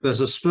 Yeah.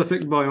 There's a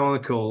specific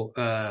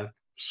Bionicle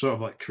sort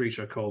of like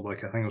creature called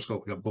like I think it was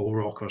called like a bull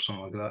rock or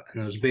something like that,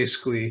 and it was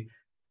basically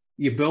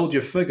you build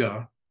your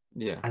figure,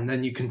 yeah, and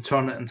then you can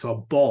turn it into a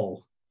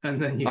ball,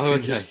 and then you Oh,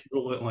 can just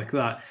roll it like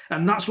that.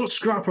 And that's what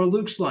Scrapper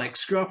looks like.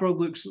 Scrapper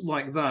looks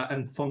like that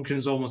and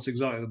functions almost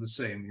exactly the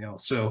same, you know.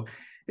 So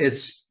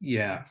it's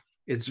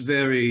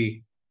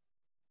very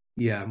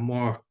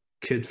more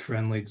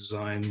kid-friendly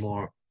design,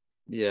 more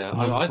Yeah,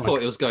 I almost like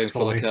thought it was going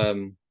for like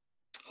toy.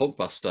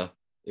 Hulkbuster.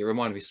 It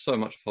reminded me so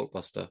much of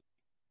Hulkbuster.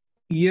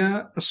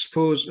 Yeah, I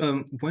suppose.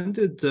 When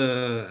did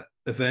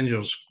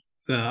Avengers?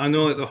 I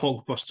know like the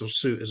Hulkbuster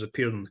suit has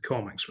appeared in the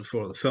comics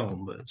before the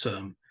film, but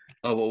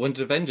Oh, well, when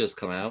did Avengers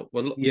come out?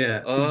 Well,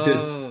 yeah, oh,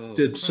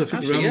 did crap. Pacific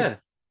Actually, Rim yeah,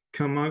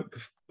 come out?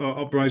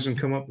 Uprising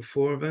come up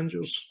before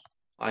Avengers?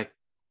 I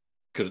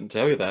couldn't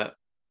tell you that.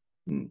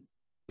 Hmm.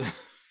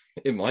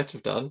 It might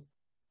have done.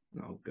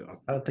 Oh god.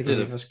 I don't think Did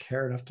any it? of us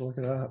care enough to look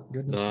it up.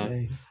 Goodness No.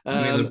 me.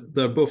 I mean,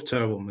 they're both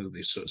terrible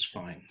movies, so it's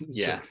fine.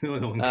 Yeah. So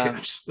no one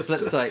cares. So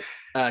let's say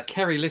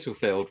Kerry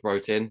Littlefield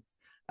wrote in,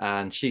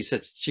 and she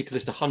said she could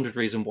list 100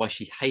 reasons why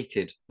she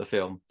hated the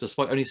film,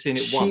 despite only seeing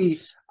it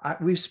once.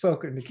 We've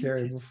spoken to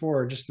Carrie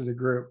before, just through the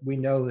group. We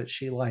know that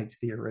she liked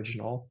the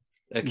original.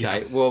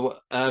 Okay, well,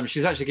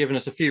 she's actually given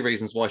us a few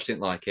reasons why she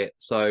didn't like it.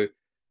 So,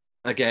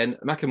 again,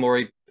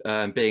 McAmory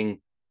being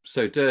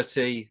so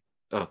dirty,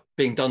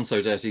 being done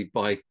so dirty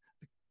by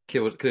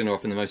killing her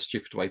off in the most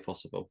stupid way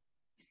possible.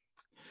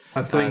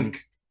 I think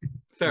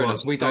fair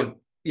enough. We don't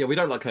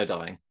like her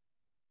dying.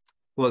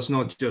 Well, it's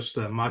not just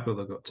Michael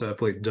that got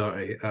played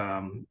dirty.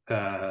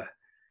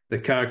 The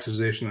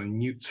characterization of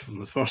Newt from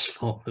the first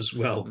film as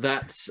well.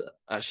 That's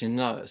actually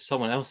no.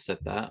 Someone else said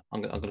that.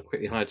 I'm going to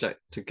quickly hijack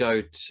to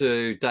go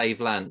to Dave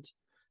Lant,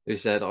 who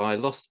said,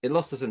 It lost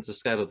the sense of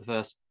scale of the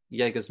first.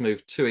 Jaeger's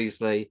moved too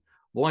easily.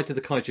 Why did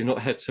the kaiju not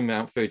head to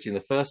Mount Fuji in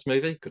the first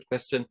movie? Good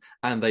question.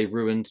 And they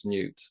ruined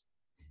Newt.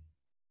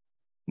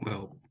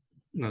 Well,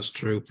 that's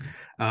true.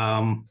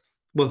 Well,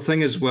 the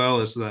thing as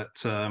well is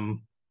that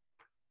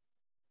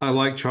I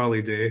like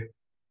Charlie Day.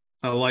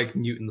 I like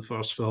Newt in the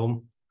first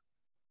film.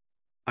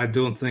 I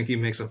don't think he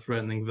makes a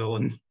threatening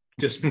villain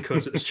just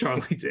because it's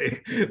Charlie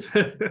Day.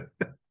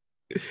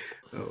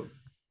 So,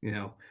 you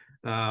know,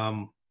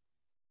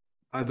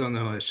 I don't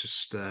know. It's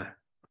just. No,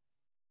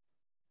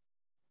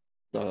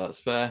 that's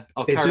fair.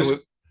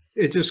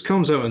 It just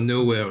comes out of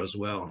nowhere as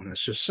well, and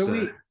it's just.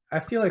 So I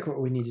feel like what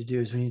we need to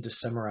do is we need to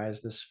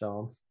summarize this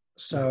film.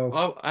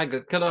 So,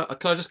 can I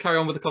just carry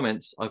on with the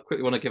comments? I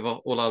quickly want to give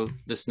all our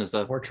listeners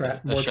a more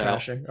shout.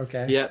 trashing.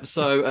 Okay. Yeah.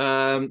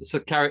 So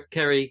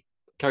Kerry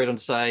carried on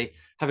to say,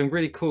 having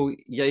really cool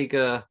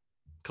Jaeger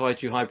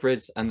kaiju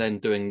hybrids and then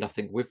doing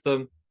nothing with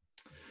them.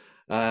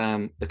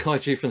 The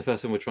kaiju from the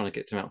first one were trying to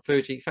get to Mount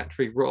Fuji.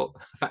 Factually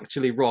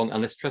wrong,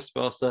 unless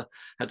Trespasser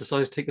had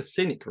decided to take the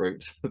scenic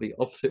route the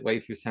opposite way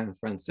through San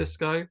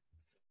Francisco.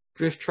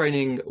 Drift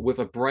training with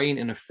a brain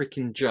in a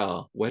freaking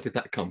jar. Where did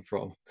that come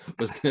from?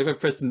 Was never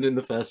present in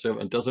the first film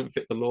and doesn't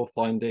fit the law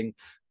finding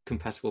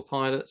compatible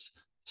pilots.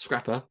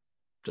 Scrapper,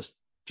 just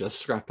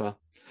Scrapper.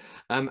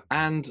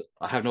 And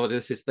I have no idea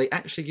this is. They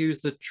actually use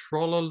the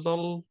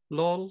Trollolol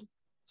song.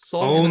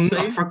 Oh, no,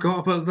 I forgot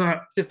about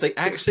that. They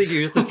actually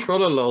used the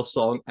Trollolol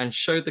song and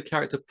showed the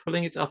character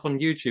pulling it up on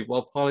YouTube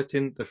while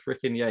piloting the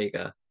freaking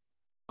Jaeger.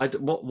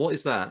 What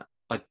is that?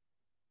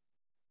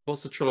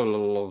 What's the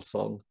Trollolol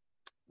song?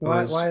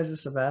 Why is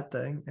this a bad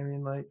thing? I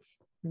mean, like,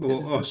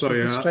 sorry,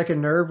 does this strike a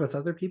nerve with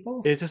other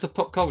people? Is this a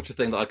pop culture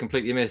thing that I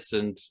completely missed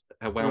and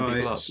have wound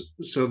people up?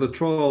 So the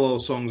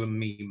Trollolol song's a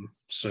meme.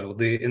 So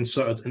they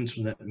inserted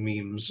internet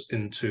memes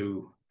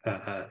into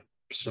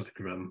Pacific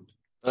Rim.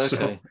 Okay,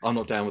 so, I'm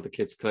not down with the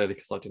kids clearly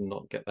because I did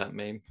not get that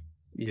meme.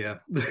 Yeah,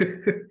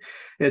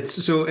 it's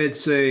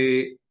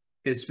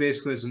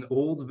basically an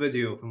old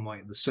video from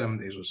like the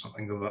 70s or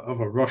something of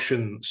a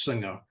Russian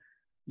singer.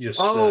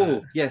 Just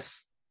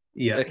yes,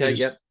 yeah, okay,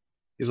 yep.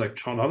 He's like,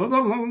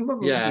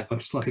 yeah,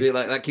 it's like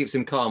that keeps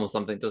him calm or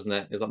something, doesn't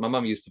it? It's like my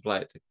mum used to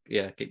play it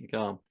to keep me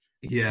calm.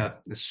 Yeah,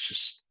 it's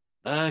just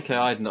okay.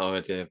 I had no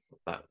idea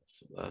that.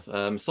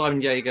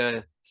 Simon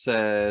Jaeger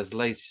says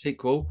lazy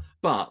sequel,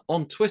 but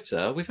on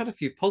Twitter we've had a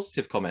few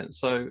positive comments.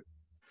 So,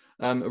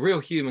 Real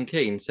Human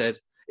Keen said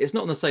it's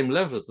not on the same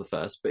level as the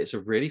first, but it's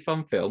a really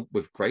fun film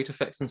with great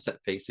effects and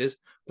set pieces,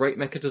 great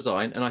mecha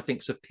design, and I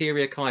think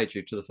superior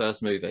kaiju to the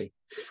first movie.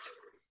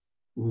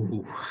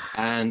 Ooh.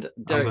 And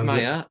Derek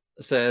Mayer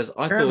says,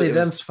 apparently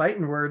them's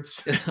fighting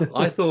words.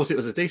 I thought it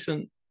was a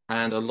decent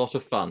and a lot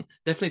of fun.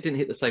 Definitely didn't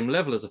hit the same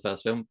level as the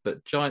first film,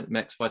 but giant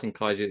mechs fighting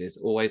kaiju is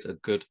always a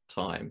good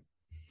time.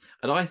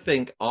 And I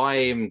think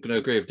I'm going to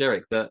agree with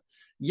Derek that,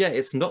 yeah,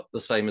 it's not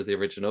the same as the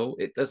original.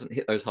 It doesn't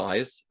hit those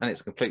highs, and it's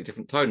a completely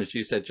different tone, as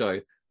you said, Joe.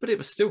 But it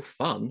was still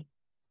fun.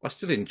 I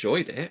still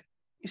enjoyed it.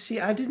 You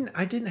see, I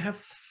didn't have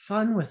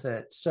fun with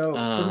it. So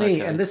for me,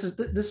 and this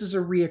is a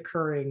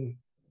reaoccurring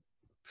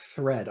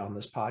thread on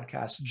this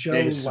podcast. Joe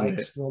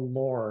likes the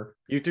lore.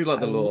 You do like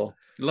the lore.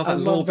 You love that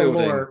lore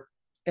building. Lore.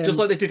 Just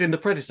like they did in The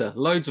Predator.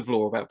 Loads of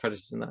lore about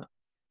predators in that.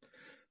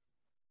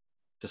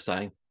 Just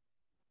saying.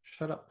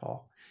 Shut up,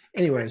 Paul.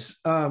 Anyways,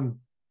 going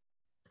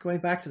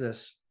back to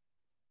this,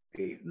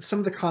 some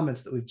of the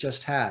comments that we've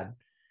just had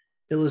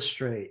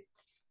illustrate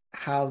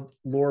how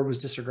lore was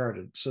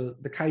disregarded. So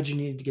the kaiju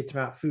needed to get to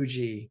Mount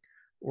Fuji.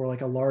 or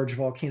like a large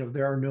volcano.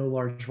 There are no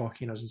large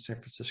volcanoes in San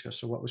Francisco.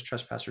 So what was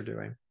Trespasser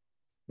doing?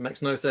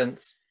 Makes no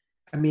sense.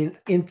 I mean,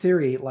 in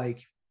theory,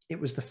 like it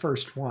was the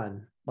first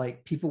one.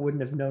 Like people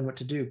wouldn't have known what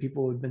to do.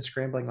 People would have been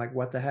scrambling, like,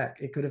 what the heck?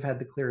 It could have had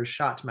the clearest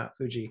shot to Mount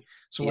Fuji.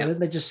 So why Yeah. didn't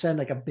they just send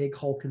like a big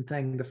hulking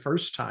thing the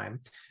first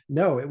time?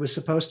 No, it was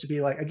supposed to be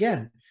like,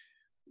 again,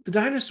 the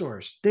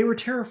dinosaurs, they were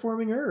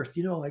terraforming Earth,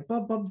 like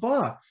blah, blah,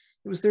 blah.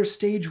 It was their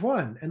stage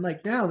one. And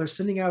like now they're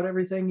sending out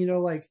everything,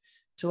 like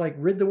to like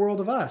rid the world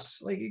of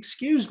us. Like,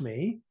 excuse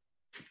me.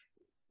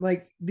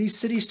 Like these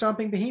city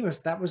stomping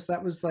behemoths, that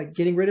was like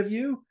getting rid of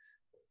you.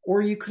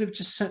 Or you could have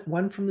just sent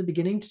one from the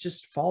beginning to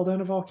just fall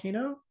down a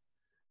volcano.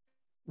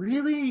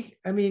 Really?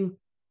 I mean,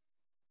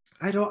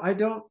 I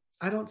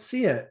don't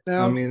see it.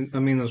 Now, I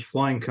mean, there's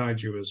flying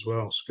kaiju as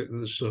well.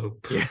 So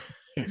Yeah.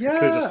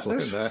 yeah,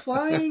 there's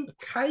flying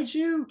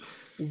kaiju.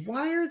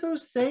 Why are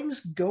those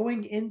things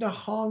going into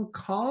Hong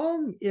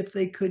Kong if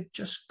they could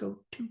just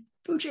go to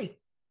Fuji?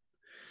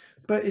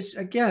 But it's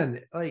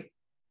again like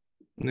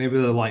maybe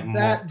they're like that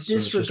moths, and it's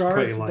just disregard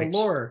pretty for the lights.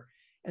 lore.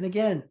 And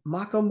again,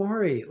 Mako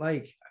Mori,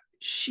 like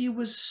she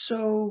was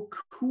so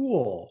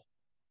cool.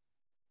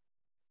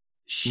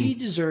 She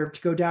deserved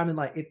to go down in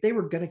like, if they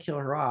were gonna kill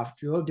her off,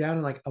 to go down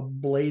in like a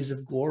blaze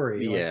of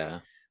glory.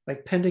 Yeah.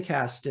 Like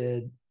Pentacast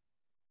did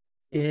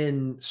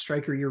in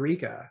Striker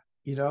Eureka,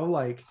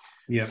 like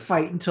Yeah.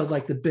 fight until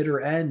like the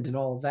bitter end and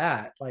all of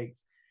that. Like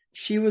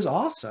she was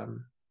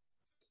awesome.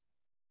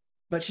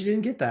 But she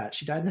didn't get that.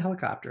 She died in a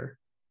helicopter.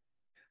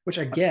 Which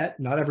I get,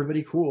 not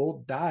everybody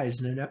cool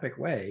dies in an epic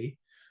way.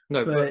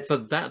 No, but for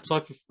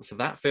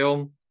that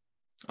film,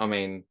 I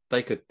mean,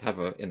 they could have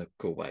her in a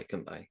cool way,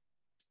 couldn't they?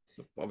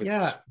 I mean,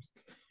 yeah.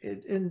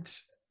 And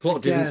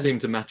plot didn't seem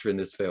to matter in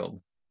this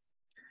film.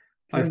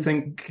 I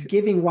think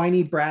giving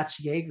whiny brats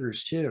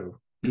Jaegers too.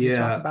 Yeah.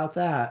 Talk about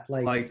that.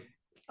 Like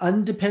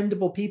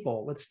undependable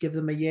people. Let's give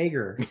them a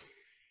Jaeger.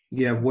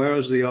 Yeah, where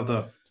is the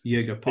other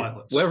Jaeger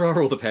pilots? Where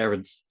are all the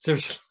parents?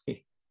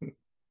 Seriously.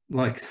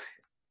 Like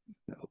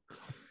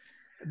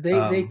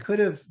they could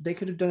have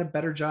done a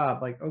better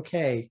job. Like,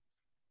 okay,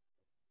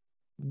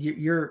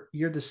 you're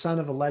the son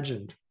of a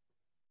legend.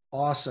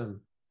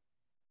 Awesome.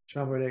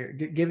 John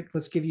Boyega,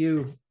 let's give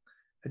you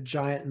a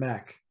giant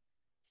mech.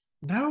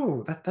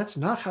 No, that's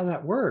not how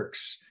that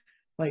works.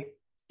 Like,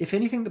 if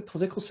anything, the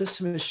political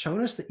system has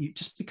shown us that you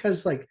just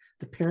because like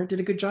the parent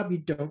did a good job, you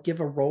don't give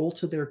a role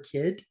to their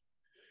kid.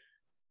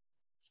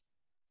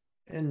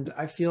 And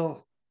I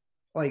feel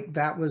like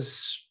that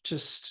was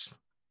just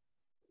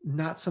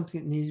not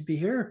something that needed to be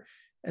here.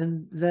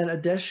 And then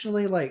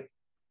additionally, like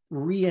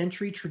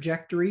re-entry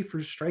trajectory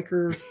for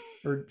Striker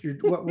or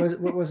what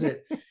was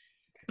it?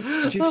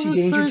 Gypsy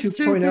Danger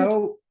so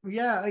 2.0.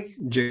 Yeah, like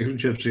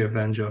Gypsy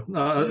Avenger.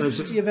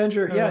 Gypsy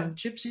Avenger. Yeah,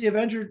 Gypsy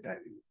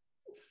Avenger.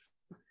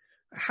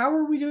 How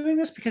are we doing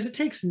this? Because it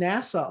takes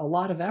NASA a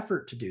lot of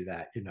effort to do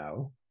that,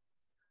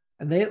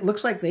 And it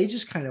looks like they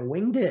just kind of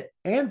winged it,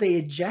 and they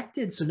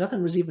ejected, so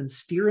nothing was even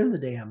steering the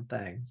damn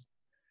thing.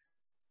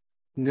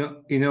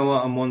 No, you know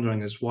what I'm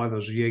wondering is why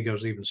those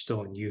Jaegers even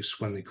still in use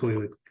when they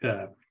clearly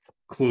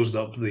closed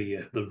up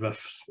the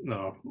rift,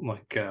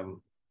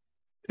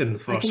 in the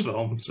first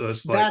film. So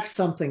it's like that's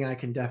something I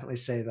can definitely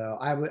say though.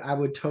 I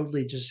would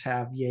totally just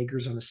have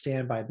Jaegers on a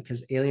standby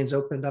because Aliens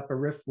opened up a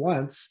rift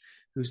once.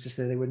 Who's to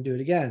say they wouldn't do it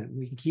again?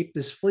 We can keep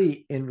this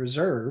fleet in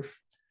reserve,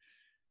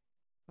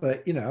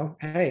 but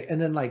hey,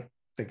 and then like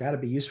they got to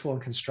be useful in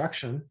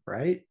construction,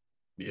 right?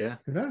 Yeah.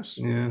 Who knows?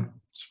 Yeah, I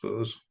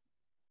suppose.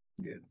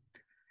 Yeah.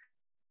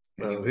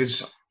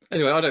 Anyways.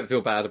 Anyway, I don't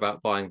feel bad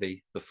about buying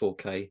the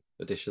 4K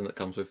edition that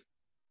comes with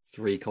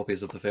 3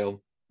 copies of the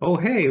film. Oh,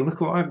 hey,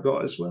 look what I've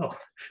got as well.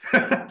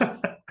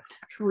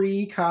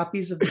 3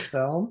 copies of the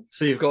film.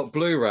 So you've got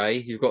Blu-ray,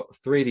 you've got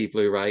 3D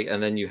Blu-ray,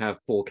 and then you have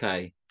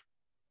 4K.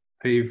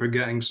 Are you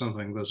forgetting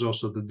something? There's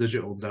also the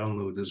digital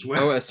download as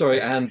well. Oh,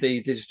 sorry, and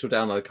the digital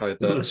download code.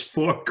 There's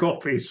 4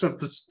 copies of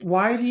this.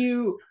 Why do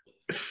you...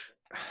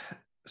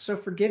 So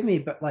forgive me,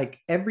 but like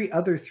every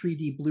other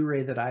 3D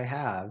Blu-ray that I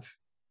have,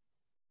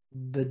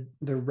 the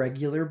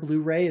regular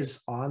Blu-ray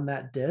is on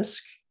that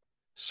disc.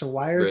 So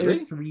why are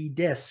there 3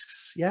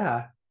 discs?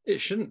 Yeah. It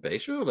shouldn't be,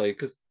 surely,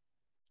 because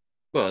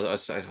I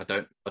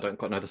don't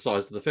quite know the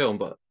size of the film,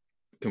 but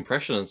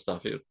compression and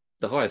stuff,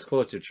 the highest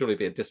quality would surely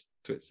be a disc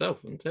to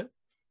itself, wouldn't it?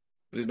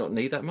 Would it not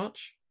need that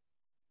much?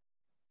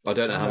 I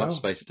don't know how much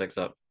space it takes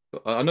up.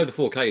 But I know the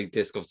 4K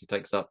disc obviously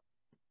takes up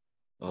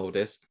the whole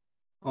disc.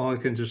 All I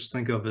can just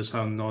think of is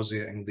how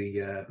nauseating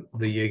the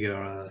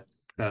Jaeger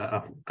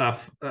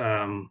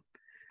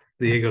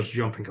the Jaegers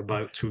jumping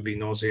about would be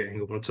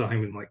nauseating over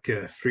time in like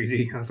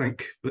 3D, I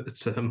think. But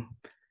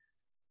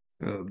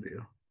oh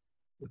dear.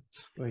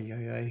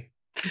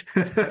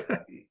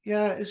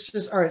 Yeah, it's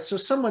just all right. So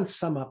someone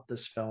sum up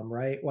this film,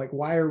 right? Like,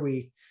 why are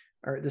we?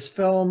 All right, this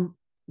film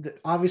that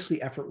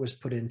obviously effort was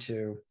put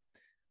into.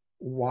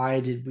 Why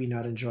did we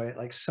not enjoy it?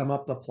 Like, sum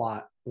up the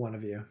plot, one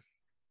of you.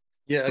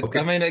 Yeah, okay.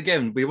 I mean,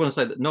 again, we want to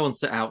say that no one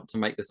set out to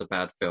make this a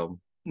bad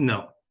film.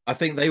 No. I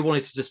think they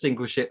wanted to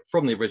distinguish it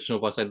from the original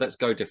by saying, let's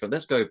go different,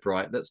 let's go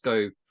bright, let's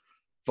go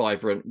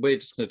vibrant. We're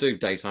just going to do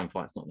daytime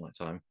fights, not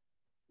nighttime.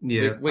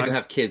 Yeah, we're going to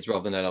have kids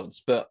rather than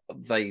adults, but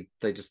they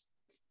just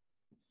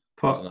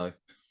I don't know.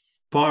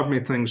 Part of me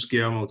thinks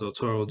Guillermo del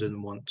Toro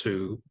didn't want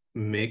to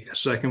make a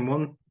second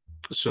one,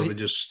 so they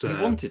just he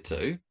wanted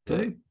to. Did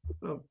he?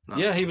 Oh, no.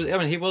 Yeah, he was. I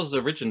mean, he was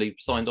originally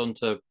signed on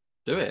to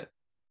do it.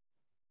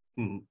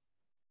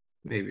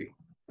 Maybe.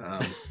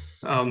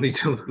 I'll need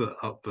to look that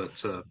up,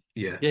 but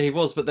yeah. Yeah, he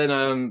was. But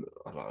then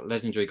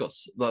Legendary got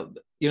like,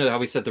 you know how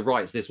we said the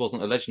rights. This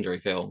wasn't a Legendary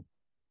film,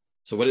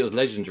 so when it was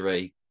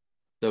Legendary,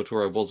 Del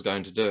Toro was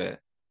going to do it,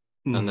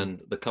 and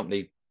then the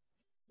company,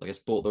 I guess,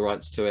 bought the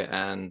rights to it,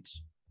 and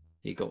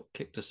he got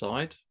kicked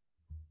aside.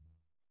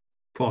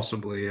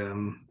 Possibly.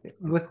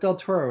 With Del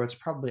Toro, it's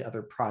probably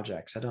other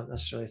projects. I don't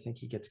necessarily think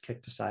he gets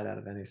kicked aside out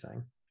of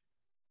anything.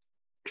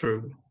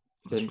 True.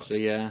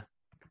 Essentially, yeah.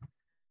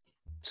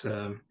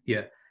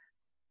 Yeah.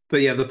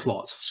 But yeah, the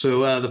plot.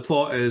 So the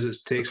plot is it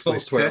takes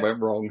place where it went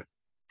wrong.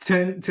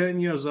 10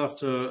 years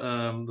after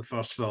the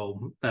first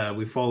film.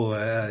 We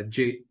follow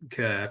Jake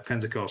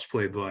Pentecost,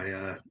 played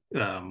by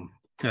John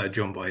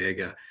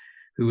Boyega,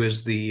 who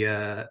is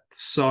the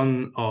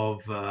son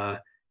of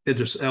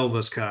Idris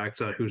Elba's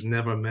character, who's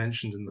never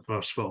mentioned in the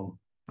first film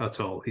at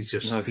all. He's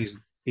just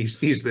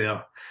he's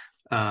there,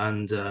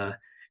 and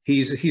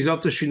he's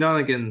up to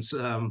shenanigans.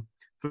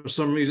 For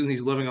some reason,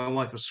 he's living a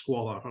life of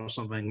squalor or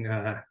something,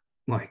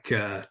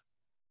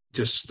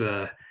 just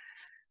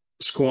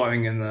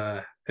squatting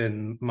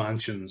in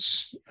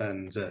mansions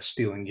and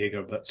stealing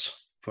Jaeger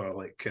bits for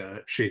like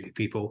shady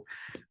people.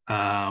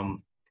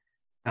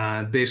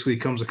 And basically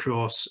comes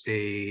across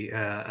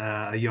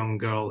a young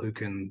girl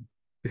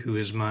who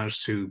has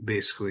managed to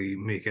basically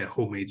make a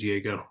homemade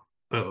Jaeger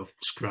out of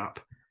scrap.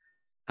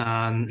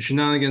 And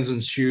shenanigans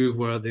ensue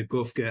where they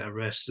both get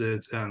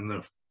arrested and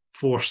they're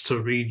forced to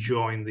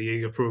rejoin the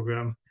Jaeger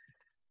program.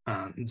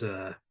 And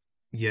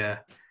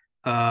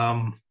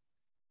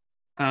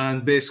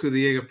and basically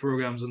the Jaeger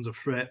program's under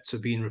threat to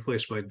being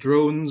replaced by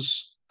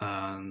drones,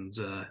 and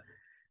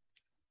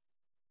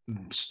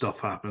stuff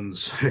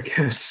happens, I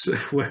guess,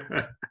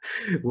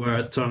 where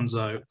it turns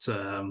out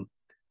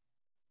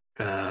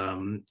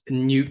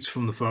Newt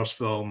from the first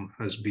film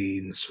has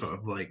been sort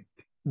of like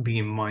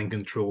being mind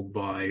controlled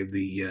by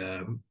the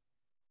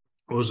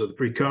what was it, the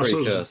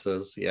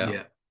precursors?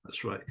 Yeah,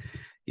 that's right.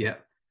 Yeah,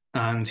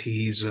 and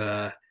he's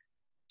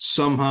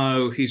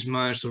somehow he's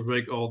managed to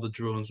rig all the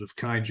drones with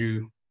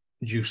kaiju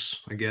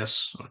juice, I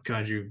guess, or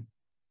kaiju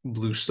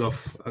blue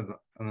stuff. I don't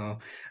know.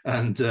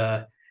 And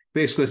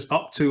basically, it's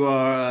up to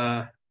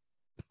our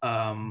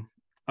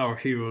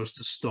heroes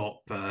to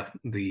stop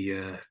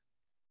the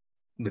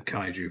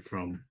kaiju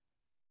from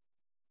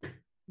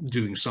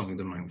doing something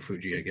to Mount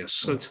Fuji, I guess.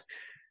 So,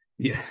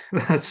 yeah,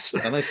 that's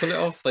and they pull it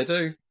off. They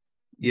do.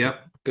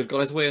 Yep. Good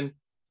guys win.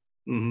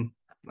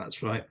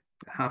 That's right.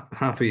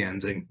 Happy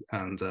ending,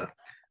 and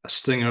a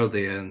stinger at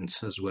the end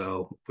as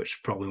well,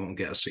 which probably won't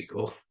get a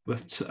sequel.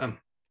 But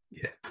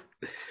yeah,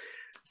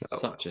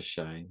 such a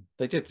shame.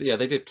 They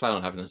did plan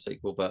on having a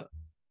sequel, but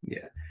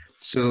yeah.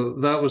 So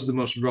that was the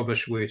most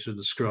rubbish way to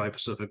describe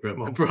Pacific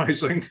Rim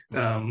Uprising.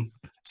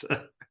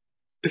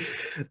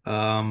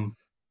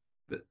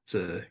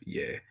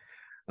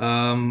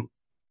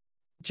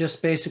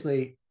 Just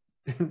basically,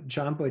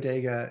 John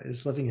Boyega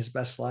is living his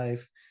best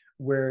life,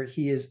 where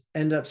he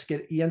ends up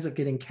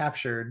getting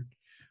captured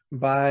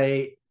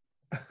by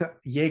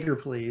Jaeger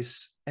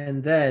police,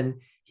 and then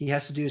he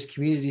has to do his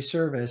community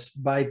service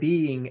by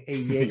being a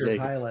Jaeger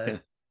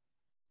pilot.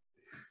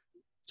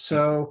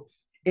 So,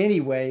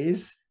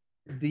 anyways,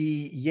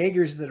 the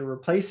Jaegers that are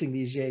replacing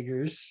these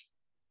Jaegers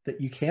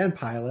that you can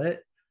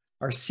pilot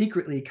are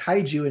secretly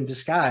kaiju in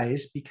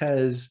disguise,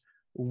 because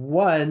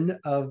one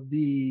of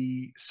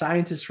the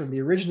scientists from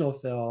the original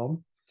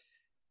film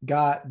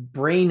got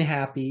brain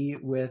happy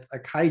with a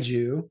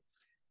kaiju,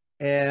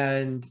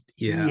 and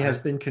he has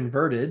been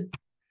converted.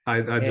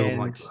 I don't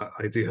like that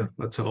idea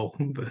at all.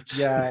 But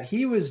yeah,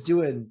 he was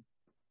doing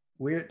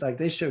weird, like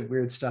they showed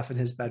weird stuff in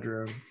his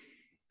bedroom.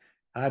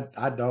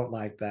 I don't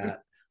like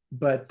that.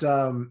 But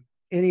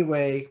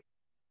anyway,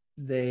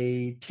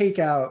 they take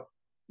out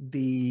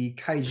the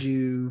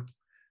kaiju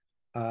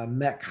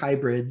mech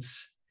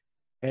hybrids,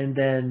 and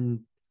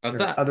then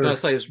I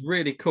say it's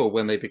really cool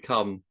when they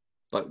become,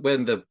 like,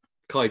 when the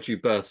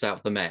kaiju bursts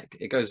out the mech.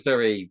 It goes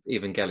very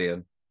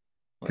Evangelion,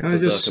 like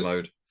berserker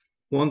mode.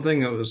 One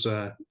thing that was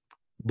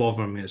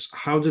bothering me is,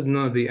 how did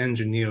none of the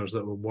engineers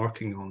that were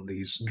working on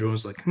these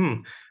drones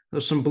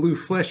there's some blue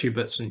fleshy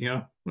bits in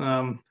here?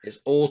 It's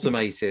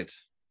automated.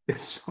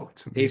 It's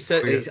automated. He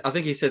said, I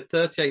think he said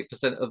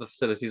 38% of the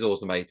facility is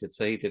automated,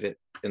 so he did it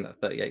in that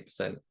 38%.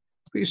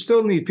 But you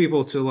still need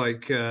people to,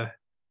 like,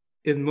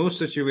 in most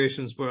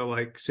situations where,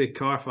 like, say,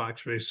 car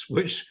factories,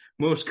 which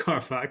most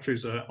car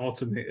factories are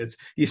automated,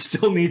 you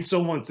still need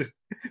someone to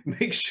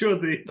make sure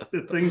the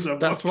things are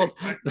that's what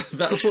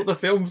the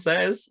film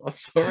says. I'm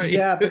sorry.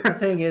 Yeah, but the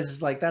thing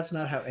is like, that's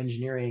not how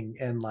engineering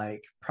and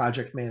like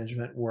project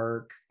management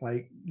work.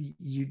 Like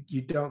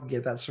you don't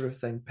get that sort of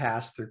thing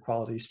passed through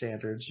quality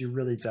standards. You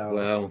really don't.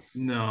 Well,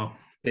 no.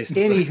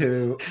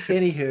 Anywho,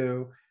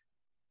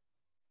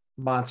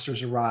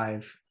 monsters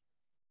arrive,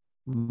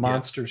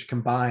 monsters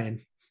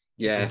combine.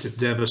 Yes. Into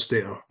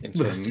Devastator.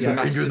 Into a Yeah,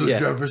 massive- into the yeah.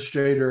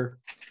 Devastator.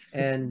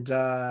 And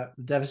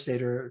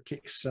Devastator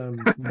kicks some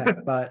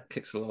mech butt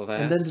Kicks a lot of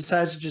ass. and then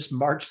decides to just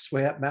march its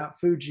way up Mount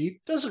Fuji.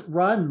 Doesn't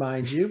run,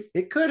 mind you.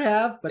 It could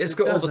have, but It's it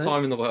got all doesn't. the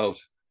time in the world.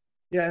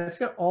 Yeah, it's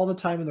got all the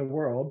time in the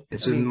world.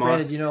 It's I mean, in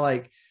granted,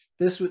 like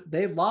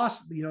they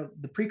lost,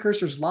 the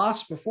precursors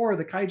lost before,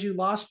 the kaiju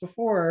lost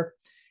before,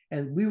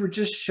 and we were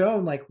just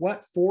shown like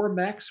what 4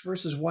 mechs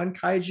versus 1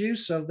 kaiju.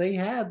 So they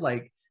had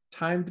like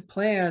time to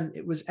plan.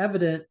 It was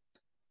evident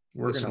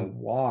we're gonna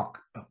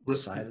walk up the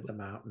side of the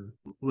mountain.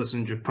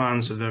 Listen,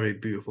 Japan's a very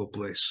beautiful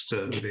place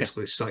to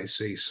basically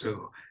sightsee,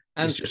 so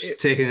And it's just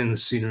taking in the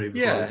scenery.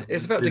 Yeah,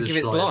 it's about to give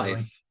its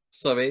life.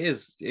 So it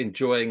is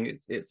enjoying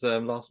its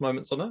last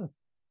moments on Earth.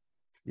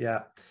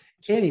 Yeah.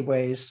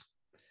 Anyways,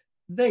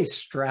 they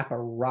strap a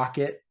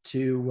rocket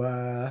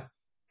to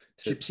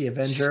Gypsy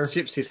Avenger.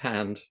 Gypsy's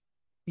hand.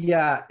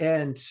 Yeah,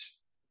 and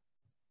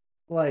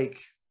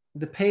like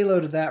the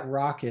payload of that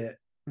rocket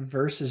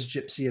versus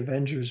Gypsy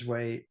Avenger's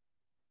weight,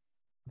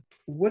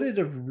 would it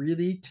have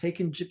really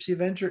taken Gypsy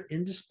Avenger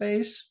into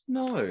space?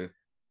 No.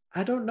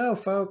 I don't know,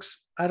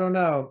 folks. I don't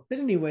know. But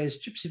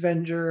anyways, Gypsy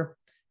Avenger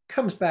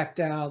comes back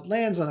down,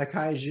 lands on a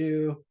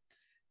kaiju,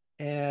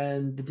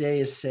 and the day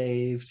is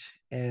saved,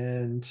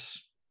 and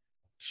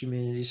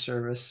community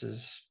service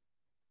is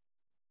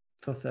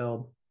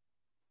fulfilled.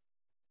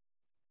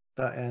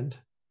 The end.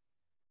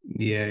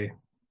 Yay.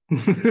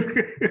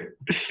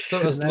 So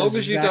as that long is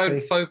as you exactly-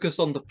 don't focus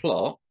on the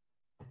plot,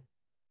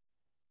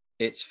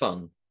 it's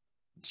fun.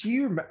 Do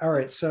you remember? All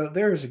right, so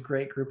there's a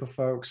great group of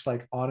folks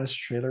like Honest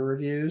Trailer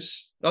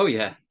Reviews. Oh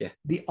yeah, yeah.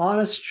 The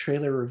Honest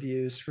Trailer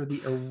Reviews for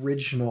the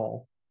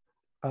original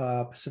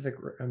Pacific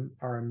Rim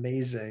are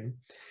amazing.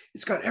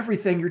 It's got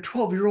everything your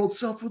 12-year-old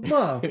self would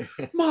love.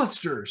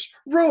 Monsters,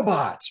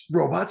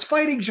 robots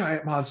fighting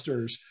giant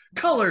monsters,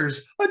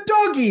 colors, a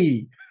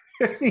doggy.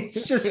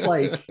 It's just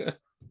like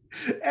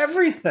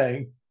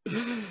everything.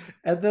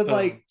 And then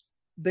like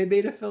they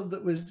made a film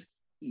that was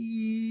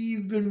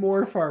even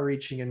more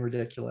far-reaching and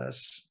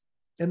ridiculous.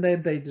 And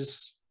then they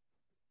just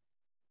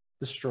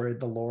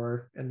destroyed the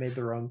lore and made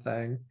their own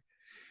thing,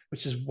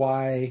 which is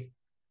why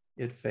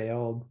it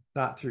failed,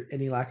 not through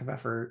any lack of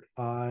effort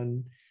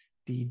on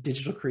the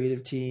digital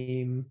creative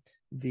team,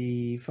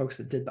 the folks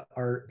that did the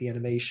art, the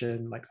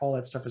animation, like all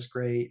that stuff is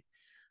great,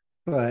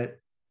 but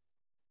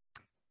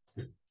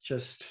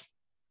just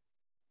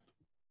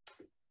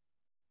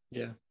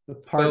the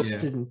parts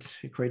didn't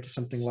equate to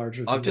something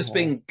larger than I've just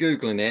been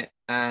Googling it,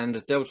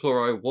 and Del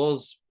Toro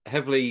was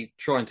heavily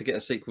trying to get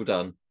a sequel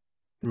done.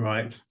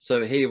 Right.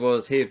 So he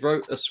had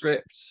wrote a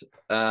script.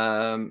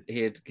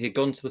 He'd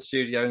gone to the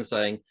studio and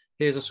saying,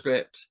 "Here's a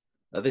script.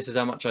 This is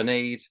how much I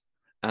need."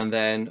 And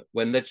then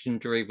when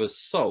Legendary was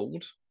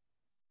sold,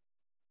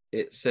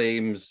 it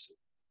seems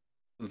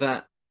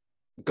that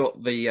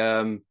got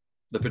the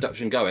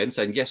production going,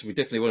 saying, "Yes, we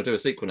definitely want to do a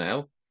sequel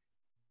now."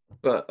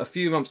 But a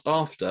few months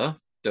after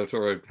Del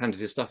Toro handed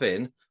his stuff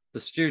in, the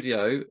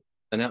studio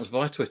announced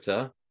via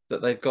Twitter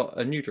that they've got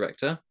a new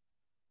director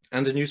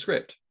and a new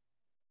script.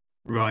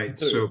 Right.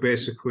 So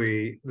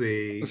basically,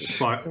 they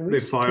fired them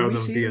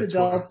via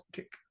Twitter.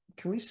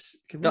 Can we?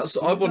 That's.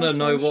 I want to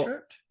know what.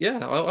 Script? Yeah,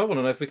 I want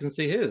to know if we can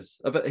see his.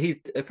 But he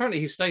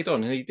stayed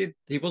on, and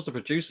he was the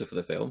producer for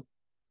the film.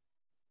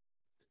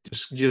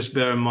 Just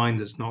bear in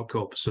mind it's not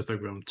called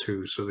Pacific Rim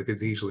 2, so they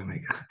could easily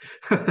make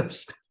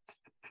it.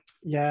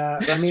 Yeah,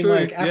 that's I mean, true.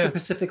 like after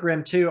Pacific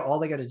Rim 2, all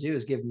they got to do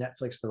is give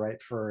Netflix the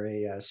right for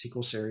a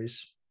sequel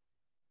series.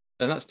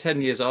 And that's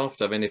 10 years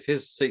after. I mean, if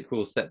his sequel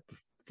was set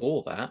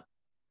before that.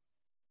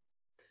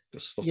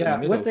 Yeah,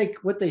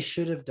 what they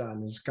should have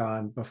done is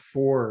gone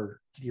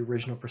before the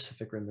original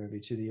Pacific Rim movie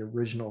to the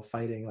original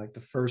fighting, like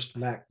the first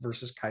mech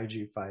versus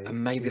kaiju fight.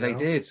 And maybe they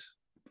did.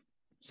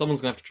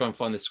 Someone's gonna have to try and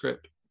find this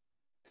script.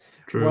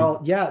 True.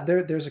 Well, yeah,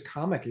 there's a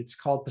comic. It's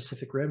called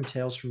Pacific Rim: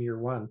 Tales from Year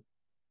One.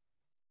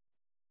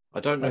 I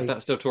don't know if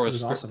that's still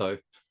Toro's script though.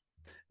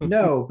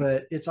 No,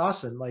 but it's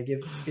awesome. Like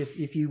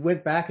if you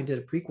went back and did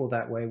a prequel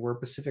that way, where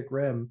Pacific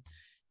Rim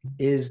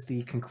is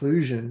the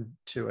conclusion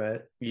to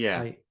it,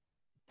 yeah, it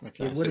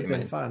would have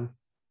been fun.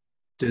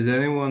 Did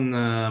anyone,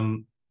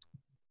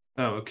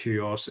 out of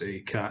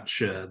curiosity, catch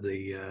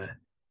the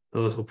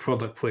little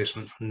product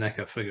placement from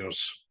NECA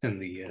figures in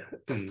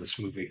this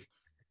movie?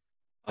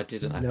 I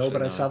didn't. No,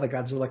 but I saw the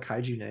Godzilla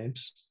kaiju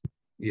names.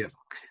 Yeah.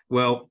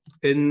 Well,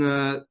 in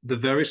the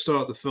very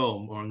start of the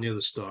film, or near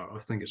the start, I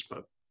think it's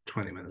about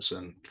 20 minutes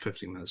in,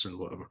 15 minutes in,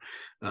 whatever.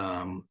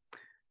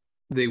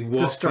 They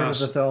walk the start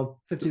past... of the film,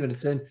 50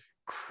 minutes in.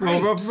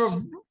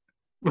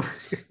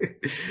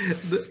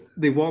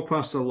 They walk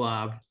past a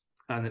lab,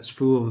 and it's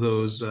full of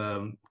those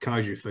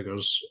kaiju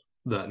figures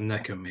that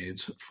NECA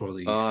made for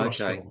the first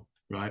film,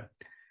 right?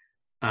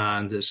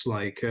 and it's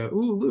like, oh,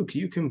 look,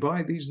 you can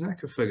buy these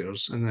NECA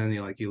figures, and then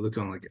you look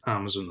on like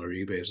Amazon or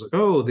eBay, it's like,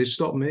 oh, they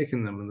stopped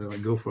making them, and they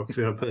like go for a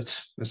fair bit.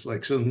 It's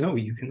like, so no,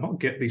 you cannot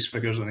get these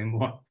figures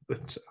anymore.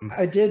 But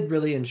I did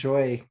really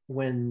enjoy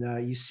when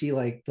you see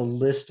like the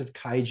list of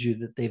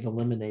kaiju that they've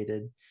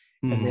eliminated,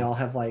 and they all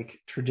have like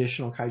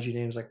traditional kaiju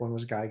names. Like one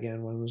was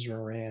Gigan, one was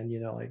Moran. You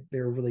know, like they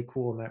were really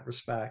cool in that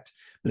respect.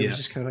 But it was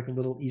just kind of like a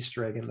little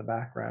Easter egg in the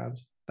background.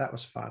 That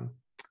was fun.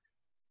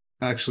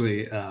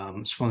 Actually,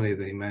 it's funny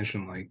that you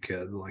mentioned like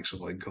the likes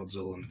of like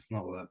Godzilla and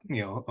all that,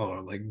 you know,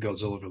 or like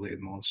Godzilla related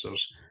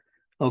monsters.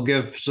 I'll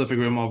give Pacific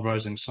Rim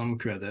Uprising some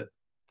credit.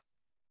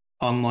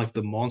 Unlike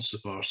the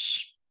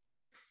MonsterVerse,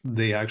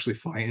 they actually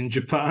fight in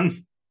Japan.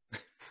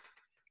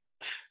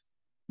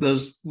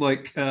 There's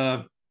like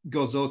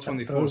Godzilla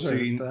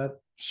 2014. That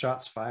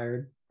shots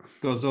fired.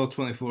 Godzilla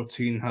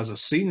 2014 has a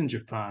scene in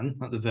Japan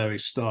at the very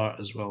start,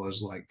 as well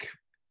as like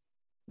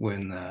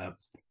when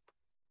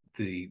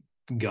the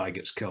guy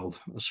gets killed,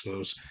 I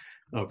suppose.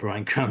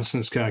 Bryan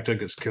Cranston's character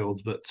gets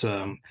killed, but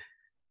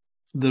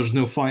there's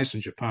no fights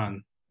in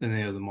Japan in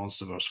any of the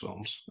MonsterVerse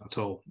films at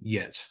all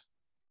yet.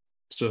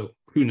 So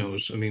who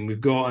knows? I mean,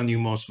 we've got a new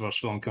MonsterVerse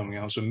film coming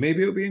out, so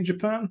maybe it'll be in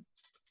Japan.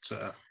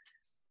 So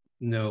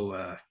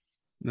no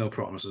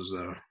promises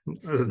there,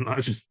 I'd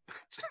imagine.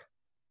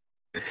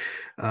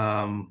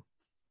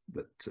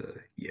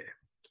 Yeah.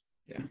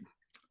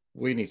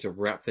 We need to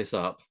wrap this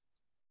up.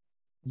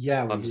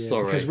 Yeah, I'm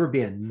sorry because we're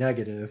being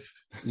negative.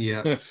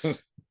 Yeah.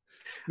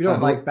 We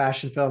don't like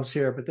bashing films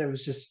here, but there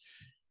was just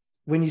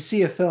when you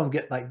see a film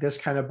get like this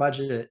kind of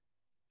budget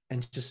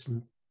and just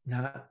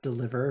not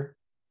deliver,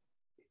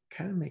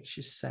 kind of makes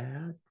you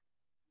sad.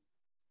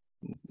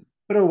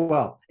 But oh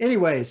well.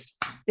 Anyways,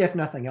 if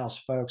nothing else,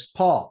 folks,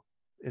 Paul,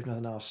 if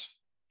nothing else.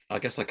 I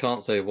guess I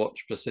can't say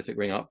watch Pacific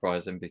Rim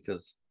Uprising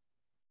because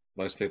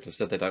most people have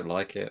said they don't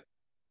like it.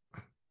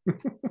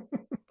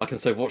 I can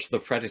say watch The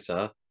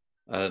Predator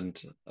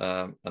and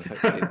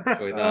hopefully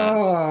enjoy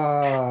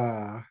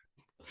that.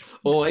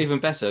 Or even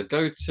better,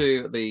 go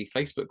to the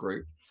Facebook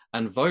group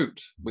and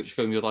vote which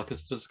film you'd like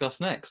us to discuss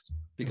next,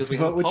 because we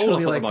have a poll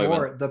up at the moment.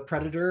 More, The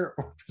Predator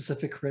or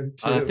Pacific Rim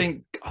 2? And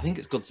I think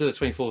it's Godzilla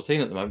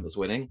 2014 at the moment that's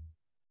winning.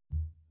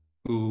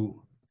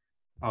 Ooh,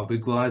 I'll be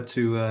glad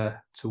to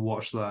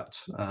watch that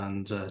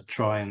and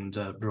try and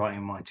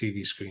brighten my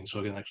TV screen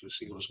so I can actually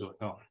see what's going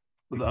on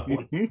with that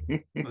one.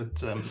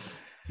 But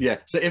yeah,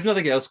 so if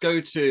nothing else, go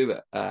to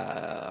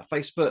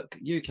Facebook,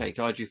 UK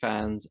Kaiju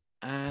Fans,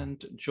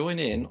 and join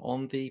in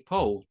on the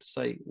poll to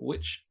say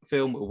which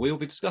film we'll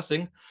be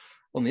discussing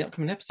on the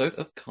upcoming episode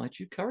of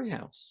Kaiju Curry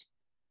House.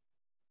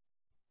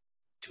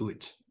 Do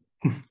it.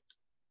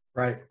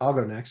 Right, I'll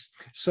go next.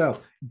 So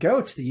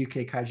go to the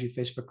UK Kaiju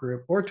Facebook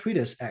group or tweet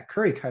us at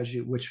Curry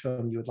Kaiju which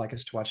film you would like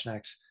us to watch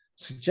next.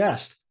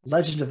 Suggest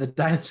Legend of the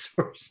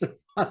Dinosaurs and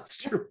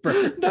Monster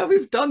Bird. No,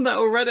 we've done that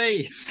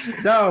already.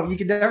 No, you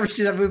can never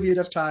see that movie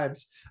enough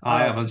times.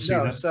 I haven't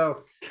seen it.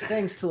 So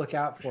things to look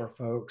out for,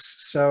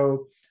 folks.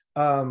 So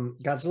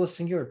Godzilla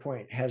Singular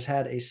Point has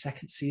had a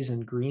second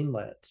season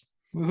greenlit,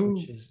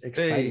 which is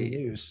exciting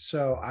news.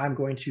 So I'm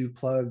going to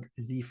plug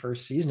the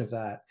first season of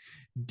that.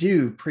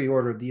 Do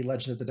pre-order the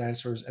Legend of the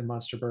Dinosaurs and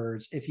Monster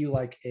Birds if you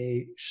like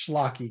a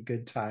schlocky,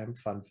 good time,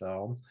 fun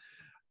film.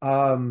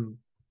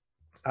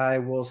 I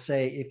will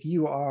say if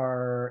you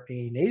are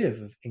a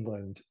native of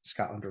England,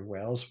 Scotland, or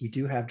Wales, we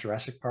do have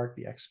Jurassic Park,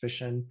 the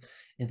exhibition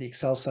in the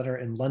Excel Center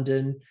in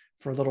London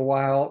for a little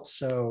while.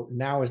 So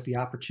now is the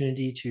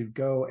opportunity to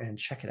go and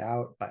check it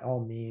out. By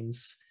all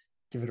means,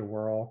 give it a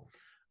whirl.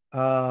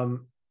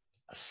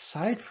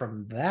 Aside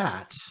from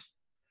that,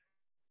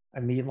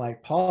 I mean,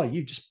 like Paul,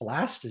 you just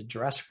blasted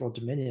Jurassic World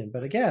Dominion,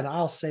 but again,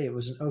 I'll say it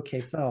was an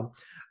okay film.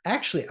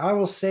 Actually, I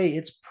will say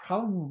it's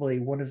probably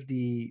one of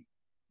the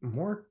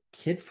more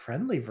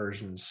kid-friendly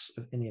versions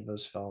of any of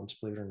those films,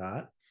 believe it or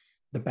not.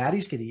 The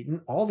baddies get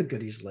eaten, all the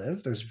goodies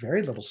live. There's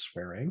very little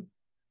swearing,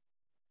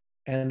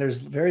 and there's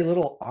very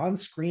little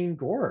on-screen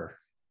gore.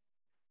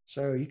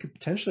 So you could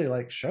potentially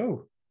like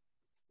show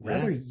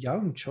rather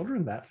young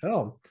children that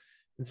film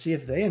and see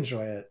if they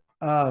enjoy it.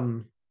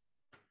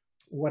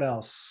 What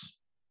else?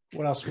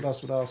 What else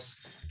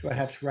do I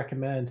have to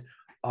recommend?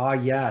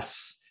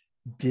 Yes,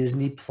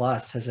 Disney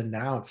Plus has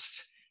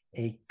announced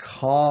a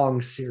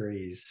Kong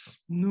series.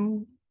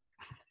 No.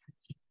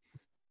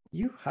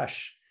 You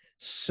hush.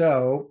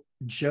 So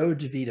Joe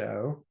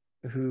DeVito,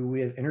 who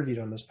we have interviewed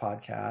on this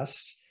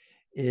podcast,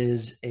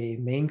 is a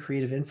main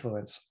creative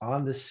influence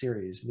on this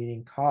series,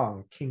 meaning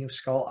Kong, King of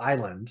Skull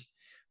Island,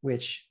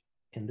 which,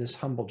 in this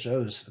humble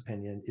Joe's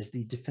opinion, is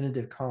the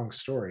definitive Kong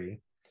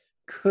story,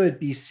 could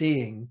be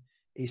seeing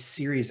a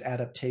series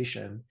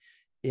adaptation.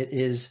 It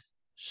is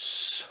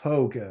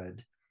so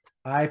good.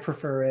 I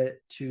prefer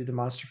it to the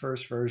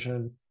MonsterVerse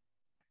version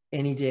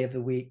any day of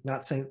the week.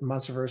 Not saying the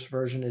MonsterVerse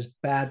version is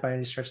bad by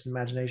any stretch of the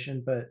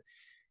imagination, but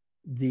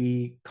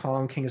the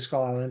Kong King of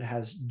Skull Island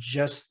has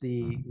just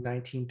the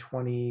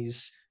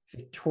 1920s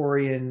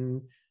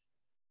Victorian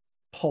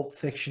pulp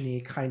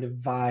fiction-y kind of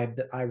vibe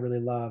that I really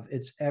love.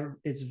 It's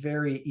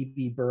very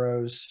E.B.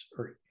 Burroughs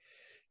or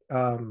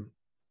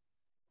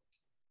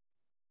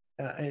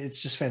It's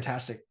just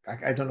fantastic.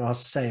 I don't know how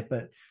else to say it,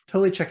 but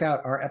totally check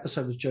out our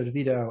episode with Joe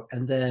DeVito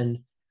and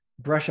then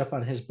brush up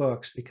on his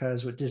books,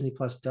 because what Disney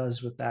Plus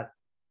does with that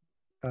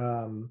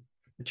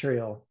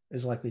material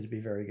is likely to be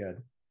very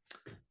good.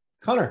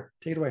 Connor,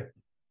 take it away.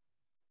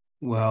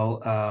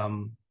 Well,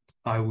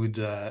 I would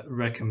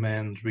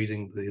recommend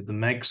reading the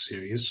Meg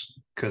series,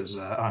 because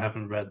I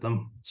haven't read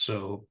them.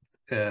 So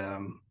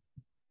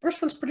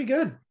first one's pretty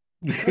good.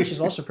 Which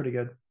is also pretty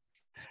good.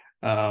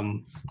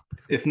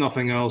 If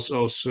nothing else,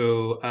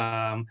 also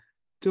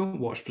don't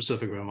watch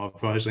Pacific Rim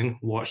Uprising.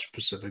 Watch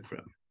Pacific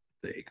Rim.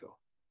 There you go.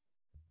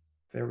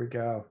 There we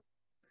go.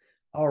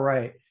 All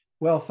right.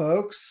 Well,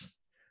 folks,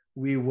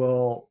 we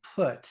will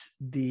put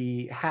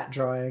the hat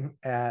drawing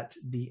at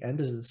the end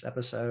of this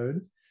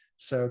episode.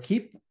 So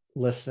keep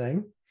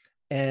listening.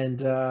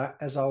 And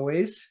as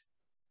always,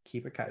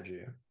 keep it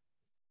kaiju.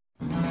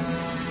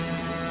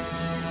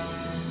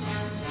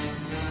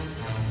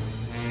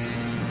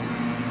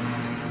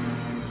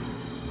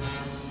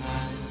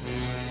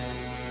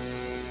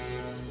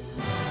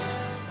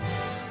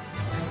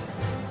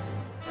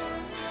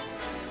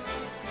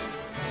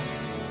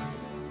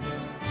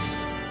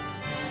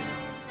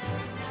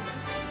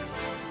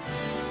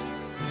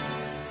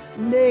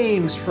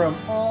 Names from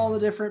all the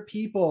different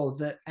people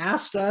that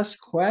asked us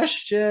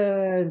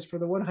questions for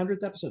the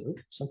 100th episode. Ooh,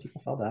 some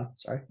people fell down.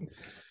 Sorry. I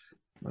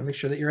want to make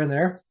sure that you're in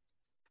there.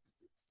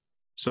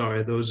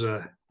 Sorry, those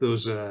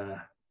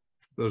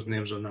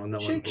names are now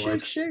null and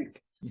void.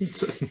 Shake.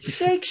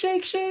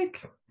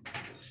 Shake.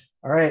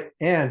 All right,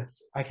 and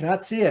I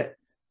cannot see it.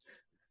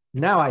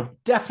 Now I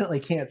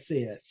definitely can't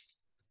see it.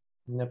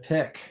 I'm gonna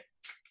pick.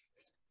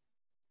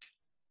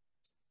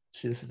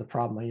 See, this is the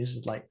problem. I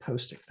use like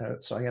post-it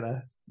notes, so I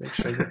gotta make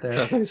sure I get there.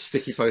 That's like a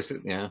sticky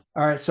post-it, yeah.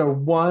 All right, so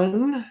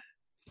one.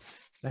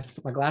 I have to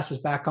put my glasses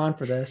back on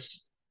for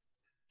this.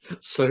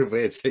 So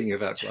weird seeing you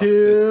without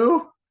glasses.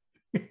 2.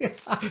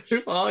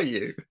 Who are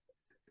you?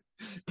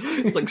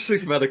 It's like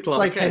Superman and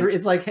Clark Kent.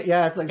 It's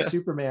like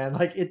Superman.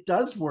 Like, it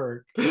does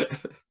work.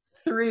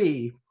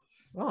 3.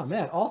 Oh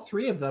man, all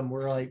 3 of them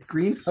were like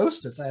green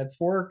post-its. I had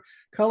 4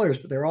 colors,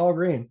 but they're all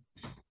green.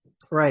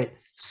 Right.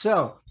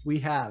 So we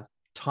have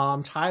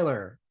Tom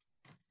Tyler.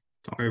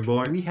 Sorry,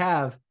 boy. We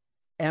have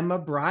Emma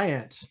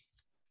Bryant.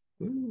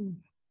 Ooh.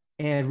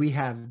 And we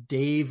have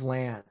Dave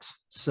Lant.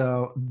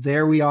 So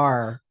there we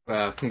are.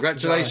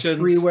 Congratulations,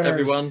 3 winners.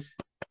 everyone.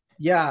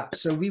 Yeah,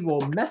 so we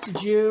will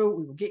message you,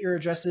 we will get your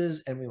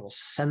addresses, and we will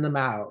send them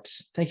out.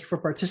 Thank you for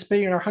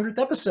participating in our 100th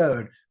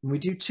episode. When we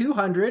do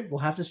 200, we'll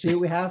have to see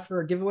what we have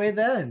for a giveaway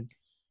then.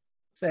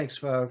 Thanks,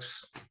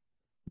 folks.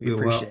 We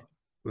appreciate it.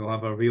 We'll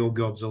have a real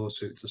Godzilla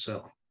suit to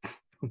sell.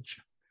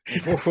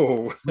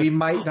 Whoa. We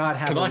might not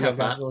have a real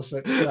Godzilla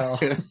suit to sell.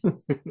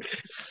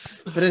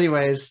 But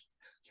anyways,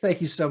 thank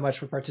you so much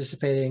for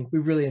participating. We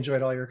really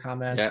enjoyed all your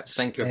comments. Yeah,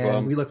 thank you, and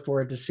everyone. we look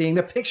forward to seeing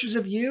the pictures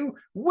of you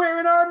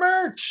wearing our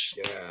merch.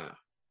 Yeah.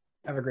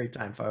 Have a great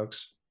time,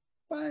 folks.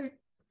 Bye.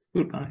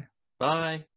 Goodbye. Bye.